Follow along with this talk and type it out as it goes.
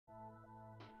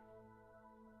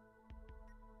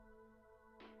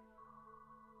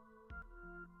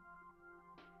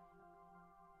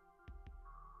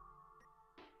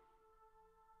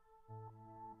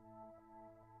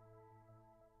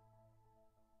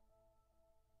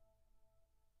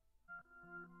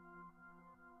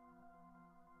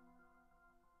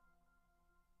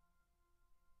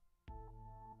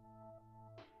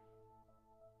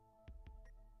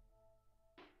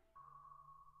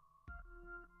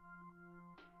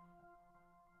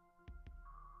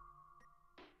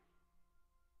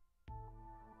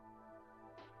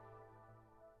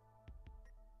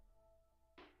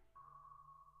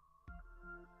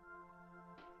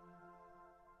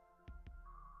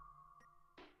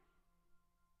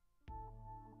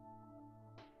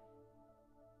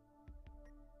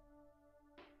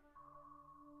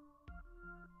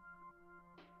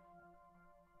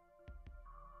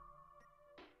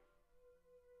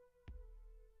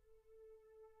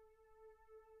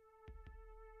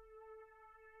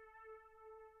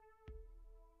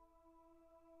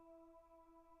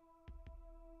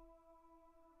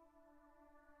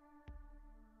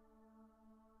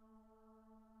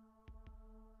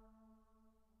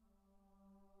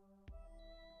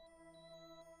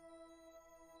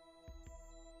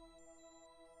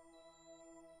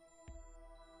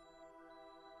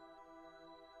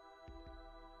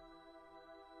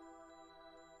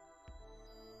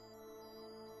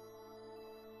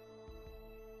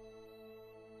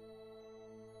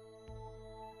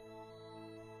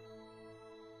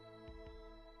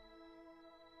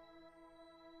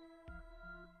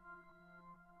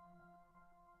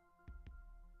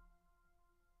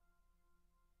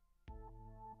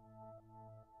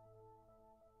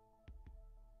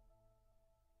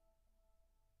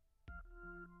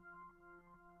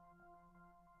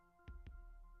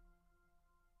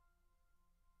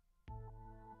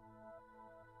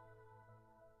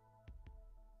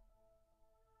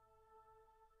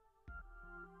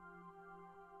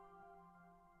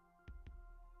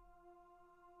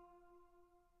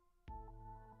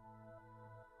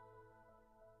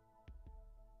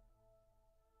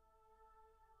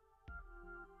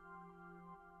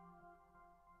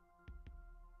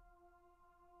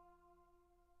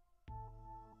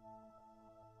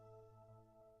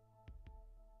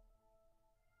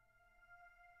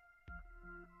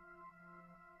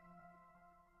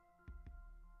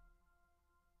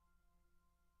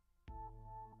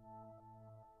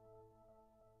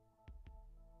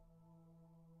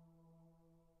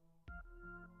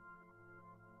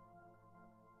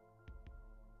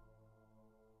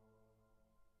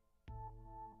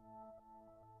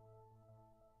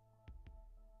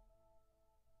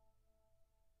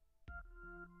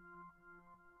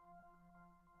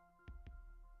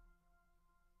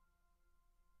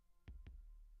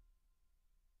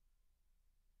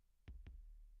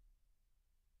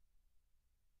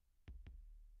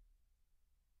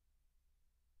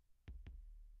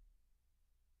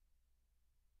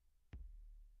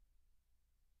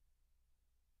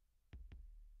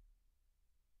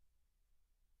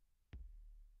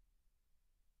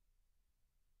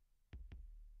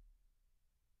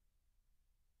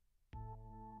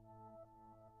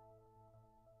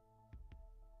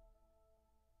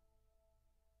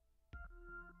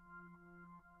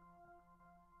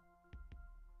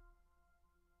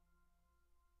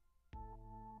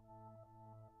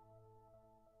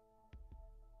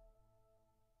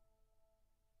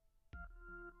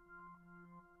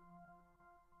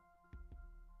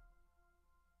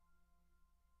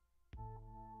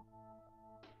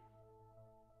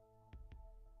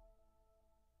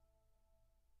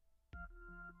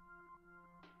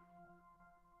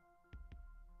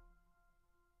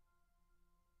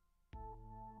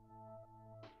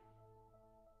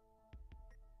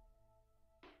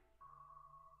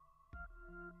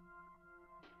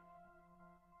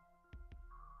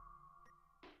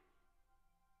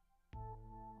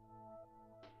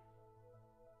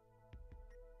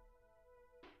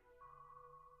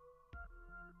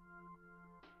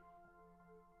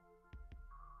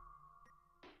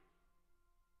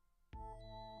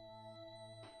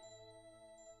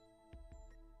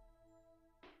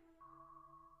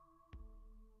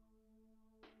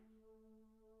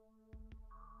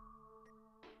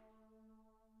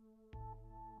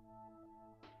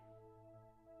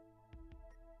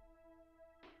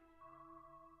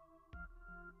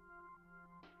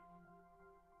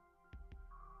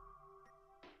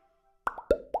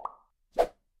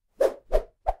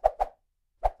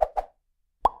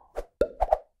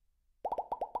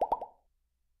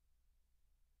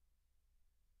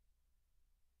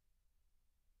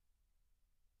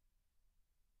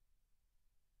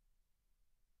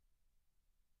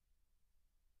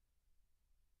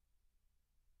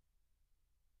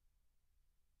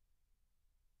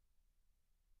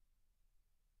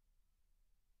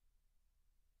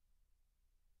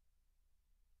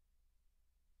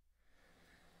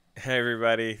Hey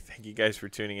everybody, thank you guys for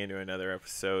tuning into another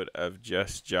episode of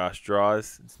Just Josh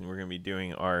Draws. We're going to be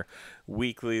doing our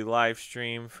weekly live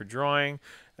stream for drawing.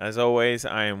 As always,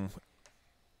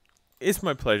 it's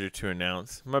my pleasure to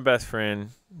announce my best friend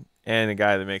and the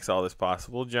guy that makes all this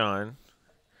possible, John.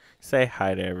 Say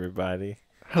hi to everybody.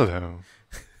 Hello.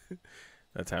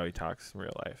 That's how he talks in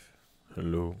real life.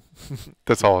 Hello.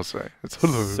 That's all I'll say. It's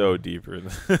hello. So deeper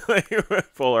than like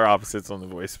polar opposites on the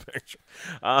voice spectrum.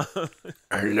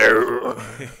 Hello.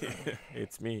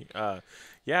 It's me.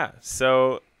 Yeah.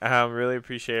 So really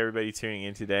appreciate everybody tuning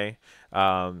in today.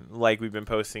 Like we've been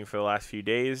posting for the last few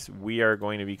days, we are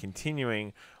going to be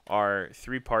continuing our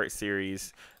 3-part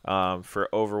series for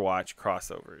Overwatch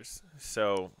crossovers.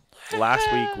 So last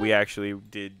week we actually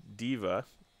did Diva,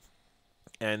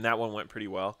 and that one went pretty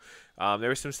well. There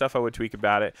was some stuff I would tweak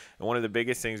about it, and one of the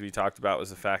biggest things we talked about was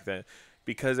the fact that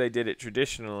because I did it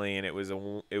traditionally and it was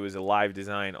a live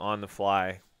design on the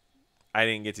fly, I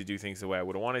didn't get to do things the way I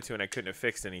would have wanted to, and I couldn't have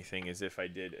fixed anything as if I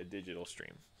did a digital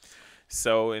stream.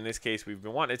 So in this case, we've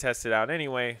been wanting to test it out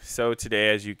anyway. So today,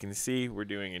 as you can see, we're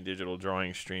doing a digital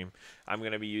drawing stream. I'm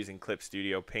going to be using Clip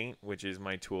Studio Paint, which is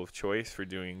my tool of choice for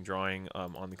doing drawing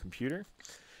on the computer.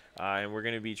 And we're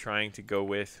going to be trying to go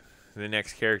with the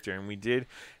next character, and we did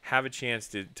have a chance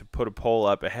to put a poll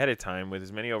up ahead of time with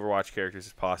as many Overwatch characters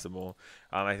as possible.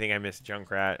 I think I missed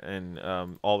Junkrat and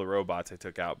all the robots I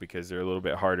took out because they're a little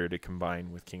bit harder to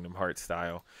combine with Kingdom Hearts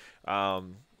style,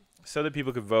 so that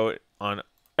people could vote on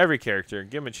every character,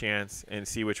 give them a chance, and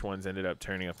see which ones ended up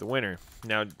turning up the winner.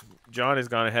 Now, John has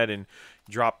gone ahead and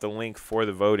dropped the link for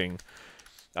the voting.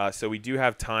 So we do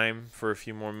have time for a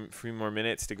few more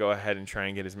minutes to go ahead and try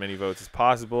and get as many votes as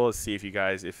possible. Let's see if you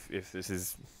guys, if this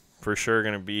is for sure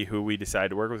going to be who we decide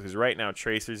to work with. Because right now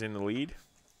Tracer's in the lead,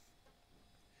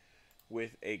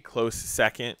 with a close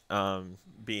second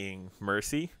being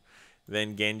Mercy,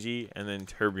 then Genji, and then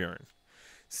Turbjorn.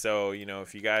 So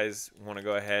if you guys want to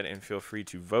go ahead and feel free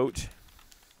to vote,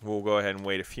 we'll go ahead and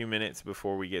wait a few minutes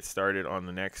before we get started on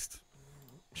the next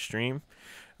stream.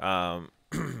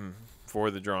 For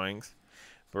the drawings,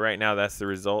 but right now that's the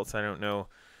results. I don't know.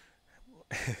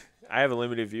 I have a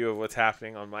limited view of what's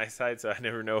happening on my side, so I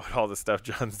never know what all the stuff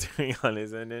John's doing on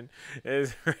his end. And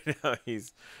is right now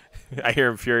I hear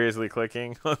him furiously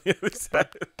clicking on the other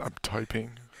side. I'm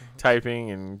typing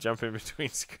and jumping between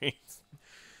screens.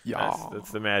 Yeah.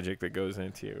 That's the magic that goes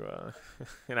into.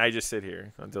 And I just sit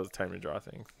here until it's time to draw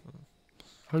things.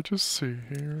 I just sit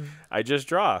here. I just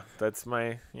draw. That's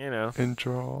my, And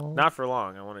draw. Not for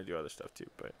long. I want to do other stuff too,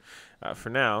 but for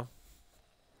now,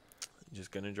 I'm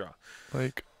just gonna draw.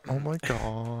 Like, oh my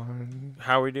god.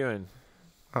 How are we doing?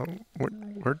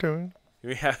 We're doing. Do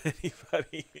we have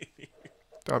anybody?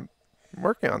 I'm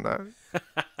working on that.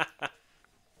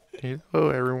 Hello,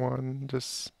 everyone.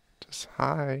 Just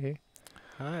hi.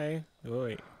 Hi. Oh,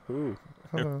 wait. Ooh.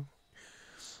 Hello.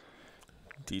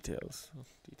 Details.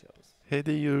 Hey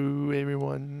to you,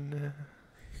 everyone.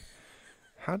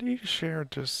 How do you share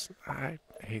I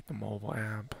hate the mobile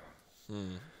app.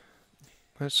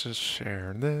 Let's just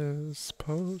share this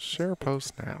post. Share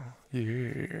post now.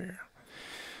 Yeah.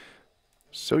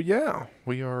 So yeah,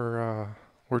 we're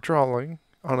drawing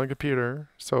on a computer.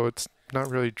 So it's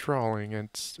not really drawing.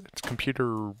 It's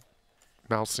computer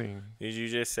mousing. Did you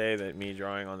just say that me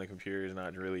drawing on the computer is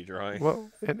not really drawing? Well,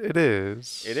 it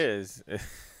is. It is.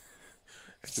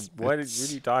 What are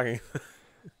you talking about?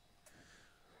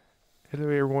 Hello,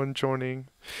 everyone joining.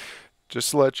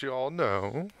 Just to let you all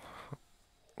know,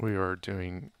 we are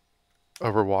doing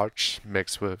Overwatch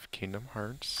mixed with Kingdom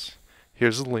Hearts.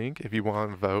 Here's a link if you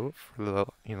want to vote for the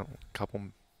couple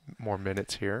more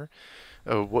minutes here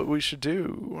of what we should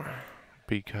do,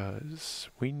 because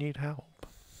we need help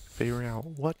figuring out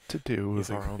what to do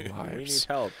with our own lives. We need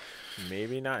help.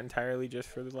 Maybe not entirely just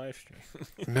for the live stream.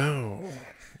 No,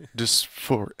 just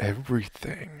for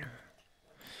everything.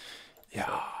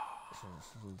 Yeah.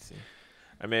 Let's see.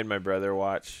 I made my brother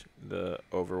watch the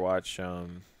Overwatch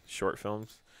short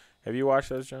films. Have you watched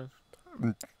those, John?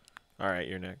 All right,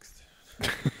 you're next.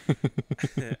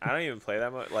 I don't even play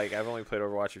that much. Like, I've only played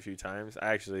Overwatch a few times.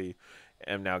 I actually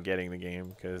am now getting the game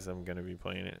because I'm going to be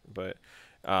playing it. But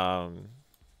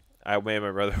I made my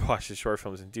brother watch the short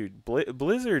films, and dude,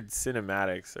 Blizzard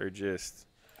cinematics are just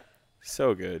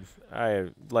so good.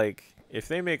 If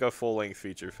they make a full-length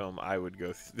feature film, I would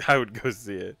go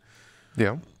see it.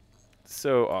 Yeah.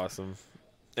 So awesome.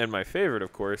 And my favorite,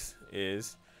 of course,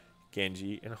 is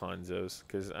Genji and Hanzo's,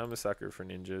 because I'm a sucker for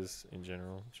ninjas in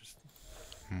general. Just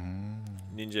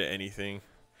ninja anything,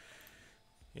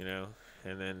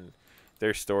 And then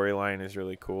their storyline is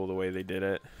really cool, the way they did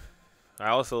it. I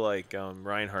also like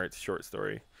Reinhardt's short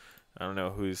story. I don't know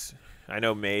who's. I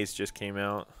know Maze just came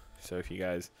out, so if you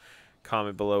guys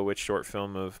comment below which short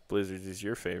film of Blizzard's is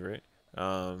your favorite.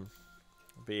 But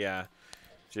yeah,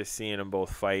 just seeing them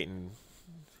both fight, and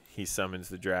he summons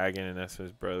the dragon, and that's what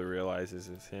his brother realizes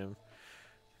is him,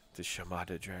 the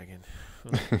Shamada dragon.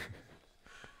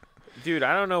 Dude,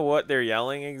 I don't know what they're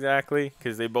yelling exactly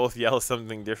because they both yell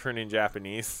something different in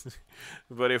Japanese.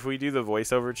 But if we do the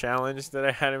voiceover challenge that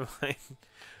I had in mind,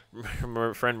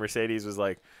 my friend Mercedes was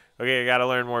like, okay, I got to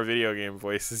learn more video game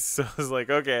voices. So I was like,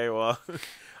 okay, well,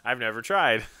 I've never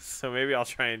tried. So maybe I'll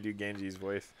try and do Genji's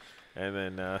voice and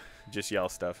then just yell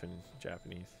stuff in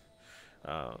Japanese.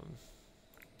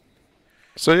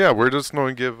 So yeah, we're just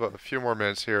going to give a few more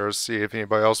minutes here to see if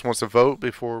anybody else wants to vote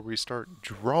before we start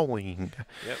drawing.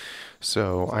 Yep.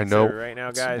 So I So know right now,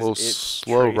 it's guys, a little it's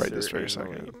slow right Tracer this very in the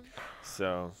second. lead.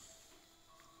 So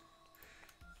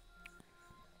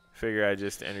figure I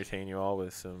just entertain you all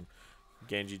with some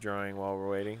Genji drawing while we're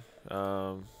waiting.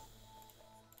 Because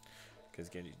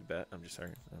Genji's the bet. I'm just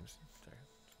sorry.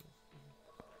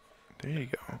 There you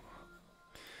go.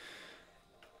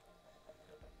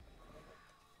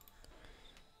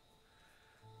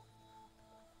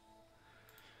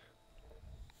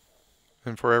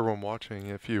 And for everyone watching,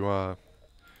 if you want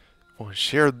to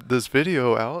share this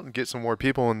video out and get some more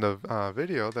people in the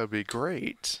video, that'd be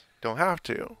great. Don't have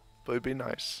to, but it'd be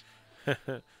nice.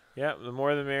 Yeah, the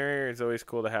more the merrier. It's always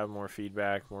cool to have more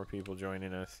feedback, more people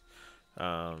joining us. You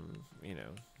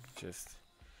know, just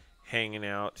hanging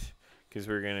out because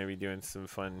we're going to be doing some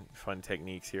fun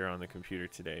techniques here on the computer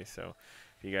today. So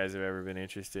if you guys have ever been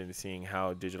interested in seeing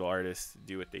how digital artists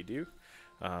do what they do,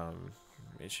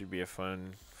 it should be a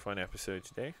fun episode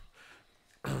today.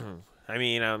 I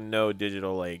mean, I'm no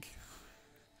digital like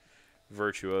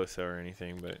virtuoso or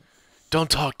anything, but Don't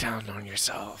talk down on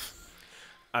yourself.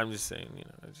 I'm just saying, you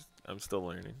know, I'm still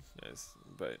learning.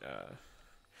 But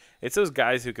it's those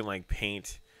guys who can like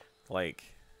paint like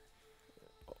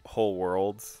whole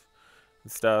worlds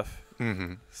and stuff.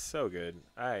 Mm-hmm. So good.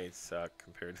 I suck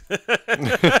compared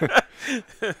to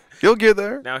You'll get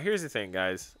there. Now here's the thing,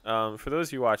 guys. For those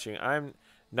of you watching, I'm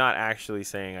not actually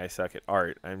saying I suck at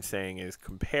art. I'm saying is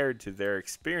compared to their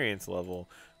experience level,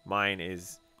 mine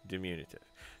is diminutive.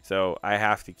 So I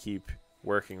have to keep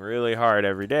working really hard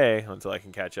every day until I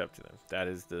can catch up to them.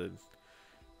 That's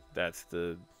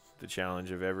the challenge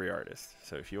of every artist.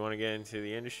 So if you want to get into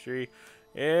the industry,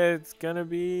 it's gonna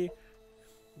be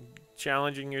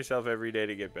challenging yourself every day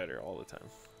to get better all the time.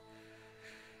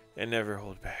 And never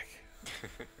hold back.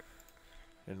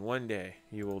 And one day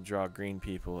you will draw green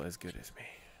people as good as me.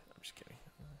 I'm just kidding.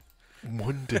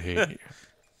 One day.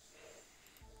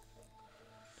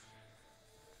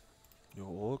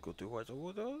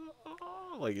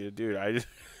 Like, dude, I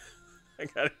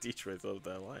gotta teach myself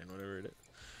that line, whatever it is.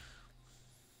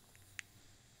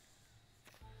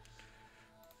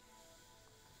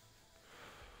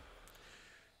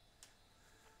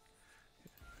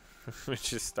 We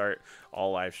just start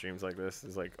all live streams like this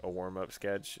is like a warm-up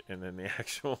sketch, and then the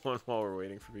actual one while we're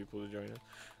waiting for people to join us.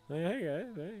 Like, hey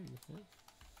guys, hey.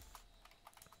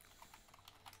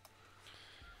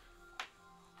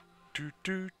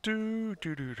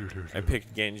 I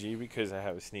picked Genji because I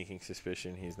have a sneaking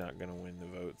suspicion he's not gonna win the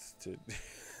votes to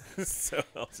so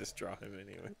I'll just draw him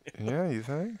anyway. Yeah, you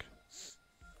think?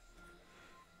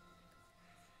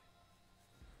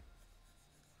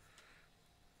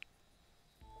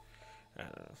 I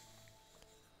don't know.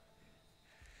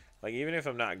 Like, even if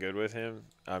I'm not good with him,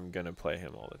 I'm gonna play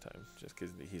him all the time just because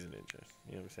he's a ninja.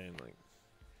 You know what I'm saying? Like,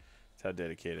 that's how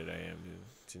dedicated I am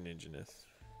to ninja-ness.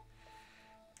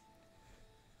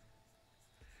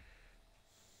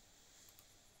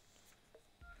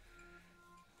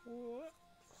 What?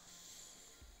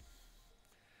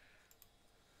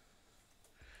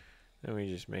 Then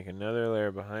we just make another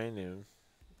layer behind him,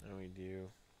 and we do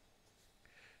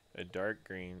a dark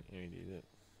green, and we do that.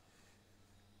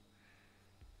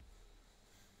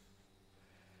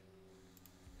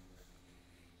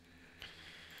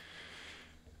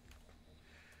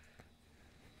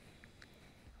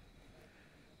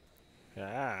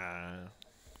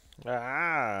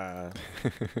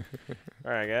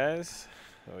 Alright, guys.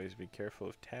 Always be careful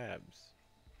of tabs.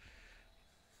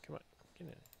 Come on, get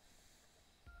in.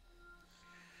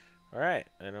 Alright,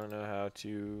 I don't know how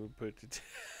to put the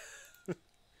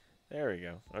there we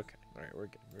go. Okay, alright, we're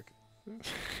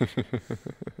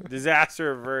good.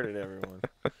 Disaster averted, everyone.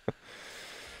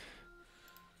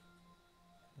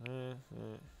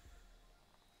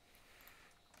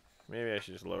 Maybe I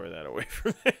should just lower that away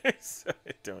from there so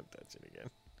I don't touch it again.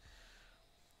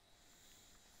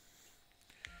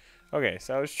 Okay,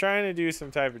 so I was trying to do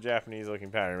some type of Japanese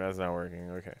looking pattern. That's not working.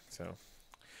 Okay, so.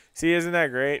 See, isn't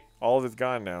that great? All of it's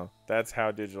gone now. That's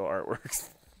how digital art works.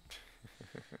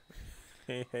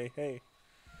 Hey, hey, hey.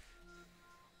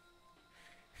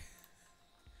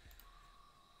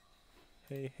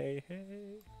 Hey, hey,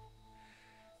 hey.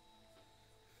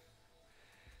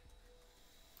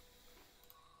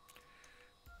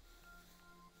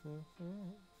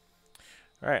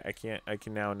 All right, I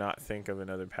can now not think of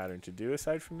another pattern to do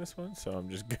aside from this one, so I'm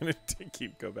just gonna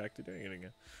go back to doing it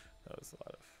again. That was a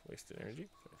lot of wasted energy.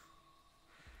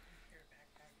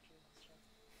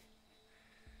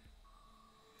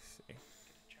 See.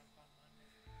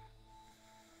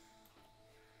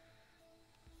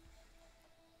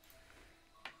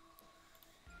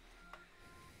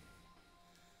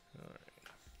 All right.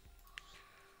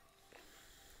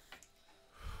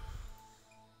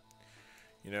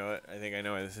 You know what? I think I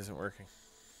know why this isn't working.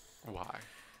 Why?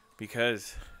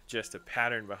 Because just a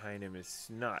pattern behind him is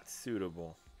not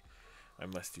suitable. I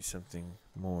must do something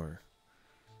more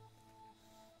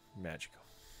magical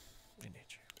in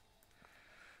nature.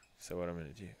 So what I'm gonna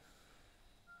do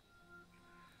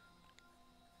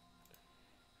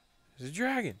is a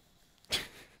dragon.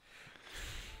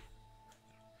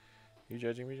 You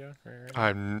judging me, John? Right.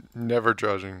 I'm never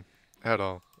judging at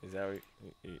all. Is that what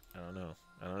I don't know.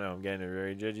 I don't know. I'm getting a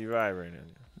very judgy vibe right now.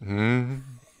 Mm.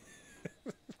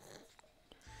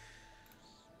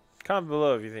 Comment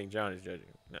below if you think John is judging.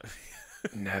 No.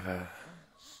 Never.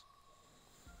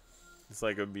 It's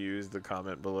like abuse the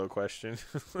comment below question.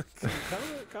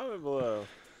 comment below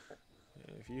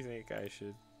if you think I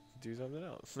should do something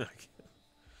else.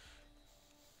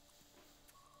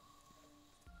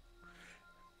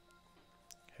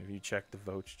 Have you checked the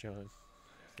votes, John?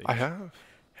 I have.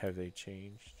 Have they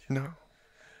changed? No.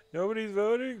 Nobody's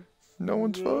voting. No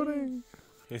one's voting.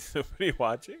 Is somebody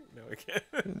watching? No, I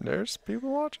can't. There's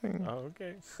people watching. Oh,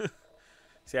 okay.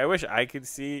 See, I wish I could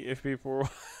see if people were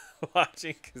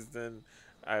watching, because then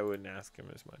I wouldn't ask him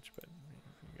as much. But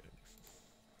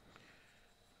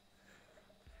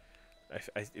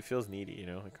it feels needy, you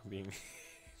know, like I'm being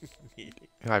needy.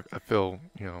 I feel,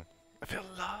 I feel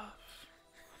love.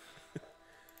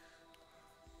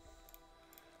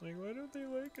 Like, why don't they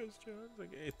like us, John?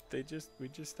 Like, we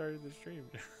just started the stream.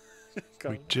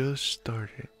 We just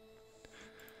started.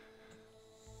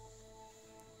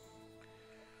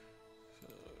 So,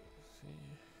 let's see.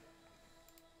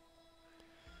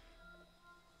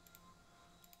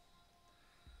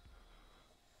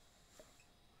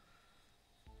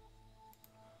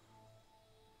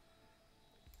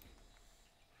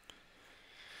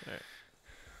 All right.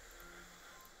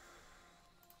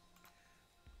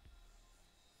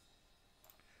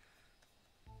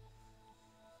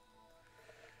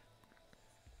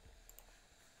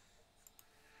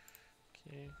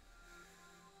 Okay.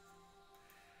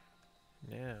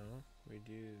 Now we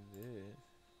do this.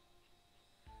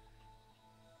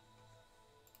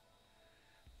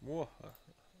 Whoa.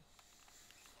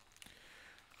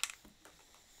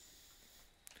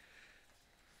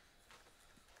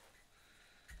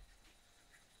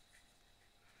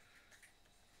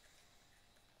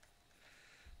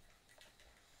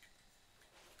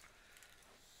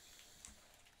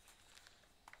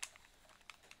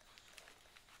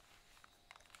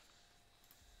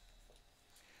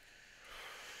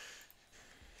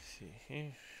 See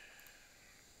here.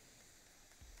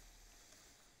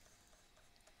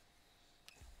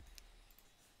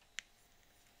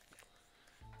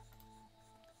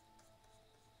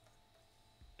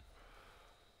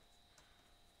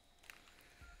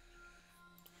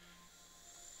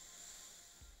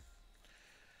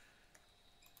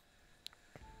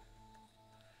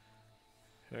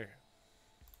 Okay.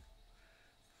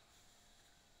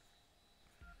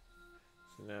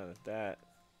 So now that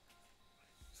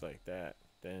it's like that,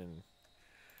 then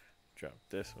drop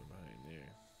this one behind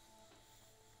there.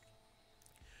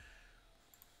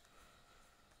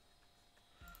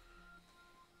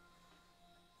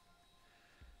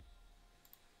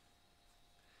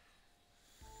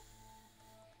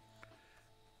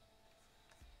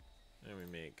 Then we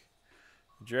make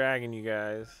a dragon, you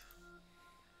guys.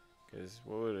 Because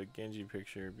what would a Genji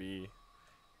picture be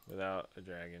without a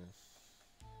dragon?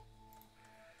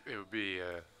 It would be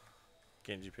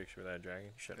Genji picture without a dragon?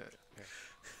 Shut up.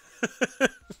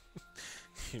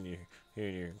 yeah. you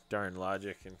and your darn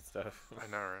logic and stuff. I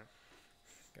know, right?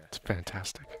 Gotcha. It's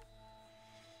fantastic.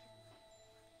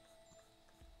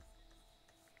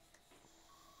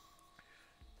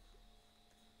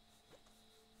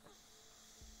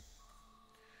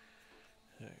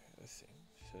 Okay, let's see.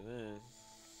 So then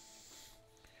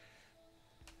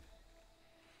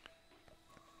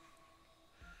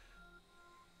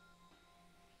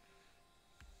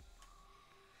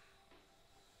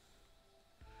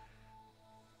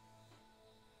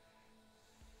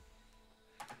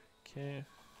Okay.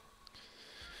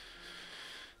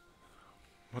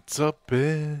 What's up,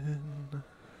 Ben? Did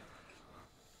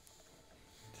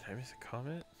I miss a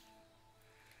comment?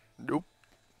 Nope.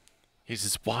 He's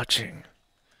just watching.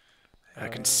 I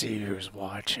can see who's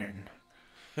watching.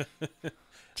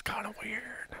 It's kind of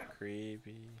weird.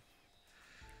 Creepy.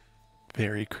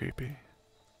 Very creepy.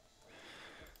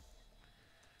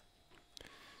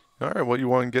 Alright, well, you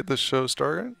want to get this show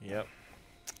started? Yep.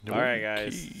 No. All right,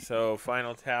 guys. Key. So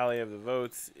final tally of the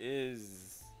votes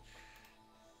is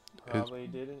probably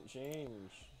didn't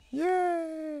change.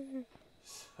 Yay!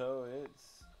 So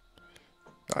it's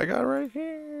I got it right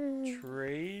here.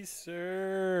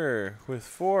 Tracer with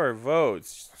 4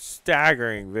 votes.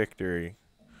 Staggering victory.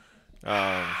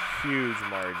 Huge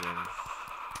margin.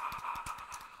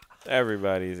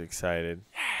 Everybody's excited.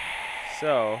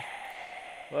 So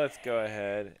let's go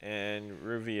ahead and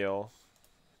reveal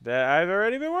that I've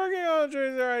already been working on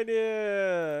Tracer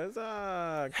ideas.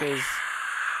 Because,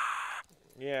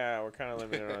 yeah, we're kind of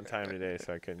limited on time today,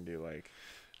 so I couldn't do, like,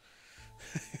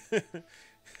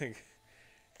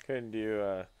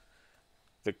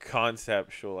 the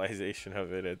conceptualization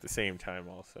of it at the same time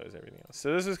also as everything else.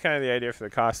 So this was kind of the idea for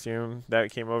the costume that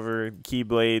came over.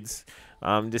 Keyblades.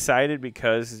 Decided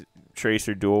because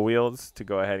Tracer dual wields to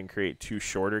go ahead and create 2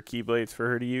 shorter Keyblades for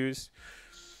her to use.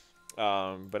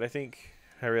 But I think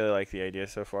I really like the idea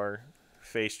so far.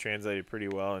 Face translated pretty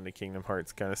well into Kingdom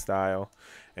Hearts kind of style.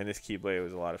 And this Keyblade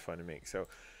was a lot of fun to make. So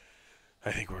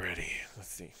I think we're ready. Let's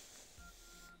see.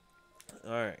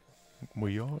 All right.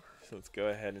 We are. So let's go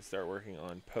ahead and start working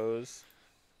on pose.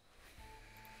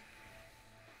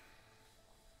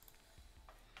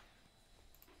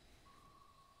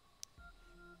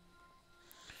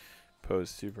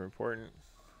 Pose super important.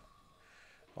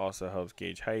 Also helps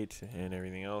gauge height and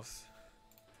everything else.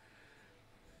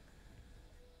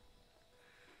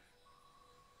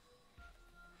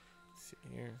 Let's see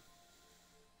here.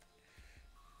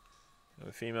 Now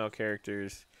the female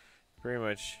characters, pretty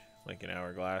much like an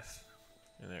hourglass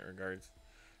in that regards.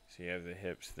 So you have the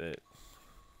hips that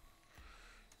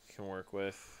you can work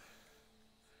with,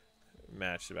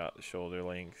 matched about the shoulder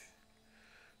length,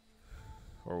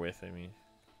 or width, I mean.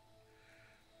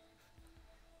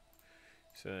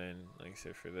 So then, like I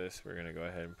said, for this, we're going to go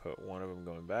ahead and put one of them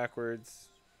going backwards.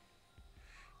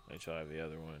 I shall have the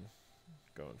other one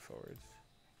going forwards.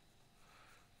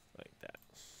 Like that.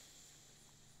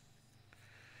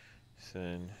 So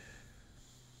then,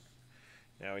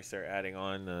 now we start adding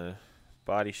on the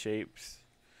body shapes.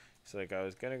 So like I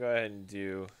was going to go ahead and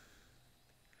do,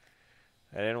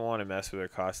 I didn't want to mess with her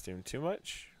costume too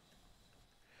much.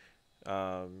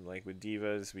 Like with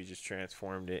Divas, we just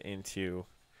transformed it into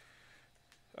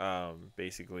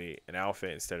basically an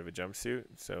outfit instead of a jumpsuit.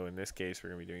 So in this case, we're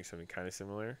going to be doing something kind of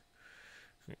similar.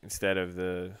 Instead of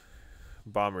the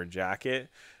bomber jacket,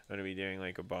 I'm going to be doing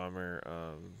like a bomber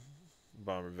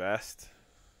vest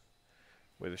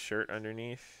with a shirt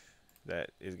underneath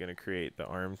that is going to create the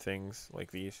arm things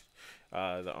like these.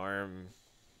 The arm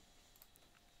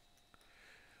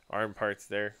parts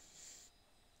there,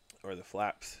 or the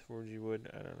flaps, or you would,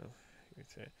 I don't know, you would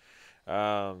say.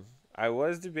 I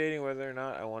was debating whether or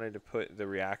not I wanted to put the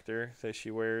reactor that she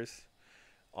wears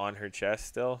on her chest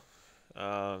still,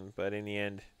 but in the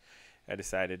end, I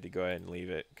decided to go ahead and leave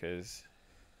it because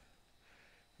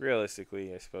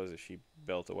realistically, I suppose if she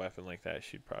built a weapon like that,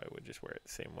 she probably would just wear it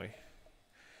the same way,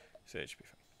 so it should be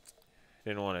fine.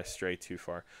 Didn't want to stray too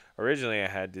far. Originally, I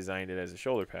had designed it as a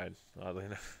shoulder pad, oddly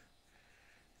enough.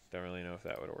 Don't really know if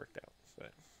that would have worked out,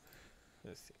 but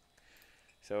let's see.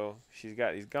 So she's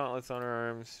got these gauntlets on her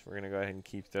arms. We're going to go ahead and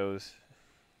keep those,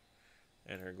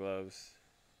 and her gloves.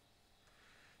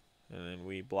 And then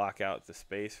we block out the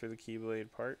space for the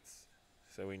Keyblade parts,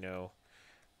 so we know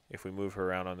if we move her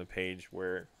around on the page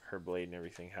where her blade and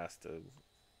everything has to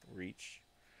reach.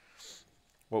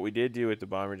 What we did do with the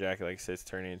bomber jacket, like I said, is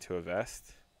turn it into a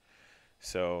vest.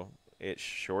 So it's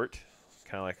short,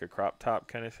 kind of like a crop top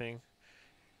kind of thing.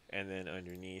 And then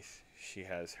underneath, she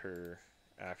has her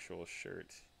actual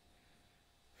shirt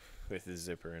with the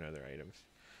zipper and other items.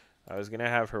 I was going to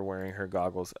have her wearing her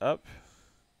goggles up.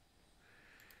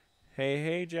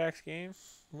 Hey, Jack's Game.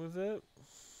 What's up?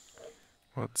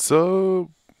 What's up?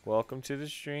 Welcome to the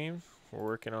stream. We're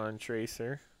working on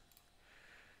Tracer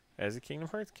as a Kingdom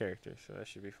Hearts character, so that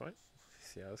should be fun.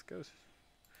 See how this goes.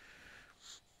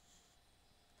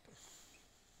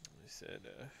 I said,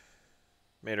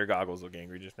 made her goggles look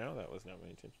angry just now. That was not my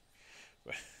intention.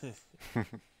 But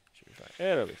should be fine.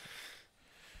 It'll be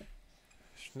fine.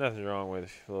 There's nothing wrong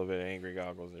with a little bit of angry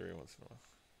goggles every once in a while.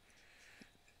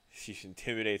 She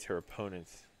intimidates her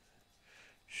opponents,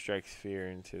 strikes fear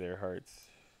into their hearts.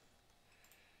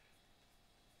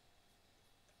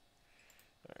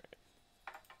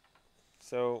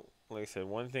 So, like I said,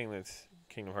 one thing that's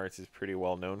Kingdom Hearts is pretty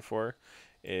well known for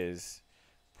is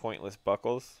pointless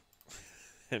buckles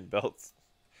and belts.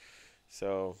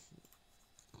 So,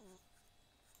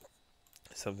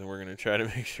 something we're going to try to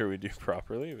make sure we do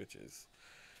properly, which is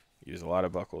use a lot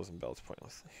of buckles and belts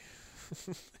pointlessly.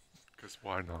 Because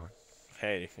why not?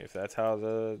 Hey, if that's how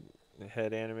the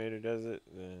head animator does it,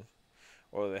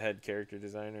 or the head character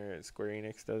designer at Square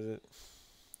Enix does it,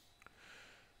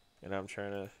 and I'm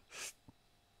trying to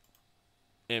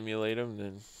emulate them,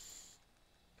 then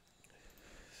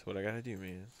that's what I gotta do,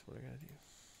 man. That's what I gotta do.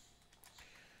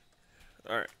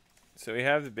 Alright, so we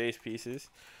have the base pieces,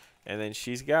 and then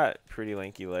she's got pretty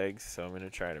lanky legs, so I'm gonna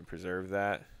try to preserve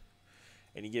that.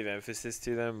 And you give emphasis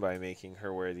to them by making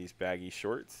her wear these baggy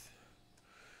shorts.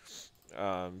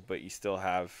 But you still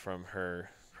have from her,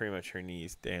 pretty much her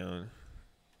knees down,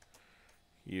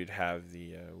 you'd have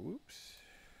the, whoops.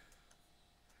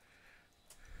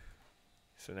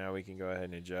 So now we can go ahead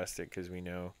and adjust it because we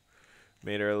know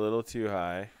made her a little too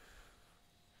high.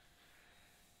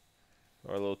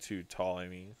 Or a little too tall, I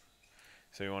mean.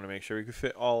 So we want to make sure we can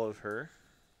fit all of her.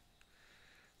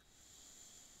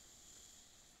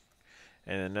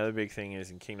 And another big thing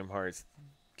is in Kingdom Hearts,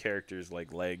 characters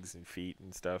like legs and feet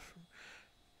and stuff.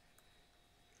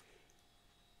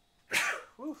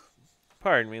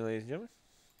 Pardon me, ladies and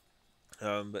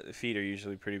gentlemen. But the feet are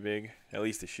usually pretty big. At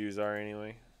least the shoes are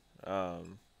anyway.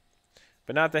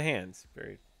 But not the hands.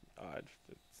 Very odd.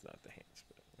 It's not the hands.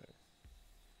 But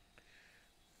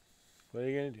what are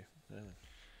you going to do? I don't know.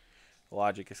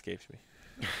 Logic escapes me.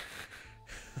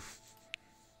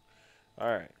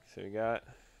 Alright, so we got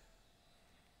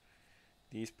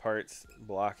these parts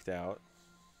blocked out.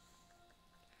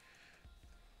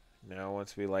 Now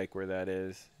once we like where that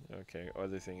is, okay,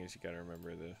 other thing is you got to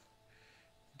remember the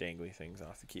dangly things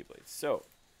off the keyblades. So,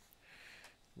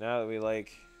 now that we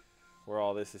like where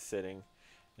all this is sitting,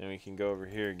 then we can go over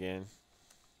here again.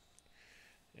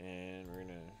 And we're going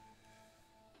to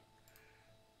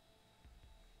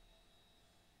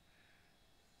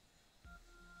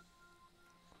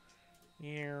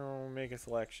make a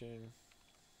selection.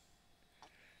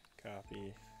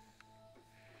 Copy.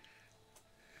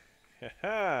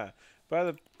 Haha! By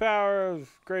the power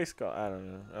of Grayskull. I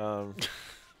don't know.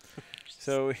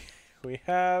 So we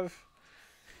have.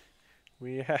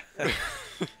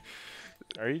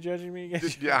 Are you judging me again?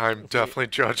 Yeah, I'm definitely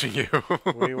judging you.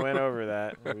 We went over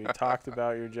that. We talked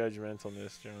about your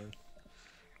judgmentalness, John.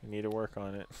 I need to work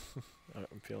on it.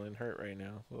 I'm feeling hurt right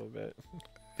now, a little bit.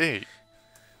 Hey,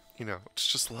 you know, it's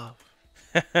just love.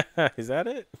 Is that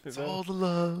it? It's all the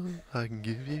love I can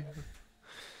give you.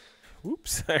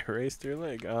 Whoops, I erased your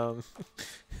leg.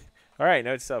 Alright,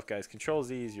 note to self, guys. Control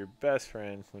Z is your best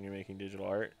friend when you're making digital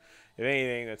art. If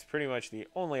anything, that's pretty much the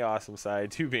only awesome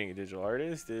side to being a digital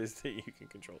artist is that you can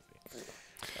control Z.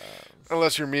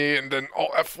 Unless you're me, and then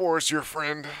all F4 is your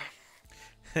friend.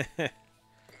 I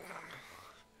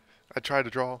try to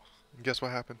draw, and guess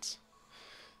what happens?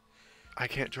 I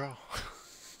can't draw.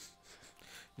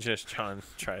 Just John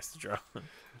tries to draw.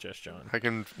 Just John. I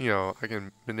can, you know, I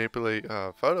can manipulate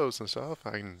photos and stuff.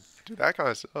 I can do that kind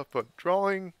of stuff, but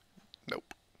drawing,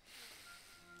 nope.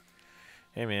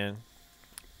 Hey man.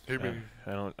 Hey man.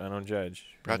 I don't judge.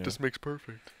 Practice makes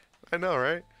perfect. I know,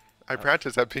 right? I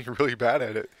practice at being really bad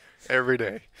at it every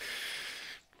day.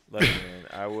 Look, man,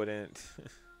 I wouldn't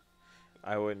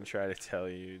try to tell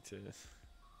you to.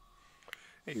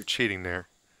 Hey, you're cheating there.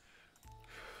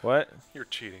 What? You're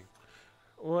cheating.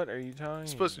 What are you talking? You're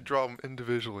supposed to draw them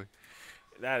individually.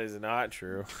 That is not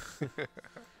true.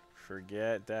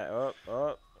 Forget that. Oh,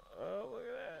 look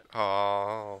at that.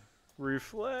 Oh.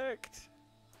 Reflect.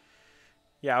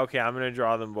 Yeah, okay, I'm gonna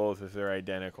draw them both if they're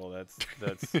identical. That's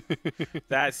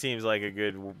that seems like a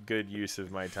good use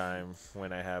of my time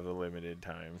when I have a limited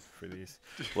time for these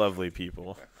lovely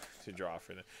people to draw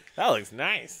for them. That looks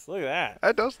nice. Look at that.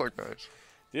 That does look nice.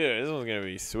 Dude, this one's gonna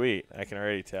be sweet. I can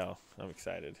already tell. I'm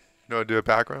excited. You want to do a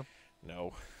background?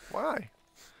 No. Why?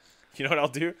 You know what I'll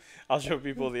do? I'll show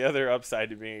people the other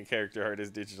upside to being a character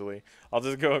artist digitally. I'll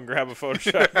just go and grab a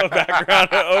Photoshop a background,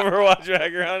 an Overwatch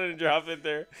background, and drop it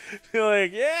there. Be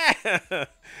like, yeah,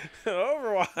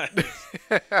 Overwatch.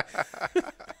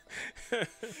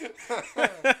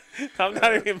 I'm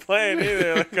not even playing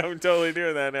either. Like, I'm totally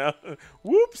doing that now.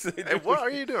 Whoops. Hey, what are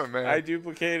you doing, man? I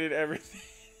duplicated everything.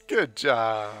 Good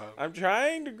job. I'm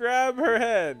trying to grab her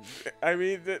head. I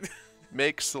mean,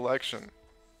 Make selection.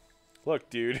 Look,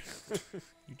 dude.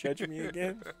 You judging me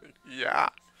again? Yeah.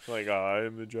 Like, oh, I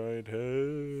am the giant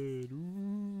head.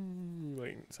 Ooh.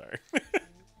 Like, sorry.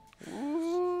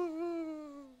 Ooh.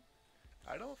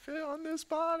 I don't fit on this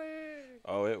body.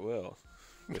 Oh, it will.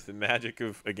 with the magic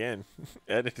of, again,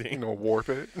 editing. Warp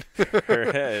it.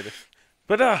 Her head.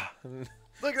 But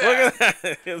Look look at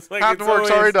that. It's like half the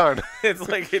work's already done. It's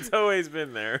like it's always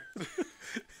been there.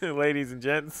 Ladies and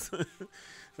gents,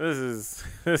 this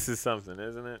is something,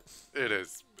 isn't it? It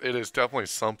is. It is definitely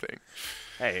something.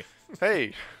 Hey,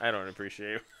 I don't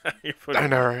appreciate how you put it. I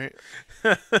know, right?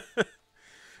 I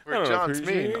Where don't John's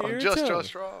appreciate mean on your Just tone. Josh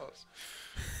Draws.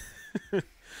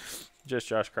 Just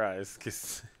Josh cries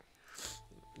because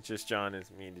Just John is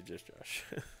mean to Just Josh.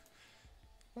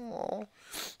 Aw,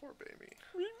 poor baby.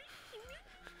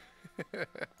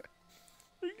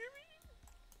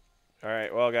 All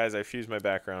right, well, guys, I fused my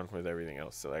background with everything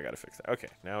else, so I got to fix that. Okay,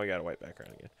 now we got a white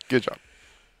background again. Good job.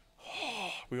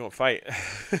 We won't fight.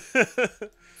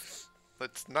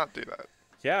 Let's not do that.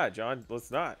 Yeah, John,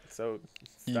 let's not. So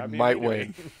You stop being might mean to win.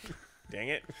 me. Dang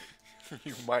it.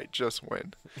 You might just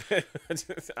win.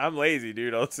 I'm lazy,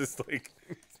 dude. I'll just like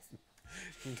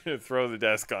throw the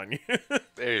desk on you.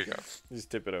 There you go. Just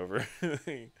tip it over.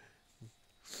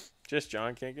 Just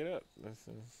John can't get up. That's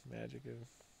the magic of.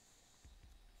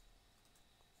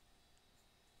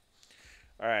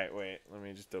 All right, wait. Let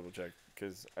me just double check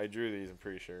because I drew these. I'm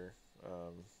pretty sure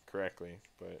correctly,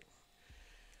 but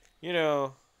you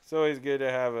know, it's always good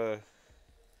to have a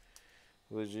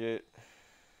legit.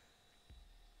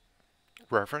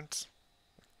 Reference?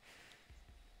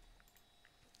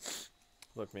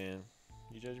 Look, man,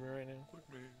 you judging me right now?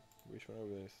 We just went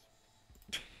over this.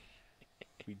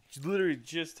 We literally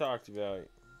just talked about.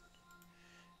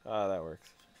 Oh, that works.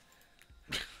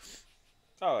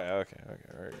 Oh yeah, okay,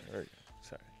 we're good.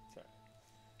 Sorry.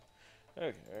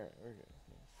 Okay, all right, we're good.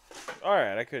 All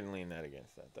right, I couldn't lean that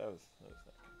against that. That was not good.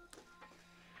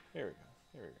 Here we go.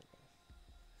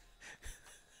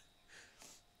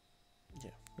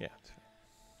 Yeah.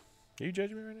 Are you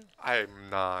judging me right now? I'm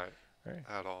not All right.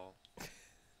 at all.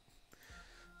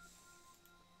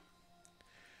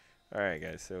 All right,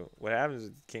 guys. So what happens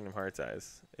with Kingdom Hearts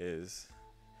eyes is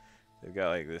they've got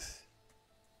like this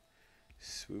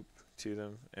swoop to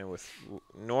them, and with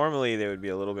normally they would be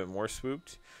a little bit more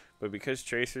swooped, but because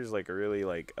Tracer's like a really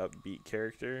like upbeat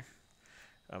character,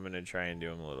 I'm gonna try and do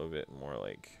him a little bit more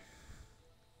like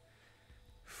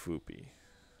foopy.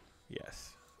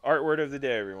 Yes. Art word of the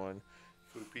day, everyone.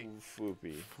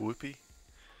 Foopy. Whoopee?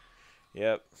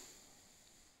 Yep.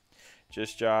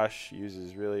 Just Josh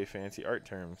uses really fancy art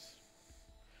terms.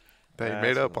 They That's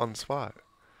made up what- on the spot.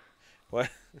 What?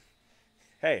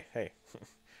 Hey.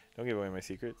 Don't give away my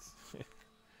secrets.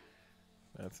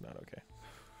 That's not okay.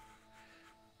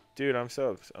 Dude, I'm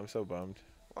so bummed.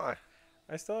 Why?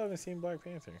 I still haven't seen Black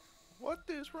Panther. What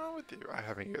is wrong with you? I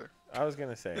haven't either. I was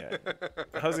gonna say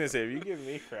if you give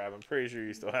me crap, I'm pretty sure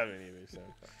you still haven't either. So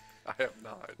I have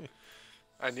not.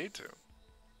 I need to.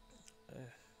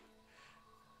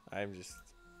 I'm just.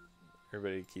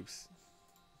 Everybody keeps.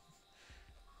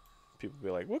 People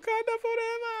be like, Wakanda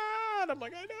forever! And I'm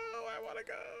like, I know, I want to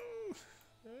go.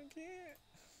 I can't.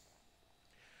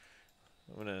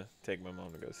 I'm gonna take my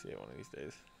mom to go see it one of these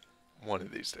days. One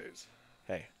of these days.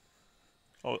 Hey,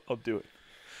 I'll do it.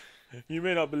 You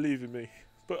may not believe in me,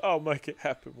 but I'll make it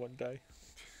happen one day.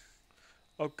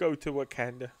 I'll go to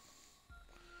Wakanda.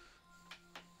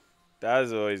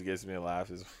 That always gives me a laugh.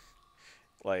 Is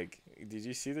like, did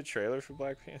you see the trailer for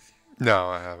Black Panther? No,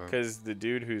 I haven't. Because the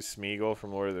dude who's Smeagol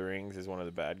from Lord of the Rings is one of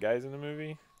the bad guys in the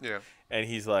movie. Yeah. And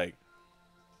he's like,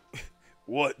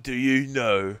 what do you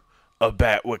know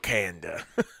about Wakanda?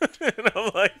 And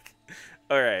I'm like,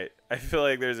 all right, I feel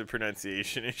like there's a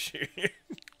pronunciation issue here.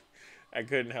 I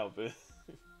couldn't help it.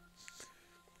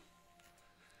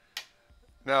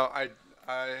 No, I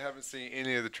haven't seen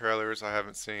any of the trailers. I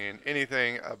haven't seen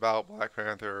anything about Black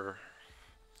Panther.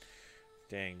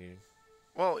 Dang, dude.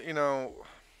 Well, you know,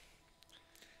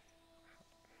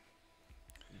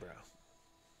 Bro.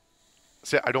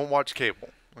 see, I don't watch cable.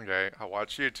 Okay, I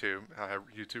watch YouTube. I have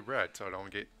YouTube Red, so I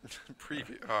don't get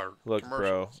preview or Look, bro,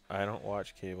 commercials. I don't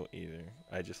watch cable either.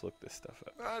 I just look this stuff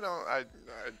up. I don't.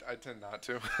 I tend not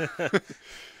to.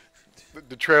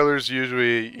 The trailers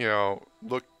usually, you know,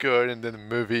 look good, and then the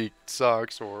movie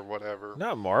sucks or whatever.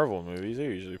 Not Marvel movies.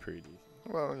 They're usually pretty decent.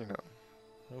 Well, you know.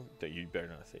 Oh, you better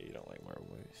not say you don't like Marvel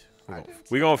movies.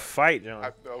 didn't We gonna fight,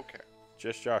 John. Okay.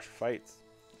 Just Josh fights.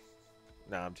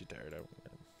 Nah, I'm too tired. Let's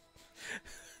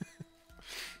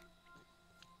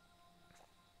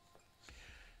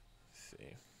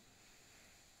see.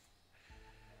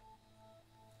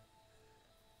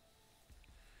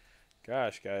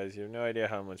 Gosh, guys, you have no idea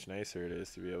how much nicer it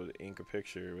is to be able to ink a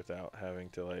picture without having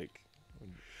to like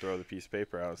throw the piece of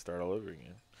paper out and start all over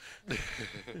again.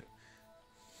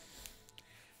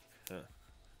 Huh.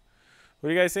 What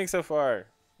do you guys think so far?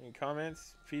 Any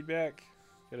comments? Feedback?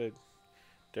 Did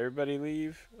everybody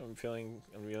leave? I'm feeling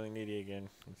needy again.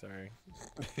 I'm sorry.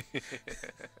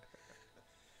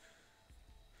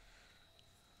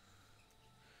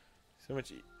 So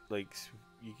much like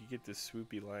you could get the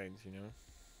swoopy lines, you know,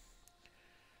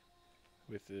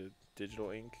 with the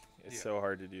digital ink. It's so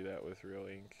hard to do that with real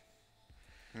ink.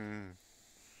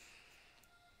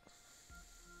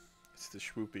 It's the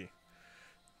swoopy.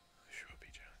 Swoopy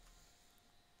John.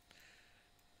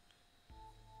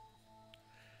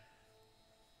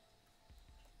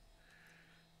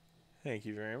 Thank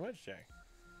you very much, Jack.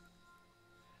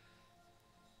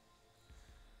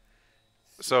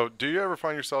 So, do you ever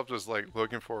find yourself just like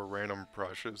looking for random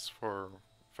brushes for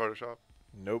Photoshop?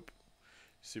 Nope.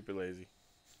 Super lazy.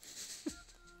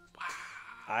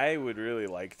 I would really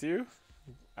like to.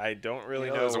 I don't really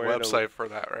know there's where a website for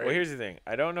that, right? Well, here's the thing.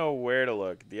 I don't know where to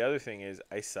look. The other thing is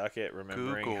I suck at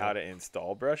remembering Google. how to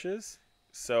install brushes.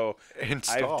 So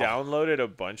Install. I've downloaded a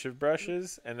bunch of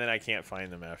brushes and then I can't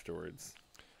find them afterwards.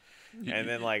 And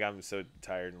then like I'm so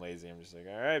tired and lazy, I'm just like,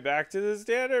 all right, back to the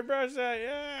standard brush set,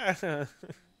 yeah.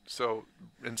 So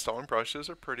installing brushes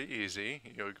are pretty easy.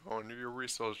 You go into your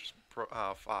resource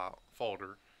file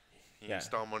folder. You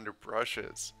install them under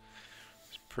brushes.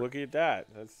 Look at that.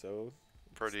 That's so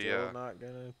pretty. Still not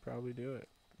gonna probably do it.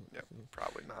 Yeah,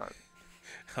 probably not.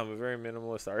 I'm a very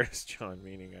minimalist artist, John.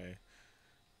 Meaning I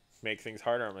make things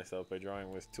harder on myself by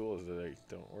drawing with tools that I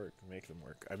don't work. Make them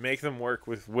work. I make them work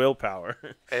with willpower.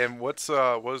 And what is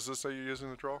this that you're using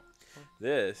to draw?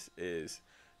 This is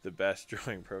the best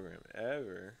drawing program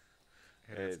ever.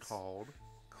 And it's called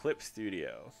Clip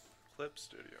Studio. Clip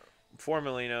Studio.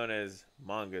 Formerly known as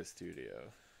Manga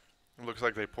Studio. It looks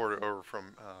like they poured it over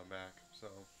from Mac, so.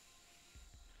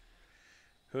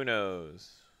 Who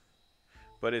knows?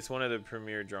 But it's one of the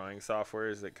premier drawing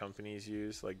softwares that companies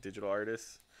use, like digital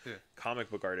artists. Yeah. Comic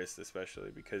book artists especially,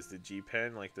 because the G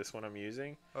Pen, like this one I'm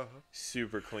using,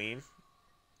 super clean.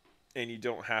 And you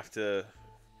don't have to,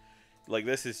 like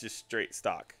this is just straight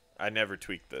stock. I never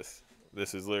tweaked this.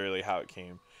 This is literally how it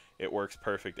came. It works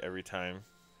perfect every time.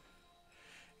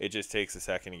 It just takes a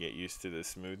second to get used to the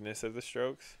smoothness of the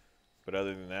strokes. But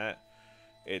other than that,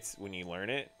 it's when you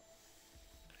learn it,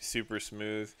 super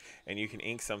smooth, and you can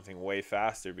ink something way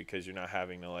faster because you're not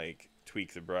having to like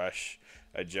tweak the brush,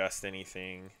 adjust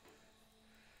anything.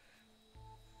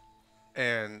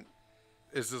 And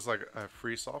is this like a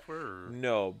free software? Or?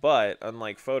 No, but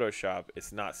unlike Photoshop,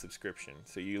 it's not subscription.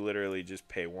 So you literally just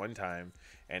pay one time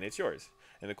and it's yours.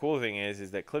 And the cool thing is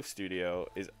that Clip Studio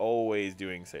is always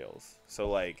doing sales. So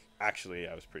like, actually,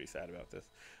 I was pretty sad about this.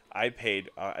 I paid,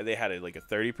 they had like a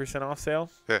 30% off sale.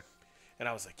 Yeah. And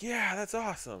I was like, yeah, that's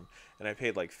awesome. And I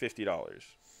paid like $50,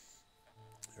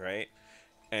 right?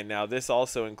 And now this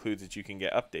also includes that you can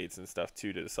get updates and stuff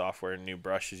too to the software and new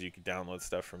brushes. You can download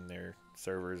stuff from their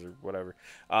servers or whatever.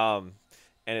 And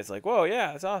it's like, whoa,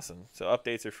 yeah, that's awesome. So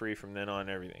updates are free from then on and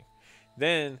everything.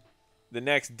 Then the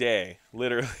next day,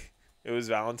 literally, it was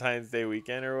Valentine's Day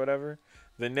weekend or whatever.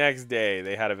 The next day,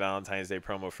 they had a Valentine's Day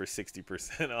promo for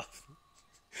 60% off.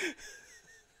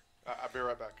 I'll be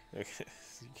right back. Okay.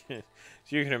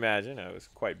 So you can imagine I was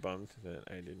quite bummed that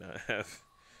I did not have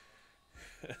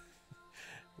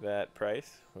that price.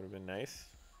 Would have been nice.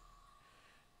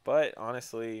 But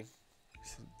honestly,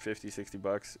 50,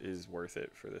 $60 is worth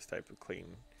it for this type of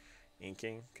clean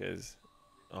inking because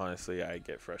honestly, I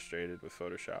get frustrated with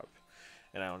Photoshop.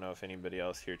 And I don't know if anybody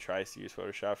else here tries to use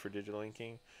Photoshop for digital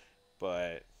inking,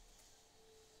 but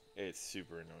it's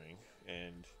super annoying.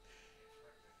 And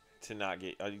to not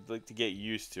get, like to get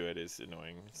used to it is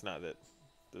annoying. It's not that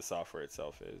the software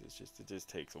itself is. It's just it just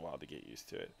takes a while to get used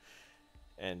to it,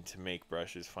 and to make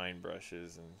brushes, find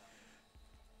brushes, and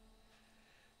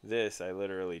this I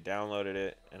literally downloaded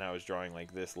it and I was drawing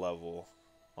like this level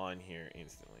on here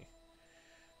instantly.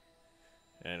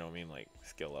 And I don't mean like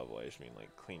skill level. I just mean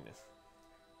like cleanness.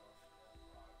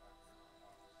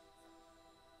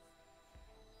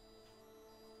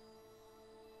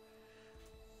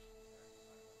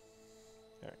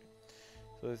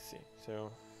 So let's see. So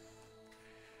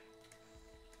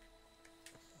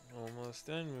almost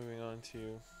done. Moving on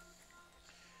to.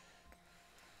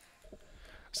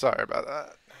 Sorry about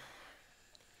that.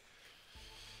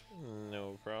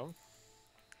 No problem.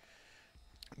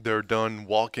 They're done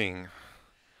walking.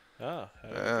 Ah,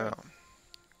 Yeah.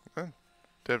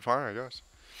 Did fine, I guess.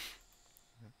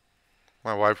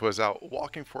 My wife was out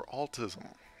walking for autism.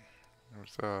 It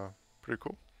was pretty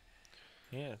cool.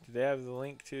 Yeah. Do they have the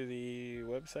link to the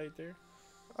website there?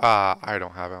 I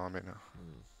don't have it on me now.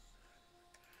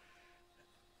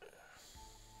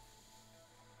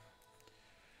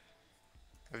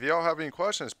 If y'all have any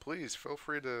questions, please feel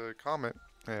free to comment,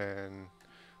 and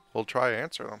we'll try to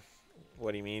answer them.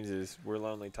 What he means is we're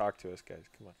lonely. Talk to us, guys.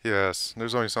 Come on. Yes,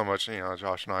 there's only so much,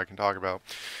 Josh and I can talk about.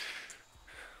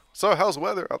 So, how's the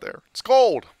weather out there? It's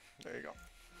cold. There you go.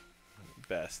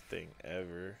 Best thing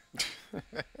ever.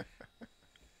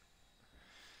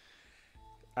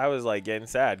 I was like getting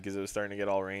sad because it was starting to get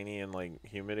all rainy and like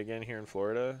humid again here in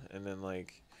Florida, and then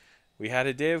like we had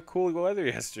a day of cool weather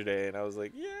yesterday, and I was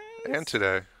like, yes. And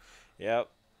today. Yep.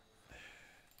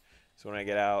 So when I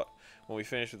get out, when we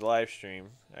finish with the live stream,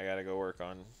 I gotta go work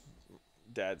on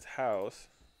Dad's house,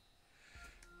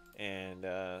 and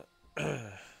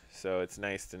so it's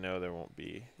nice to know there won't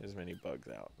be as many bugs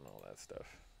out and all that stuff.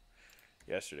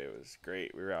 Yesterday was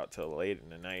great. We were out till late in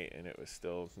the night, and it was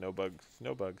still no bugs.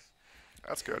 No bugs.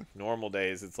 That's good. Normal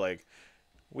days, it's like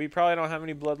we probably don't have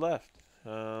any blood left.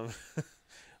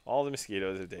 All the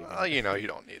mosquitoes have taken. Well, you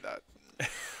don't need that.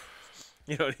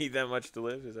 You don't need that much to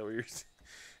live. Is that what you're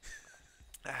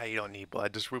saying? You don't need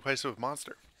blood. Just replace it with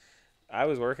Monster. I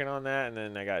was working on that, and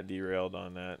then I got derailed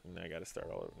on that, and I got to start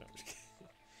all over. No, I'm just kidding.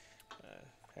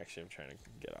 Actually, I'm trying to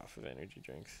get off of energy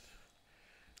drinks,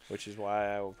 which is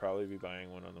why I will probably be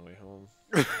buying one on the way home.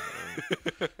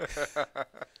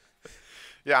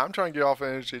 Yeah, I'm trying to get off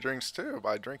energy drinks too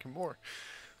by drinking more.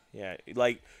 Yeah,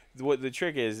 like what the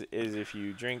trick is if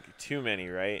you drink too many,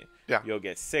 right? Yeah. You'll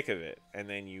get sick of it, and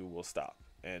then you will stop,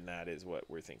 and that is what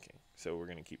we're thinking. So we're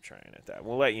gonna keep trying at that.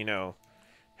 We'll let you know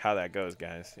how that goes,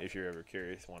 guys. If you're ever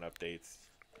curious, want updates.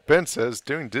 Ben says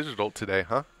doing digital today,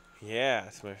 huh? Yeah,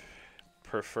 it's my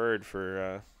preferred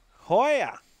for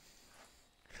Hoya.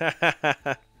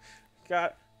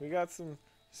 We got some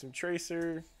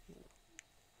tracer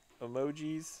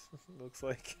emojis. Looks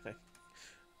like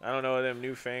I don't know what them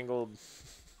newfangled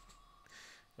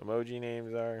emoji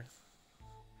names are.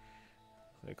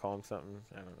 They call them something.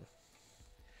 I don't know.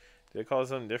 Do they call it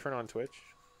something different on Twitch?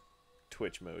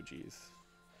 Twitch emojis.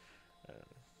 I don't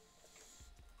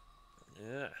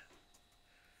know. Yeah.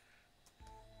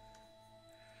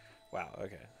 Wow.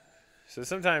 Okay. So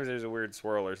sometimes there's a weird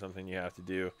swirl or something you have to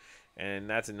do, and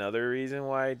that's another reason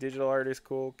why digital art is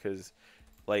cool. Cause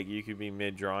like you could be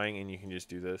mid drawing and you can just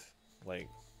do this, like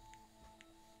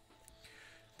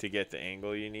to get the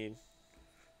angle you need.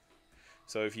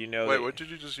 So if you know. Wait, what did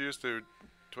you just use to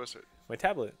twist it? My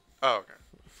tablet. Oh, okay.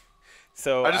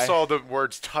 So I just saw the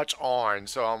words touch on,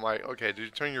 so I'm like, okay, did you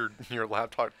turn your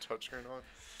laptop touchscreen on?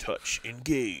 Touch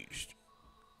engaged.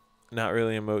 Not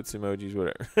really emotes, emojis,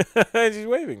 whatever. She's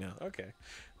waving now. Okay.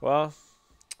 Well,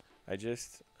 I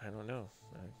don't know.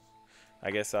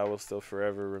 I guess I will still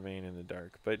forever remain in the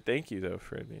dark. But thank you, though,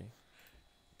 for the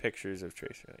pictures of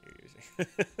Tracer that you're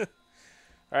using.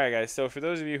 All right, guys. So for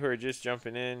those of you who are just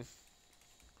jumping in,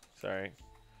 sorry.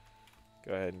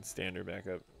 Go ahead and stand her back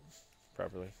up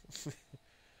properly.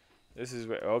 This is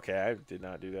where, okay, I did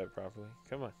not do that properly.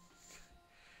 Come on.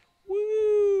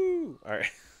 Woo! All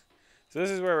right. So this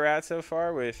is where we're at so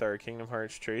far with our Kingdom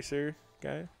Hearts Tracer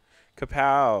guy.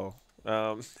 Kapow.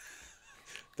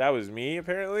 That was me,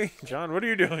 apparently. John, what are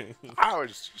you doing? I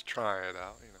was just trying it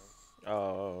out,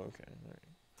 Oh, okay. All right.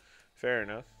 Fair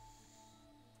enough.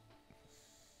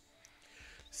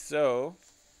 So,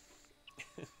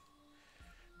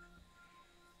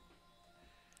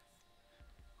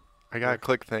 I gotta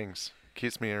click things.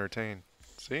 Keeps me entertained.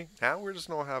 See? Now we're just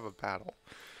gonna have a battle.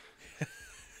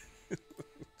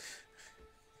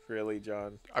 really,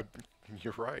 John?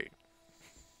 You're right.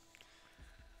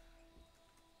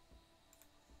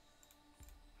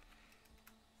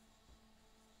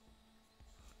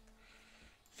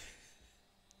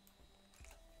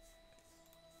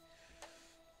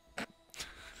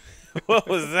 What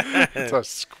was that? It's a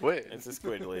squid. It's a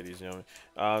squid, ladies and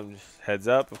gentlemen. Heads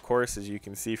up, of course, as you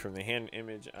can see from the hand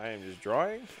image, I am just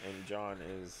drawing, and John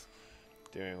is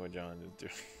doing what John is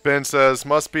doing. Ben says,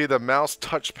 must be the mouse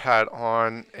touchpad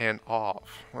on and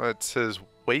off. It says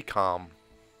Wacom.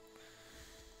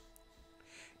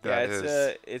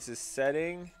 Yeah, it's a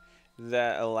setting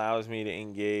that allows me to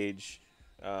engage,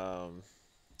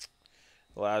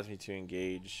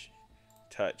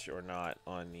 touch or not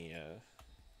on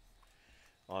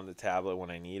the tablet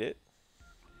when I need it.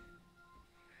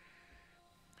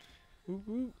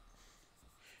 Woo-hoo.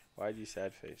 Why'd you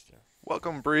sad face, John?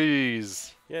 Welcome,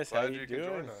 Breeze. Yes, Glad how you doing?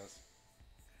 join us.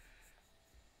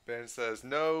 Ben says,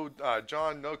 no,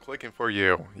 John, no clicking for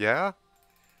you. Yeah?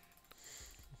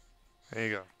 There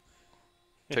you go.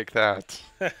 Take that.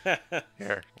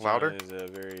 Here, louder. John is a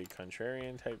very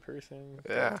contrarian type person.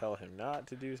 Yeah. Don't tell him not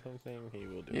to do something, he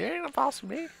will do You it. ain't a boss of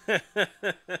me.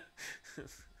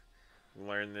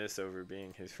 Learned this over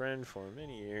being his friend for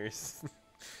many years.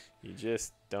 You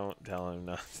just don't tell him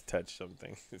not to touch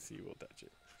something because he will touch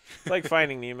it. It's like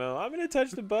Finding Nemo. I'm going to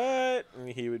touch the butt. And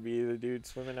he would be the dude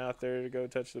swimming out there to go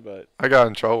touch the butt. I got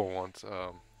in trouble once.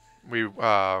 We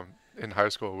in high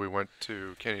school we went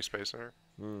to Kennedy Space Center.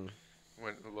 Mm.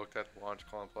 Went and looked at the launch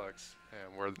complex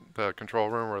and where the control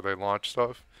room where they launch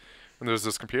stuff. And there's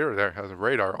this computer there has a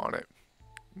radar on it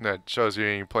that shows you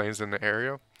any planes in the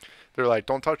area. They're like,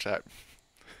 don't touch that.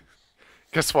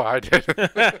 Guess what I did?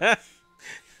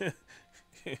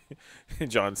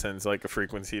 John sends like a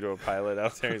frequency to a pilot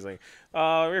out there. He's like,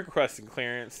 we're requesting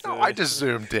clearance. No, I just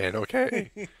zoomed in, okay?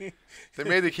 They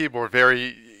made the keyboard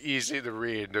very easy to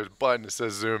read. There's a button that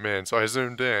says zoom in. So I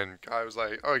zoomed in. Guy was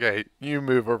like, okay, you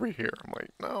move over here. I'm like,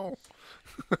 no.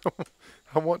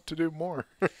 I want to do more.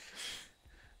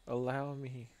 Allow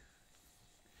me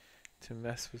to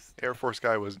mess with... Air Force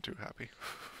guy wasn't too happy.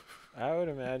 I would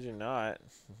imagine not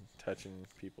touching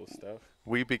people's stuff.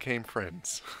 We became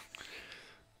friends.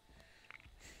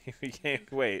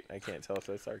 Wait, I can't tell if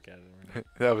that's sarcasm or not.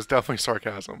 That was definitely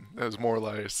sarcasm. It was more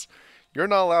like, you're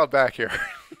not allowed back here.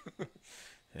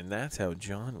 And that's how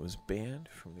John was banned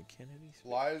from the Kennedy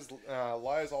Space.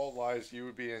 Lies, all lies. You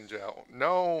would be in jail.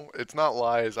 No, it's not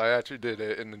lies. I actually did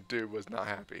it, and the dude was not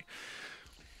happy.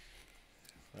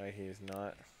 Why he is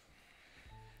not?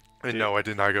 And no, I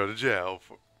did not go to jail.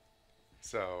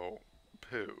 So,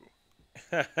 poo.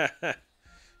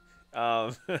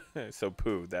 So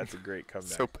poo. That's a great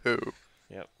comeback. So poo.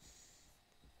 Yep.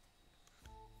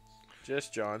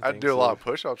 Just John. I did a lot of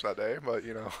push-ups that day, but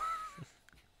you know.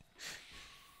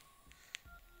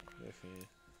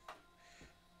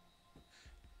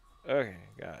 Okay,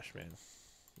 gosh, man.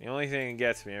 The only thing that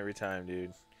gets me every time,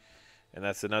 dude, and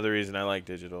that's another reason I like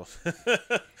digital.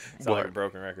 It's not like a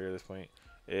broken record at this point.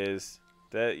 Is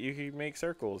that you can make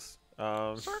circles.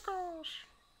 Circles.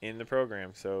 In the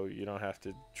program, so you don't have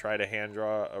to try to hand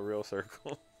draw a real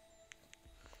circle.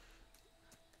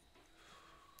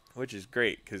 Which is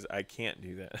great, because I can't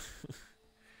do that.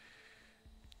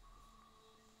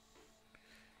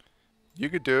 You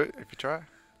could do it if you try.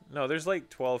 No, there's like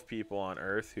 12 people on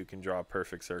Earth who can draw a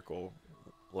perfect circle,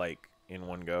 like, in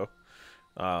one go.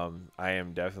 I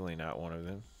am definitely not one of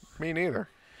them. Me neither.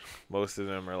 Most of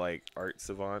them are like art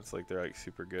savants, like they're like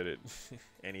super good at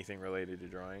anything related to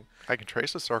drawing. I can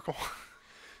trace a circle.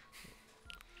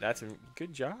 That's a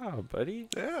good job, buddy.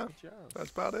 Yeah, good job.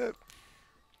 That's about it.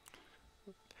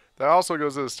 That also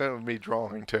goes to the extent of me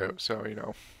drawing too, so you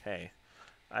know. Hey,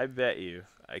 I bet you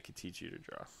I could teach you to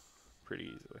draw pretty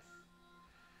easily.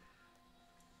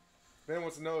 Ben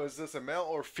wants to know, is this a male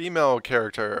or female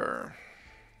character?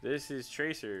 This is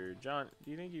Tracer. John, do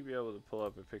you think you'd be able to pull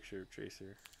up a picture of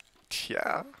Tracer?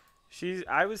 Yeah.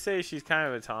 I would say she's kind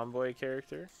of a tomboy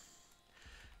character.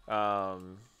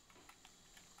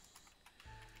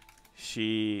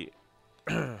 She's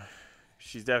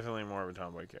definitely more of a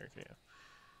tomboy character, yeah.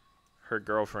 Her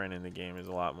girlfriend in the game is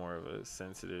a lot more of a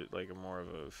sensitive, like a more of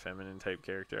a feminine type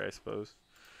character, I suppose.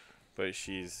 But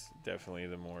she's definitely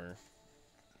the more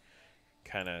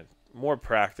kind of more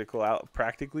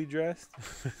practically dressed.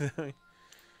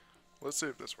 Let's see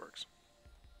if this works.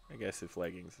 I guess if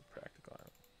leggings is practical.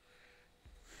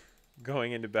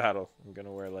 Going into battle, I'm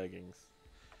gonna wear leggings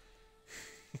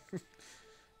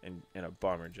and a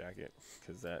bomber jacket,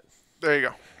 because There you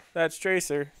go. that's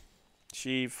Tracer.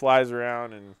 She flies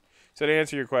around, and so to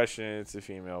answer your question, it's a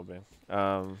female, Ben.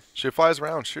 She flies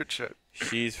around, shoot shit.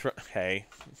 She's from hey.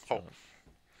 Oh.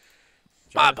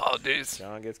 John, My apologies.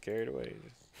 John gets carried away.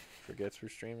 Forgets we're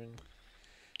streaming.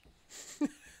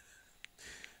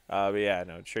 But yeah,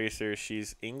 no, Tracer.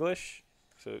 She's English,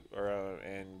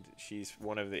 and she's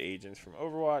one of the agents from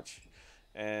Overwatch,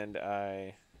 and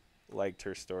I liked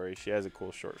her story. She has a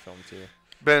cool short film too.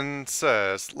 Ben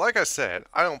says, like I said,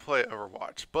 I don't play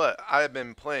Overwatch, but I've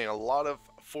been playing a lot of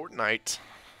Fortnite.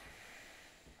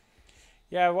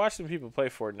 Yeah, I've watched some people play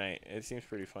Fortnite. It seems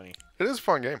pretty funny. It is a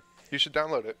fun game. You should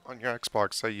download it on your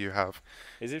Xbox that you have.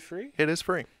 Is it free? It is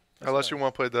free. That's Unless nice. you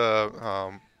want to play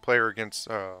the player against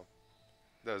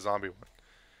the zombie one.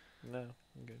 No,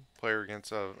 I'm good. Player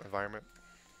against environment.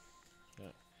 Yeah.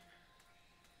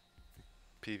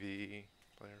 PvE.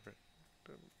 Player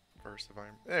versus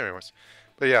environment. Anyways.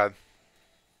 But yeah.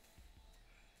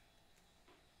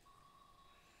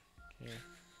 Yeah.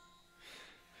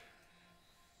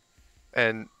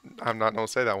 And I'm not going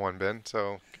to say that one, Ben,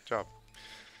 so good job.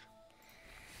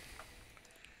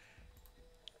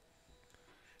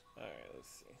 Alright, let's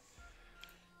see.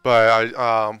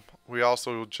 But we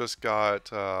also just got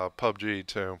PUBG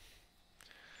too.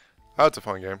 That's a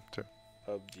fun game too.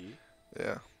 PUBG?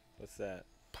 Yeah. What's that?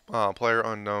 Player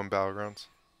Unknown Battlegrounds.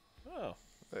 Oh.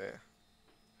 Yeah.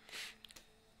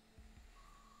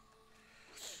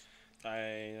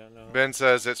 I don't know. Ben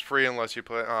says it's free unless you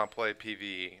play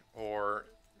PvE or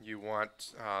you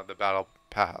want the battle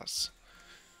pass.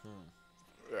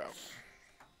 Yeah.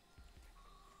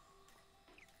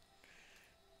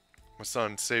 My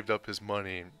son saved up his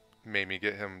money and made me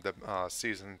get him the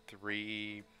season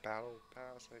 3 battle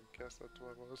pass. I guess that's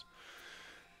what it was.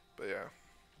 But yeah.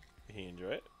 He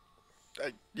enjoy it.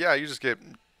 Yeah, you just get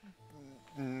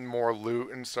more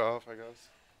loot and stuff, I guess.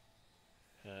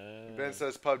 Ben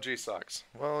says PUBG sucks.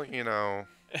 Well, you know,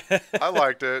 I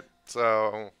liked it,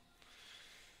 so.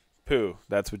 Poo.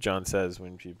 That's what John says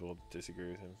when people disagree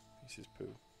with him. He says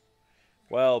poo.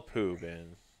 Well, poo,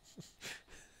 Ben.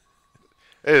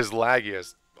 It is laggy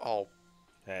as all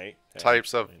Hey.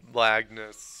 types of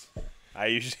lagness.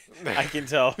 I can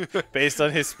tell based on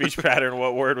his speech pattern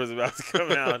what word was about to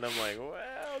come out, and I'm like,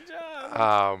 well,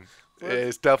 John.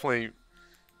 It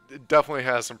definitely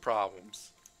has some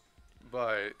problems,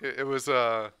 but it was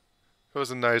a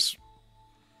nice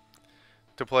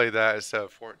to play that instead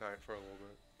of Fortnite for a little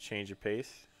bit. Change of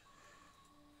pace.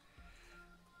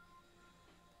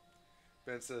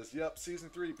 Ben says, "Yep, season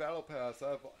 3 battle pass.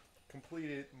 I've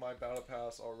completed my battle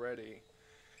pass already."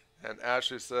 And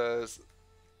Ashley says,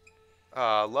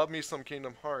 "Love me some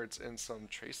Kingdom Hearts and some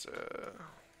Tracer."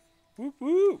 Whoop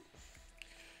whoop.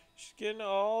 She's getting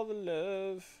all the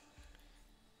love.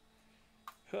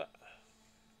 Huh.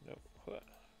 No. Huh.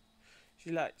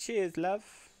 She's like, cheers, love.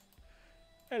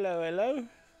 Hello, hello.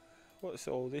 What's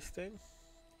all this thing?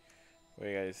 What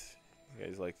do you guys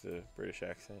like the British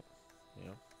accent? You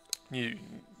know?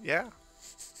 Yeah,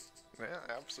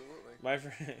 absolutely. My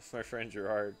friend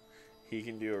Gerard, he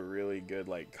can do a really good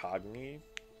like Cockney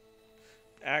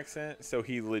accent, so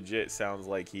he legit sounds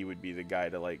like he would be the guy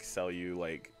to like sell you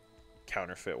like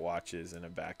counterfeit watches in a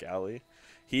back alley.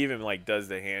 He even like does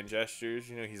the hand gestures,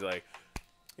 you know. He's like,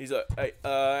 hey,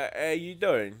 how you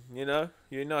doing? You know,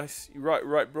 you're nice, you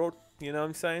right, bro. You know what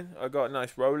I'm saying? I got a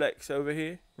nice Rolex over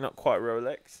here. Not quite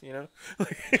Rolex, you know.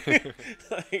 Like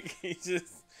he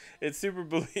just, it's super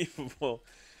believable.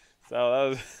 So that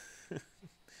was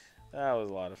that was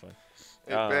a lot of fun.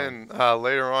 Hey Ben,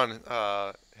 later on,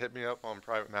 hit me up on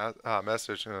private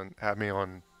message and have me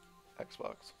on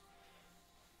Xbox.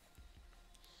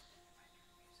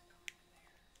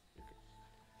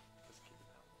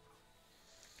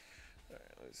 All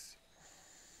right, let's see.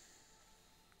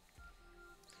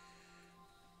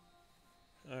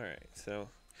 All right, so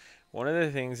one of the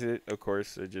things that, of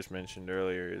course, I just mentioned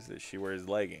earlier is that she wears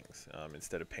leggings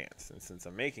instead of pants. And since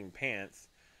I'm making pants,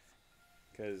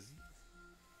 because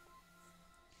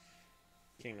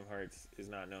Kingdom Hearts is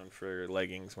not known for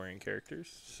leggings wearing characters,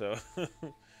 so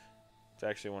it's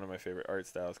actually one of my favorite art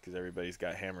styles because everybody's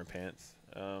got hammer pants,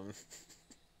 which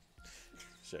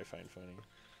I find funny.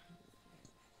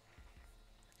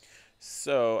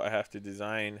 So I have to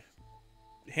design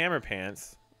hammer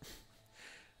pants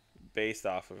based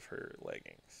off of her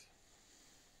leggings.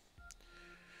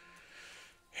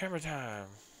 Hammer time.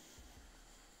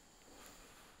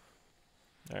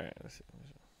 Alright, let's see.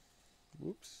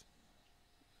 Whoops.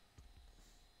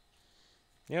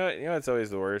 You know what's always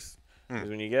the worst? Is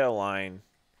when you get a line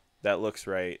that looks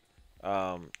right,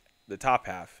 the top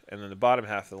half, and then the bottom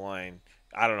half of the line,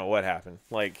 I don't know what happened.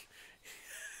 Like,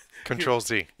 Control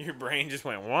Z. Your brain just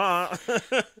went, wah.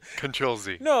 Control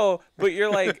Z. No, but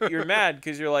you're like, you're mad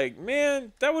because you're like,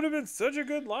 man, that would have been such a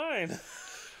good line.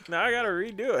 Now I gotta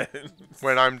redo it.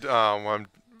 When I'm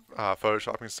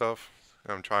photoshopping stuff,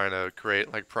 I'm trying to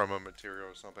create like promo material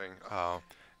or something, and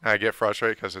I get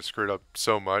frustrated because it's screwed up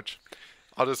so much.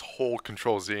 I'll just hold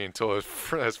Control Z until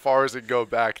as far as it go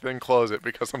back, then close it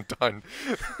because I'm done.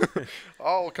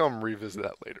 I'll come revisit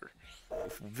that later.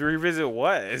 Revisit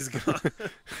what?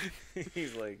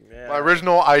 He's like, yeah. My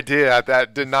original idea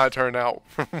that did not turn out.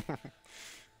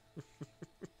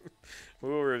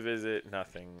 We'll revisit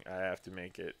nothing. I have to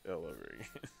make it all over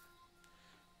again.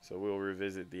 So we'll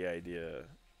revisit the idea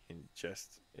in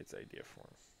just its idea form.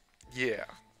 Yeah.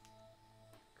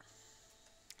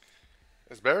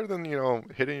 It's better than,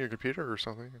 hitting your computer or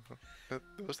something.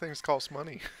 Those things cost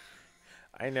money.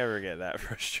 I never get that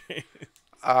frustrated.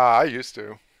 I used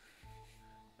to.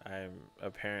 I'm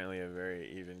apparently a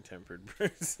very even-tempered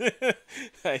person.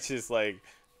 I just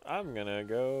I'm gonna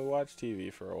go watch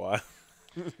TV for a while.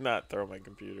 Not throw my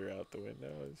computer out the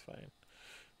window. It's fine.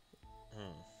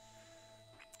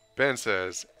 Ben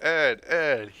says,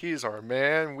 Ed, he's our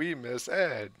man. We miss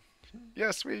Ed.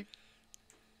 Yes, we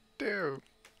do.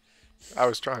 I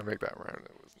was trying to make that rhyme.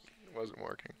 It wasn't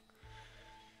working.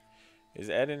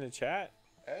 Is Ed in the chat?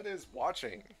 Ed is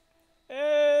watching.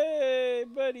 Hey,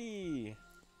 buddy.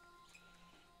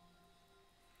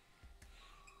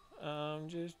 I'm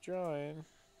just drawing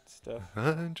stuff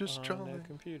I'm just on the drawing.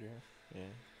 computer. Yeah.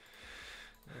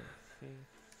 Let's see.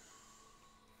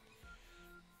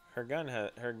 Her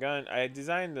gun. I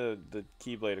designed the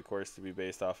keyblade, of course, to be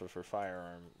based off of her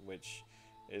firearm, which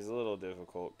is a little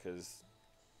difficult because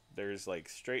there's like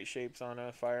straight shapes on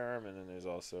a firearm, and then there's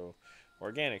also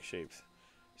organic shapes.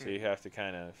 So you have to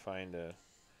kind of find a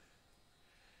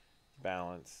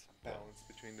balance. Balance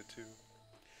between the two.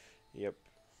 Yep.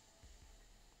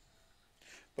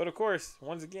 But of course,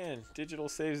 once again, digital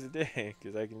saves the day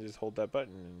because I can just hold that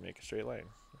button and make a straight line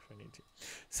if I need to.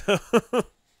 So,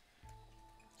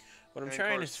 what I'm And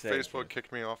trying to of course, say, Facebook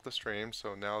kicked me off the stream,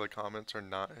 so now the comments are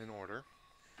not in order.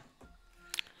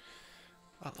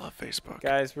 I love Facebook.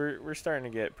 guys, we're starting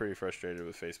to get pretty frustrated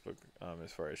with Facebook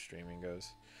as far as streaming goes,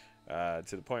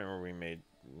 to the point where we may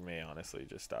honestly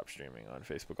just stop streaming on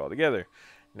Facebook altogether.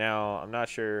 Now, I'm not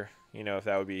sure, if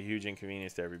that would be a huge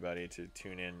inconvenience to everybody to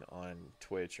tune in on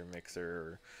Twitch or Mixer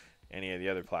or any of the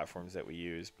other platforms that we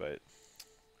use, but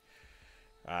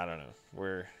I don't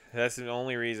know. That's the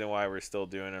only reason why we're still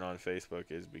doing it on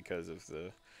Facebook is because of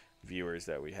the viewers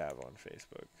that we have on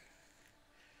Facebook.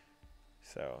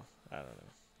 So, I don't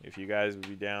know. If you guys would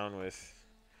be down with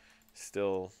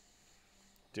still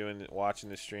watching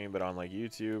the stream but on like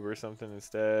YouTube or something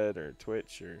instead, or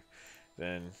Twitch, or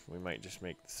then we might just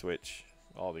make the switch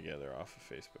altogether off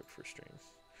of Facebook for streams.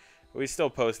 We still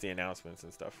post the announcements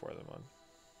and stuff for them on.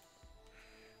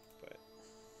 But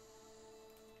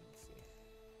let's see.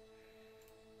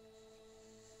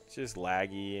 It's just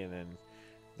laggy, and then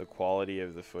the quality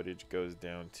of the footage goes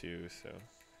down too, so.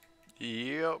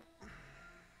 Yep.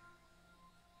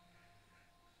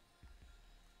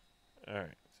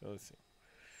 Alright, so let's see.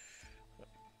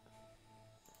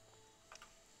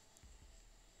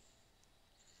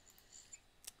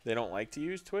 They don't like to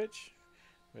use Twitch?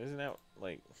 Isn't that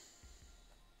like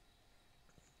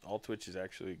all Twitch is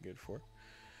actually good for?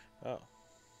 Oh.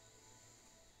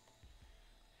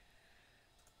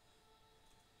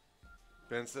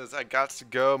 Ben says, I got to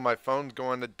go. My phone's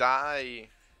going to die.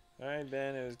 Alright,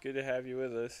 Ben, it was good to have you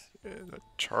with us.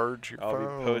 Charge your I'll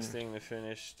phone. be posting the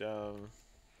finished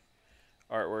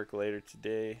artwork later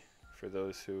today for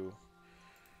those who.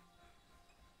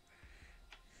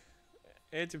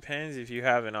 It depends if you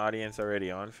have an audience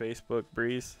already on Facebook,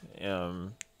 Breeze.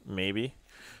 Maybe.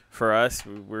 For us,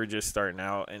 we're just starting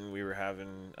out, and we were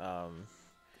having.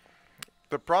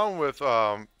 The problem with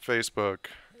Facebook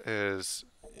is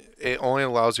it only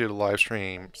allows you to live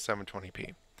stream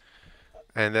 720p.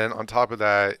 And then on top of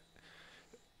that,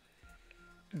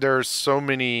 there's so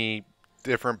many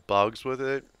different bugs with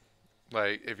it.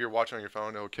 Like if you're watching on your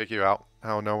phone, it'll kick you out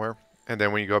of nowhere. And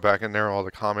then when you go back in there, all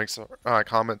the comments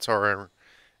are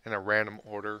in a random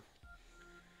order.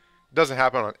 It doesn't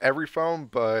happen on every phone,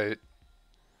 but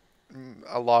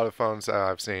a lot of phones that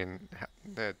I've seen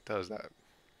that does that.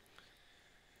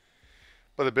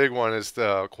 But the big one is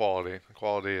the quality. The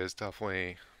quality is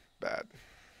definitely bad.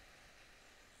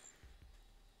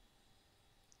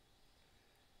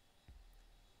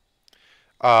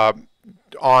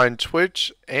 On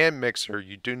Twitch and Mixer,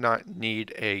 you do not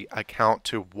need a account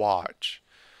to watch.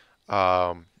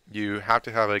 You have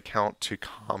to have an account to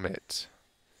comment.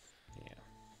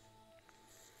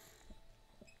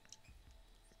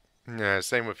 Yeah,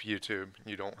 same with YouTube.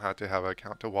 You don't have to have an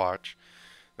account to watch.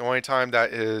 The only time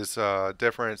that is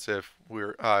different is if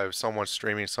someone's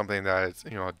streaming something that is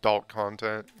adult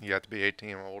content, you have to be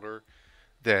 18 or older,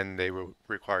 then they will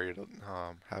require you to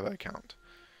have an account.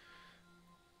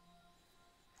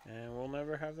 And we'll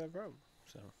never have that problem.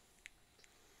 So.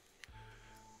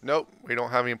 Nope, we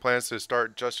don't have any plans to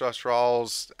start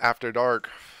JustJoshdraws after dark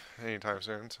anytime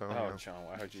soon. So. Oh, John,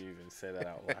 why would you even say that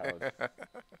out loud?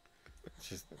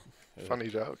 Just funny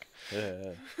joke.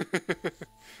 Yeah.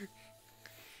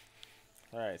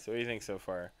 All right, so what do you think so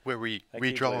far? Where we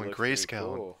draw in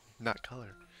grayscale, cool. Not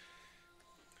color.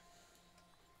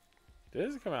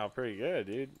 This has come out pretty good,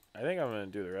 dude. I think I'm gonna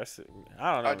do the rest of it.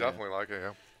 I don't know. I definitely like it.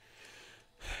 Yeah.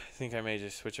 I think I may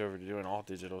just switch over to doing all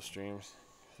digital streams.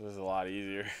 This is a lot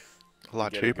easier. A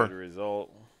lot cheaper. A good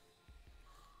result.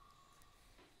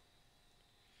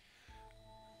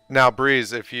 Now,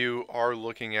 Breeze, if you are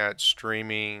looking at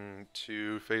streaming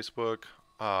to Facebook,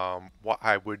 what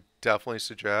I would definitely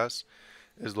suggest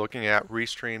is looking at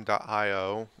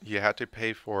restream.io. You have to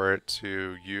pay for it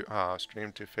to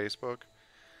stream to Facebook.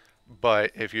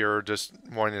 But if you're just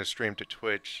wanting to stream to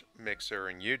Twitch, Mixer,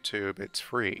 and YouTube, it's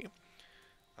free.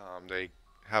 They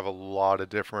have a lot of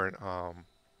different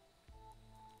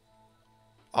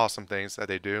awesome things that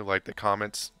they do, like the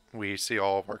comments. We see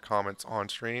all of our comments on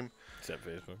stream. Except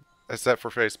Facebook. Except for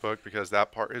Facebook, because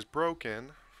that part is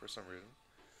broken for some reason.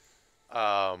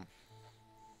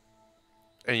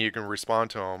 And you can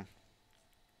respond to them,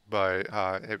 but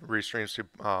it restreams to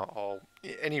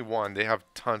any one. They have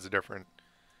tons of different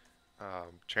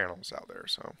channels out there.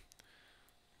 So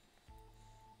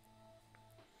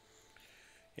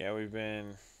Yeah,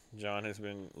 John has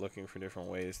been looking for different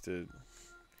ways to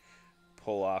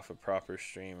pull off a proper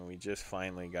stream, and we just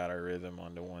finally got our rhythm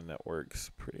onto one that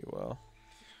works pretty well.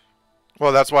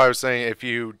 well, that's why I was saying if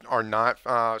you are not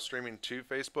streaming to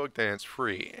Facebook, then it's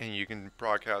free and you can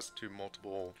broadcast to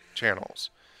multiple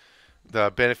channels.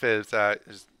 The benefit is that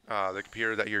the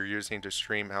computer that you're using to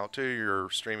stream out to, you're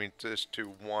streaming just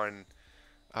to one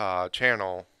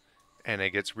channel and it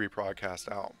gets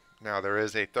rebroadcast out. Now, there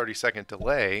is a 30-second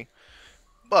delay,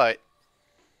 but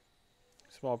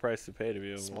Small price to pay to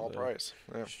be able small to price.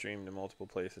 Yeah. stream to multiple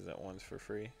places at once for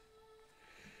free.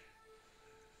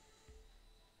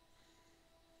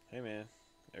 Hey man,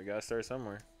 we gotta start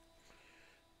somewhere.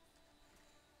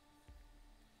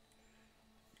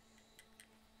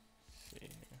 Let's see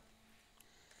here.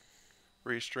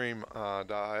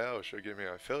 Restream.io should give me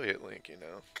an affiliate link, you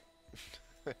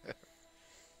know.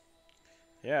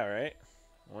 Yeah, right?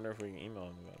 I wonder if we can email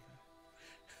them about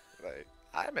that. Like,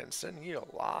 I've been sending you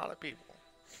a lot of people.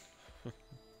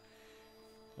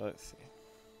 Let's see.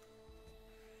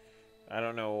 I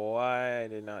don't know why I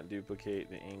did not duplicate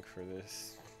the ink for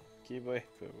this keyblade,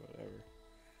 but whatever.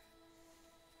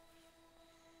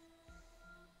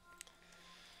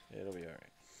 It'll be alright.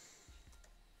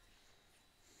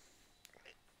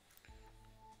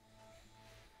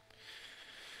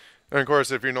 And of course,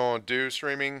 if you don't want to do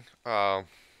streaming,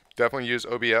 definitely use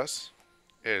OBS.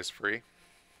 It is free.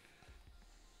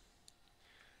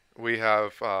 We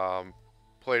have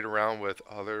played around with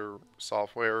other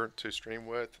software to stream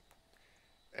with,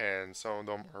 and some of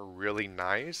them are really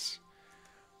nice,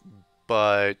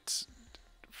 but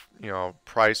you know,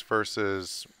 price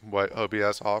versus what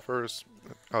OBS offers,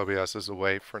 OBS is the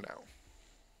way for now.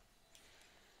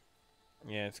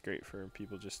 Yeah, it's great for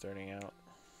people just starting out.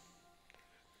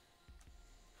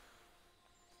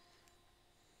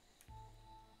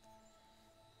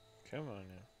 Come on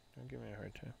now. Don't give me a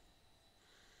hard time.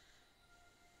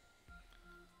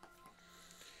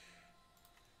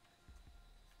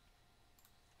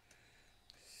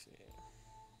 Let's see.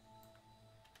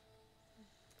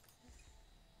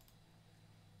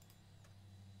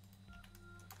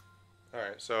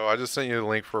 Alright, so I just sent you the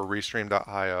link for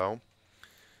restream.io,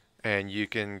 and you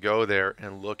can go there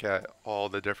and look at all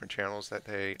the different channels that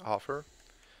they offer.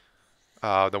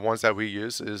 The ones that we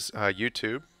use is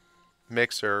YouTube,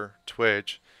 Mixer,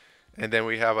 Twitch, and then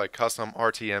we have a custom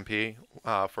RTMP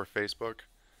for Facebook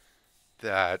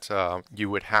that you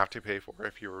would have to pay for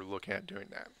if you were looking at doing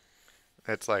that.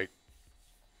 It's like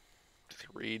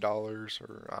 $3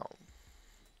 or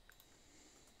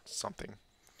something.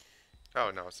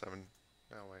 Oh no, 7.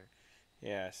 No way.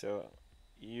 Yeah, so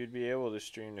you'd be able to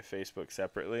stream to Facebook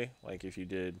separately. Like if you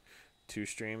did 2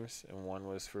 streams and one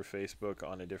was for Facebook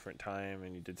on a different time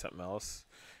and you did something else.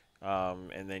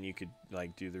 And then you could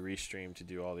like do the restream to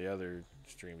do all the other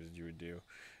streams that you would do.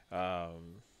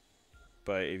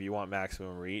 But if you want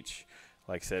maximum reach,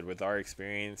 like I said, with our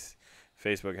experience,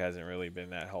 Facebook hasn't really been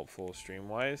that helpful stream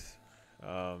wise.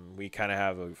 We kind of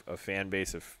have a fan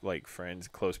base of like friends,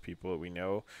 close people that we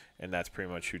know, and that's pretty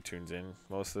much who tunes in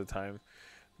most of the time.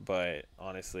 But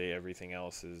honestly, everything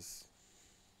else has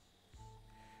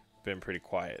been pretty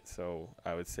quiet. So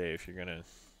I would say if you're gonna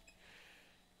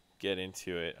get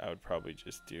into it, I would probably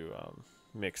just do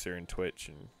Mixer and Twitch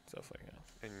and stuff like that.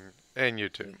 And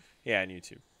YouTube. Yeah, and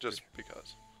YouTube. Just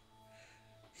because.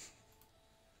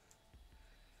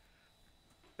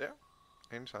 Yeah,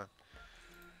 anytime.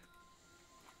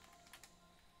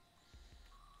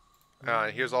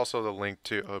 Here's also the link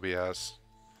to OBS.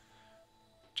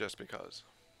 Just because.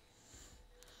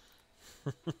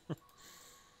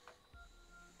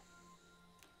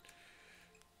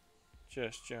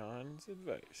 Just John's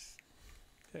advice.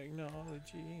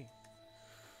 Technology.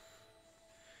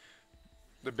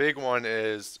 The big one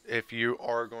is if you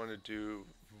are going to do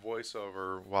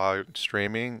voiceover while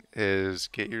streaming is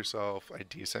get yourself a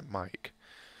decent mic.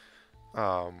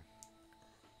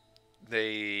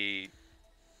 They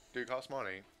do cost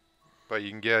money, but you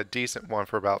can get a decent one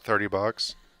for about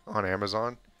 $30 on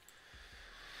Amazon.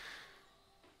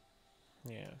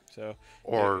 Yeah, so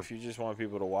Or if you just want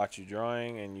people to watch you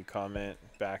drawing and you comment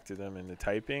back to them in the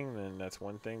typing, then that's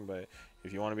one thing. But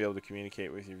if you want to be able to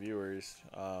communicate with your viewers,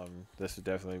 this would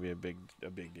definitely be a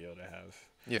big deal to have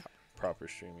proper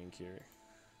streaming gear.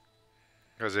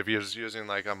 because if you're just using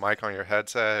like a mic on your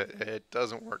headset, it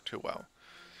doesn't work too well.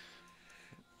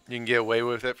 You can get away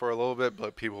with it for a little bit,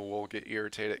 but people will get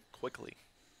irritated quickly.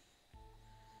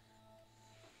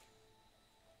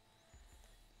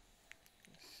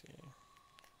 Let's see.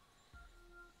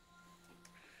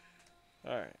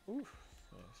 All right. Ooh.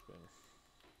 It's been.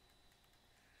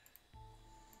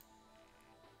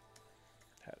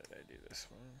 How did I do this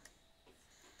one?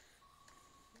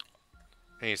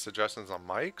 Any suggestions on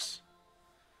mics?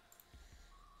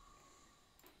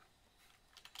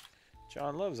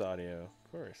 John loves audio,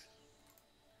 of course.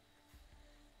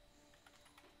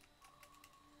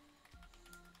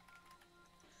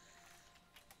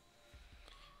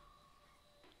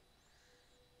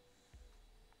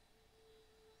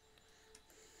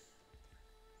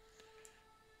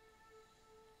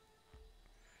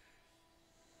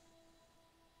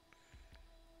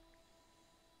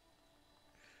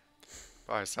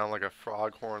 I sound like a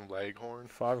foghorn leghorn.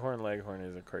 Foghorn Leghorn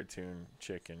is a cartoon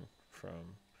chicken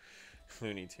from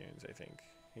Looney Tunes, I think.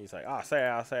 He's like, I'll say,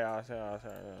 I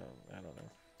don't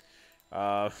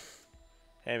know.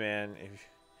 Hey man,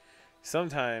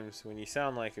 sometimes when you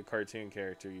sound like a cartoon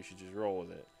character, you should just roll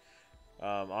with it.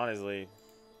 Honestly,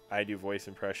 I do voice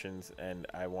impressions, and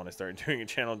I want to start doing a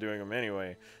channel doing them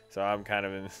anyway. So I'm kind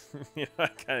of in, I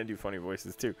kind of do funny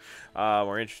voices too,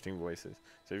 or interesting voices.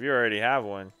 So if you already have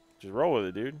one, just roll with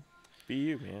it, dude. Be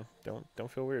you, man.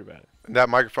 Don't feel weird about it. That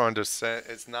microphone just said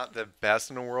it's not the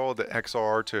best in the world. The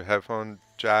XLR to headphone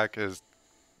jack is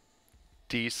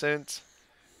decent.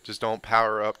 Just don't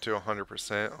power up to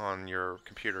 100% on your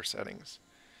computer settings.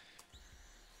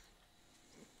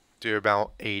 Do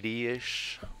about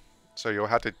 80-ish. So you'll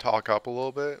have to talk up a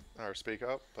little bit or speak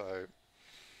up, but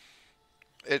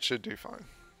it should do fine.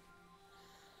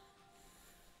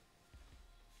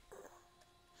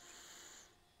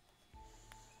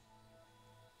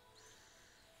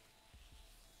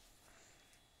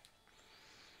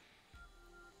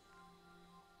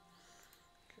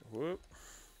 Whoop.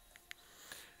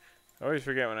 I always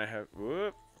forget when I have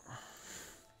whoop.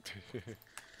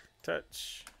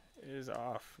 Touch is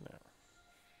off now.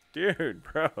 Dude,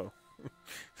 bro.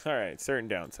 Alright, certain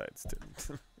downsides to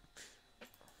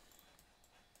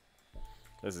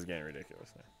This is getting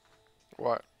ridiculous now.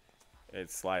 What?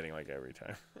 It's sliding like every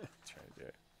time. Trying to do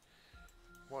it.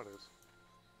 What is?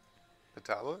 The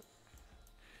tablet?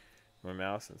 My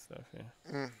mouse and stuff,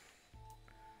 yeah. Mm.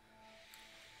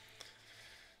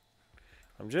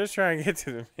 I'm just trying to get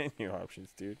to the menu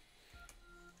options, dude.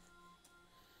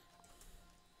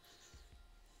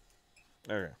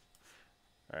 Okay.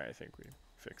 Alright, I think we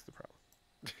fixed the problem.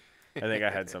 I think I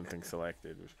had something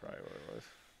selected, was probably what it was.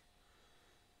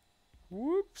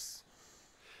 Whoops.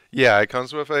 Yeah, it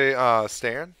comes with a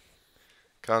stand.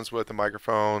 Comes with a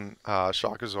microphone,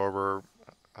 shock absorber,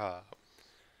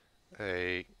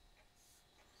 a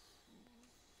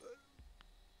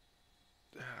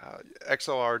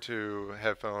XLR to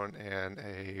headphone, and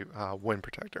a wind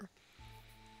protector.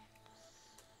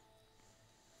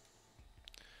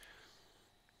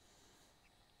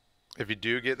 If you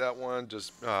do get that one,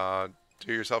 just do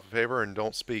yourself a favor and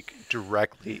don't speak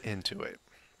directly into it,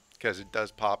 because it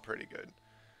does pop pretty good.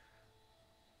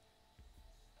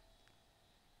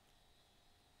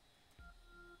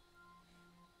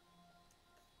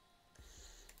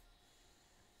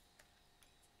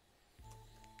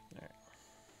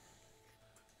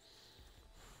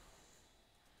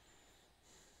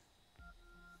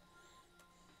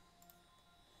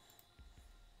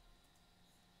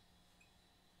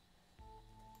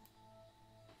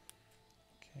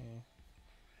 Okay.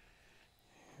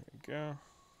 Here we go.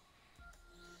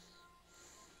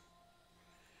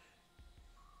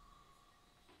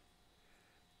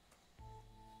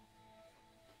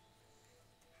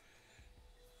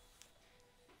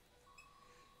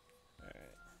 Alright.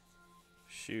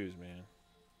 Shoes, man.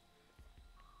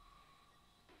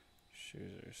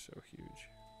 Shoes are so huge.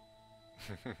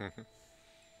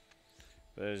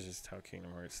 That is just how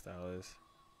Kingdom Hearts style is.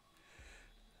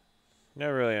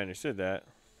 Never really understood that.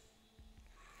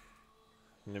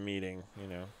 In the meeting, you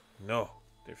know. No,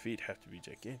 their feet have to be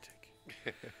gigantic.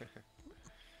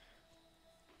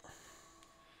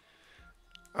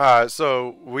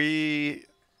 So we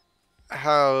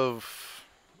have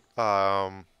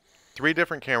 3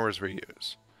 different cameras we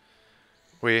use.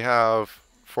 We have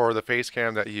for the face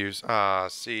cam that you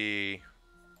see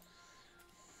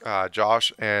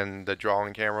Josh, and the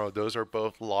drawing camera. Those are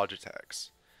both Logitechs.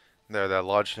 They're the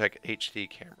Logitech HD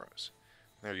cameras.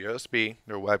 They're USB.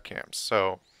 They're webcams.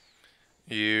 So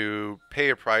you pay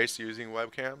a price using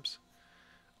webcams.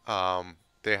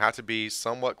 They have to be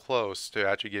somewhat close to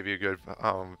actually give you a good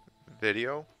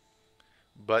video,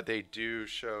 but they do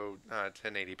show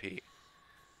 1080p.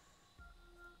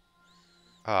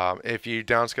 If you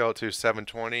downscale it to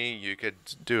 720, you could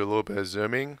do a little bit of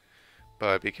zooming,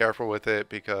 but be careful with it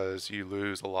because you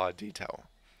lose a lot of detail.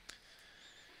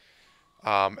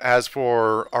 As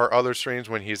for our other streams,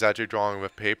 when he's actually drawing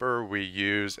with paper, we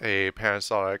use a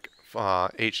Panasonic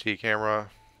HD camera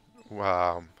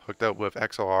hooked up with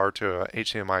XLR to a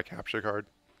HDMI capture card,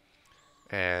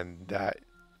 and that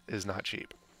is not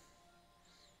cheap.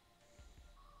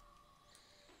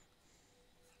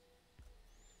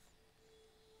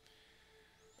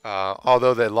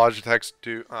 Although the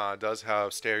Logitech does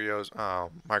have stereo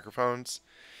microphones,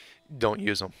 don't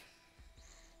use them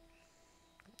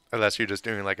unless you're just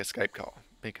doing like a Skype call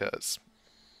because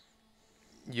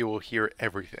you will hear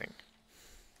everything.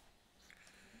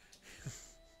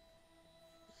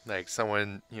 Like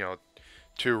someone,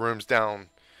 2 rooms down,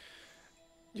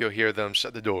 you'll hear them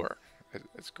shut the door.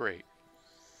 It's great.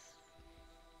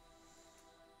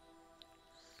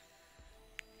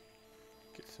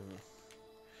 Get some,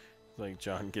 like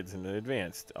John gets into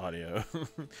advanced audio.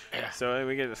 Yeah. So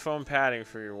we get the foam padding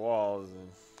for your walls. And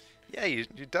Yeah, you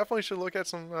definitely should look at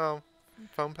some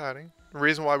foam padding. The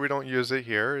reason why we don't use it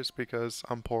here is because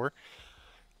I'm poor.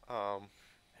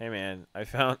 hey man, I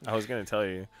was gonna tell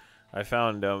you, I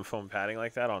found foam padding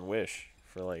like that on Wish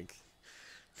for like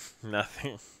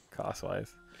nothing cost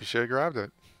wise. You should have grabbed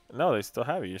it. No, they still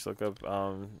have it. You just look up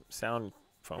sound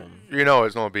foam. You know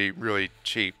it's going to be really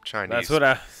cheap Chinese. That's what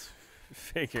I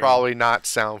figured. Probably not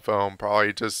sound foam,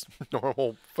 probably just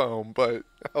normal foam, but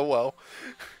oh well.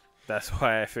 That's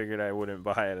why I figured I wouldn't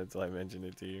buy it until I mentioned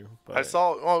it to you. But I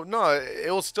saw, oh no,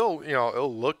 it'll still,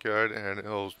 it'll look good and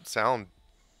it'll sound.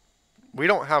 We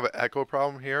don't have an echo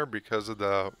problem here because of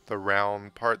the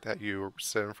round part that you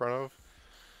sit in front of.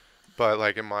 But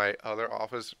like in my other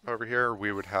office over here,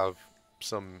 we would have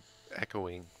some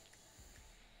echoing.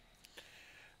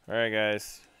 all right,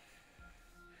 guys.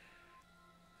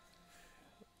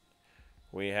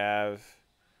 We have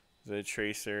the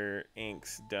tracer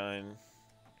inks done.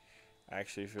 I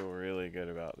actually feel really good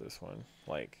about this one.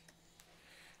 Like,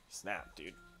 snap,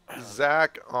 dude.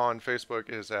 Zach on Facebook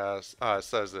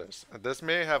says this. This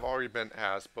may have already been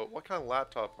asked, but what kind of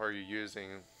laptop are you using?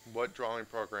 What drawing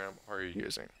program are you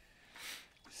using?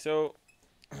 So,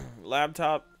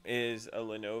 laptop is a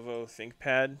Lenovo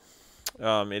ThinkPad.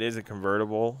 It is a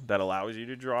convertible that allows you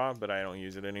to draw, but I don't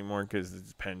use it anymore because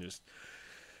the pen just,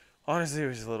 honestly, it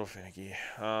was a little finicky.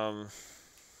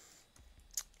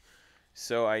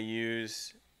 So I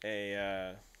use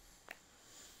a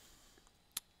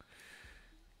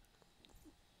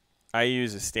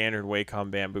standard Wacom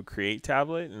Bamboo Create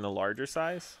tablet in the larger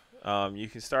size. You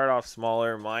can start off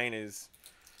smaller. Mine is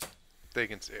They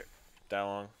can see it. that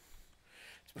long.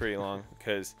 It's pretty long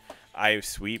because I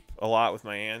sweep a lot with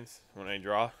my hands when I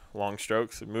draw long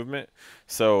strokes of movement.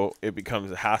 So it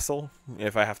becomes a hassle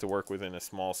if I have to work within a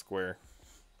small square.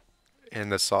 In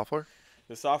the software?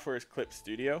 The software is Clip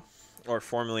Studio, or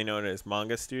formerly known as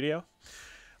Manga Studio.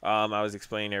 I was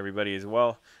explaining to everybody as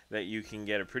well that you can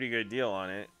get a pretty good deal on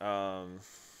it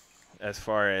as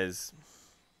far as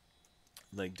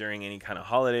like during any kind of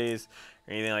holidays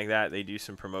or anything like that. They do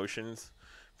some promotions,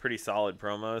 pretty solid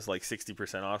promos, like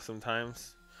 60% off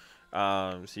sometimes.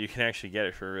 So you can actually get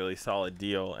it for a really solid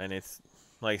deal. And it's,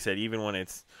 like I said, even when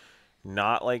it's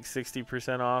not like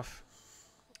 60% off,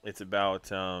 it's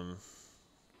about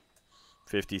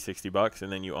 50, 60 bucks, and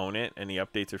then you own it, and the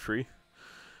updates are free.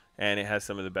 And it has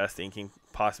some of the best inking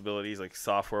possibilities, like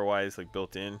software-wise, like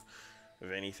built in,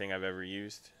 of anything I've ever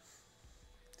used.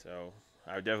 So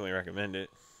I would definitely recommend it.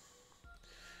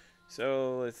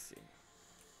 So let's see.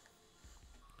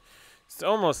 It's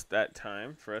almost that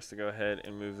time for us to go ahead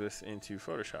and move this into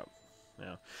Photoshop.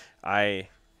 Now, I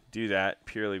do that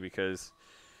purely because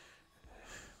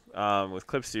with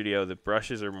Clip Studio, the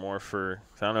brushes are more for,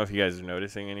 I don't know if you guys are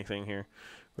noticing anything here,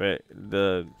 but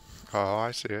Oh,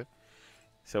 I see it.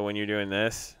 so when you're doing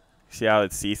this, see how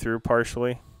it's see-through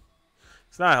partially?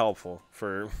 It's not helpful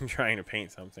for trying to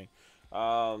paint something.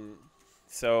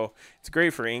 So it's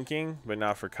great for inking, but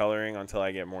not for coloring until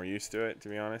I get more used to it, to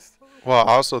be honest. Well,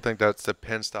 I also think that's the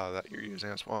pen style that you're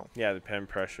using as well. Yeah, the pen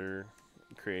pressure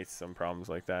creates some problems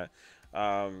like that.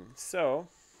 So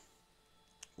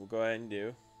we'll go ahead and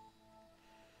do.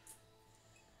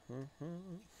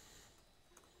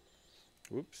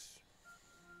 Whoops.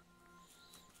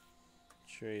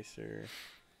 Tracer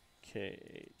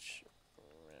KH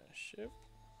Mashup.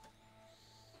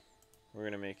 We're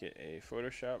going to make it a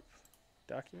Photoshop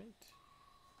document.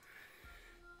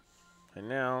 And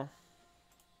now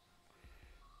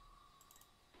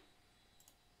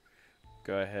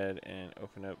go ahead and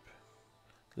open up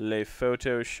Le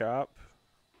Photoshop.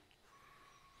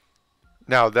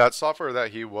 Now that software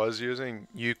that he was using,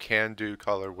 you can do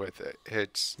color with it.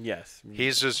 Yes.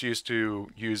 He's just used to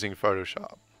using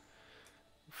Photoshop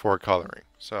for coloring.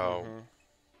 So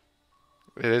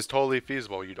Mm-hmm. it is totally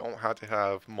feasible. You don't have to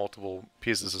have multiple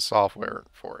pieces of software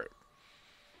for it.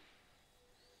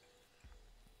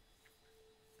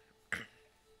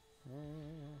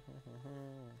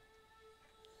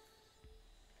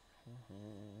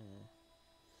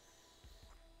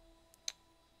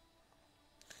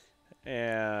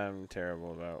 And I'm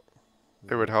terrible about.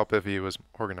 It would help if he was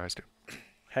organized too.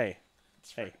 Hey,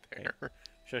 It's hey, right hey, there.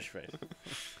 shush your face.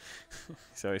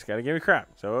 So he's got to give me crap.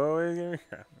 So always give me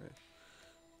crap.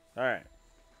 All right.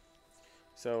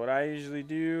 So what I usually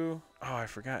do. Oh, I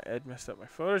forgot. Ed messed up my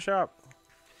Photoshop.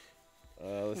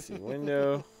 Let's see.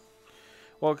 Window.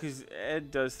 Well, because Ed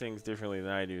does things differently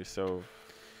than I do, so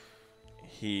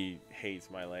he hates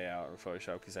my layout in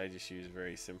Photoshop because I just use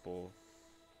very simple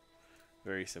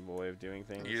way of doing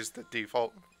things. Use the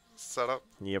default setup.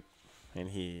 Yep. And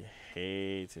he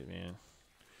hates it, man.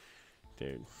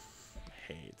 Dude,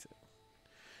 hates it.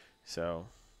 So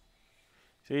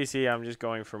you see, I'm just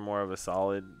going for more of a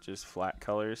solid, just flat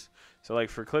colors. So like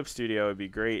for Clip Studio, it'd be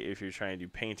great if you're trying to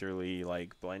do painterly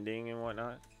like blending and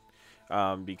whatnot,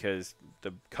 because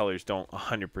the colors don't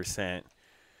 100%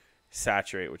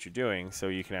 saturate what you're doing. So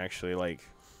you can actually like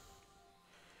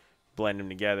blend them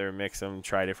together, mix them,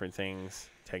 try different things,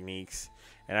 techniques.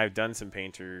 And I've done some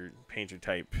painter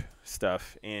type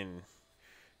stuff in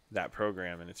that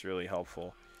program, and it's really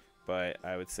helpful. But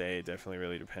I would say it definitely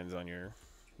really depends on your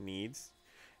needs.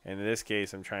 And in this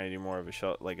case, I'm trying to do more of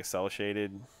a cell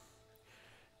shaded,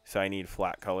 so I need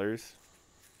flat colors.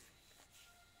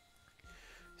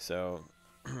 So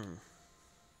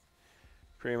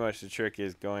pretty much the trick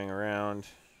is going around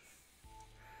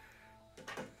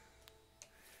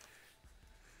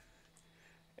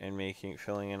and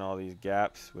filling in all these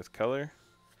gaps with color.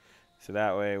 So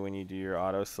that way when you do your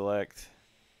auto select,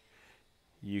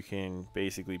 you can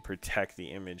basically protect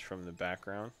the image from the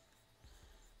background.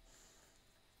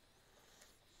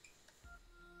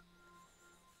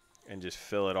 And just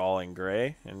fill it all in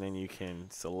gray, and then you can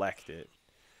select it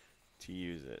to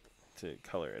use it, to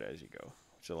color it as you go,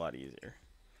 which is a lot easier.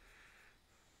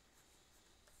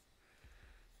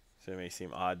 So it may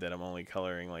seem odd that I'm only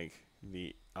coloring like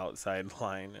the outside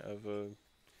line of a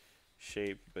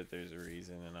shape, but there's a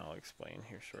reason, and I'll explain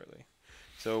here shortly.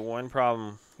 So one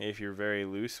problem if you're very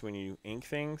loose when you ink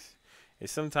things is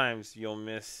sometimes you'll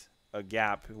miss a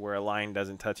gap where a line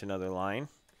doesn't touch another line.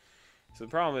 So the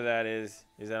problem with that is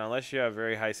that unless you have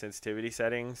very high sensitivity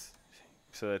settings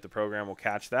so that the program will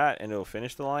catch that and it'll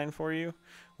finish the line for you,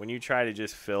 when you try to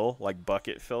just fill, like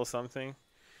bucket fill something,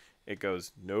 it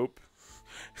goes, nope.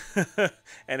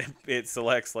 And it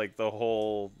selects like the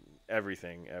whole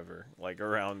everything ever, like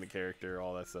around the character,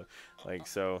 all that stuff. Like,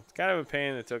 so it's kind of a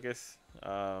pain that took us.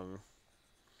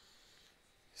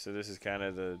 So this is kind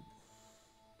of the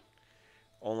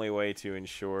only way to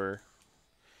ensure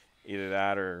either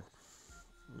that or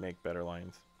make better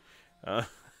lines. Let's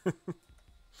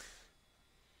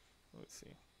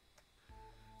see.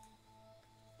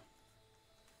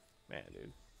 Man,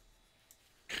 dude.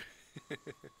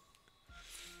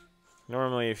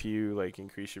 Normally, if you like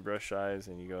increase your brush size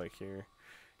and you go like here,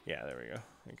 yeah, there we go.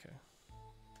 Okay.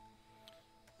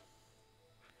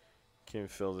 Can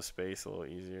fill the space a little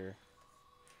easier.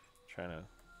 Trying to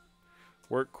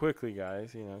work quickly,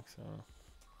 guys. You know, so.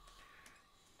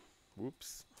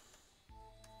 Whoops.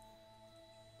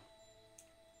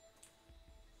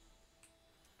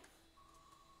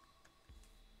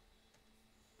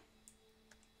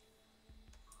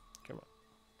 Come on.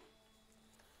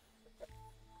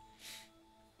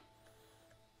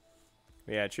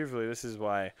 But yeah, truthfully, this is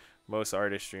why most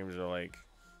artist streams are like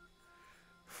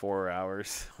 4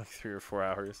 hours, like 3 or 4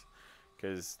 hours,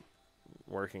 because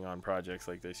working on projects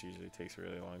like this usually takes a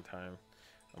really long time.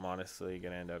 I'm honestly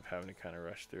gonna end up having to kind of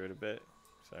rush through it a bit,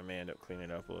 so I may end up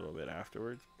cleaning it up a little bit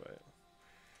afterwards, but.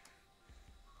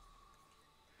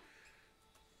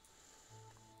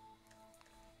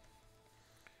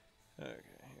 Okay,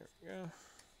 here we go.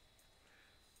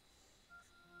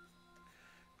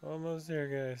 Almost there,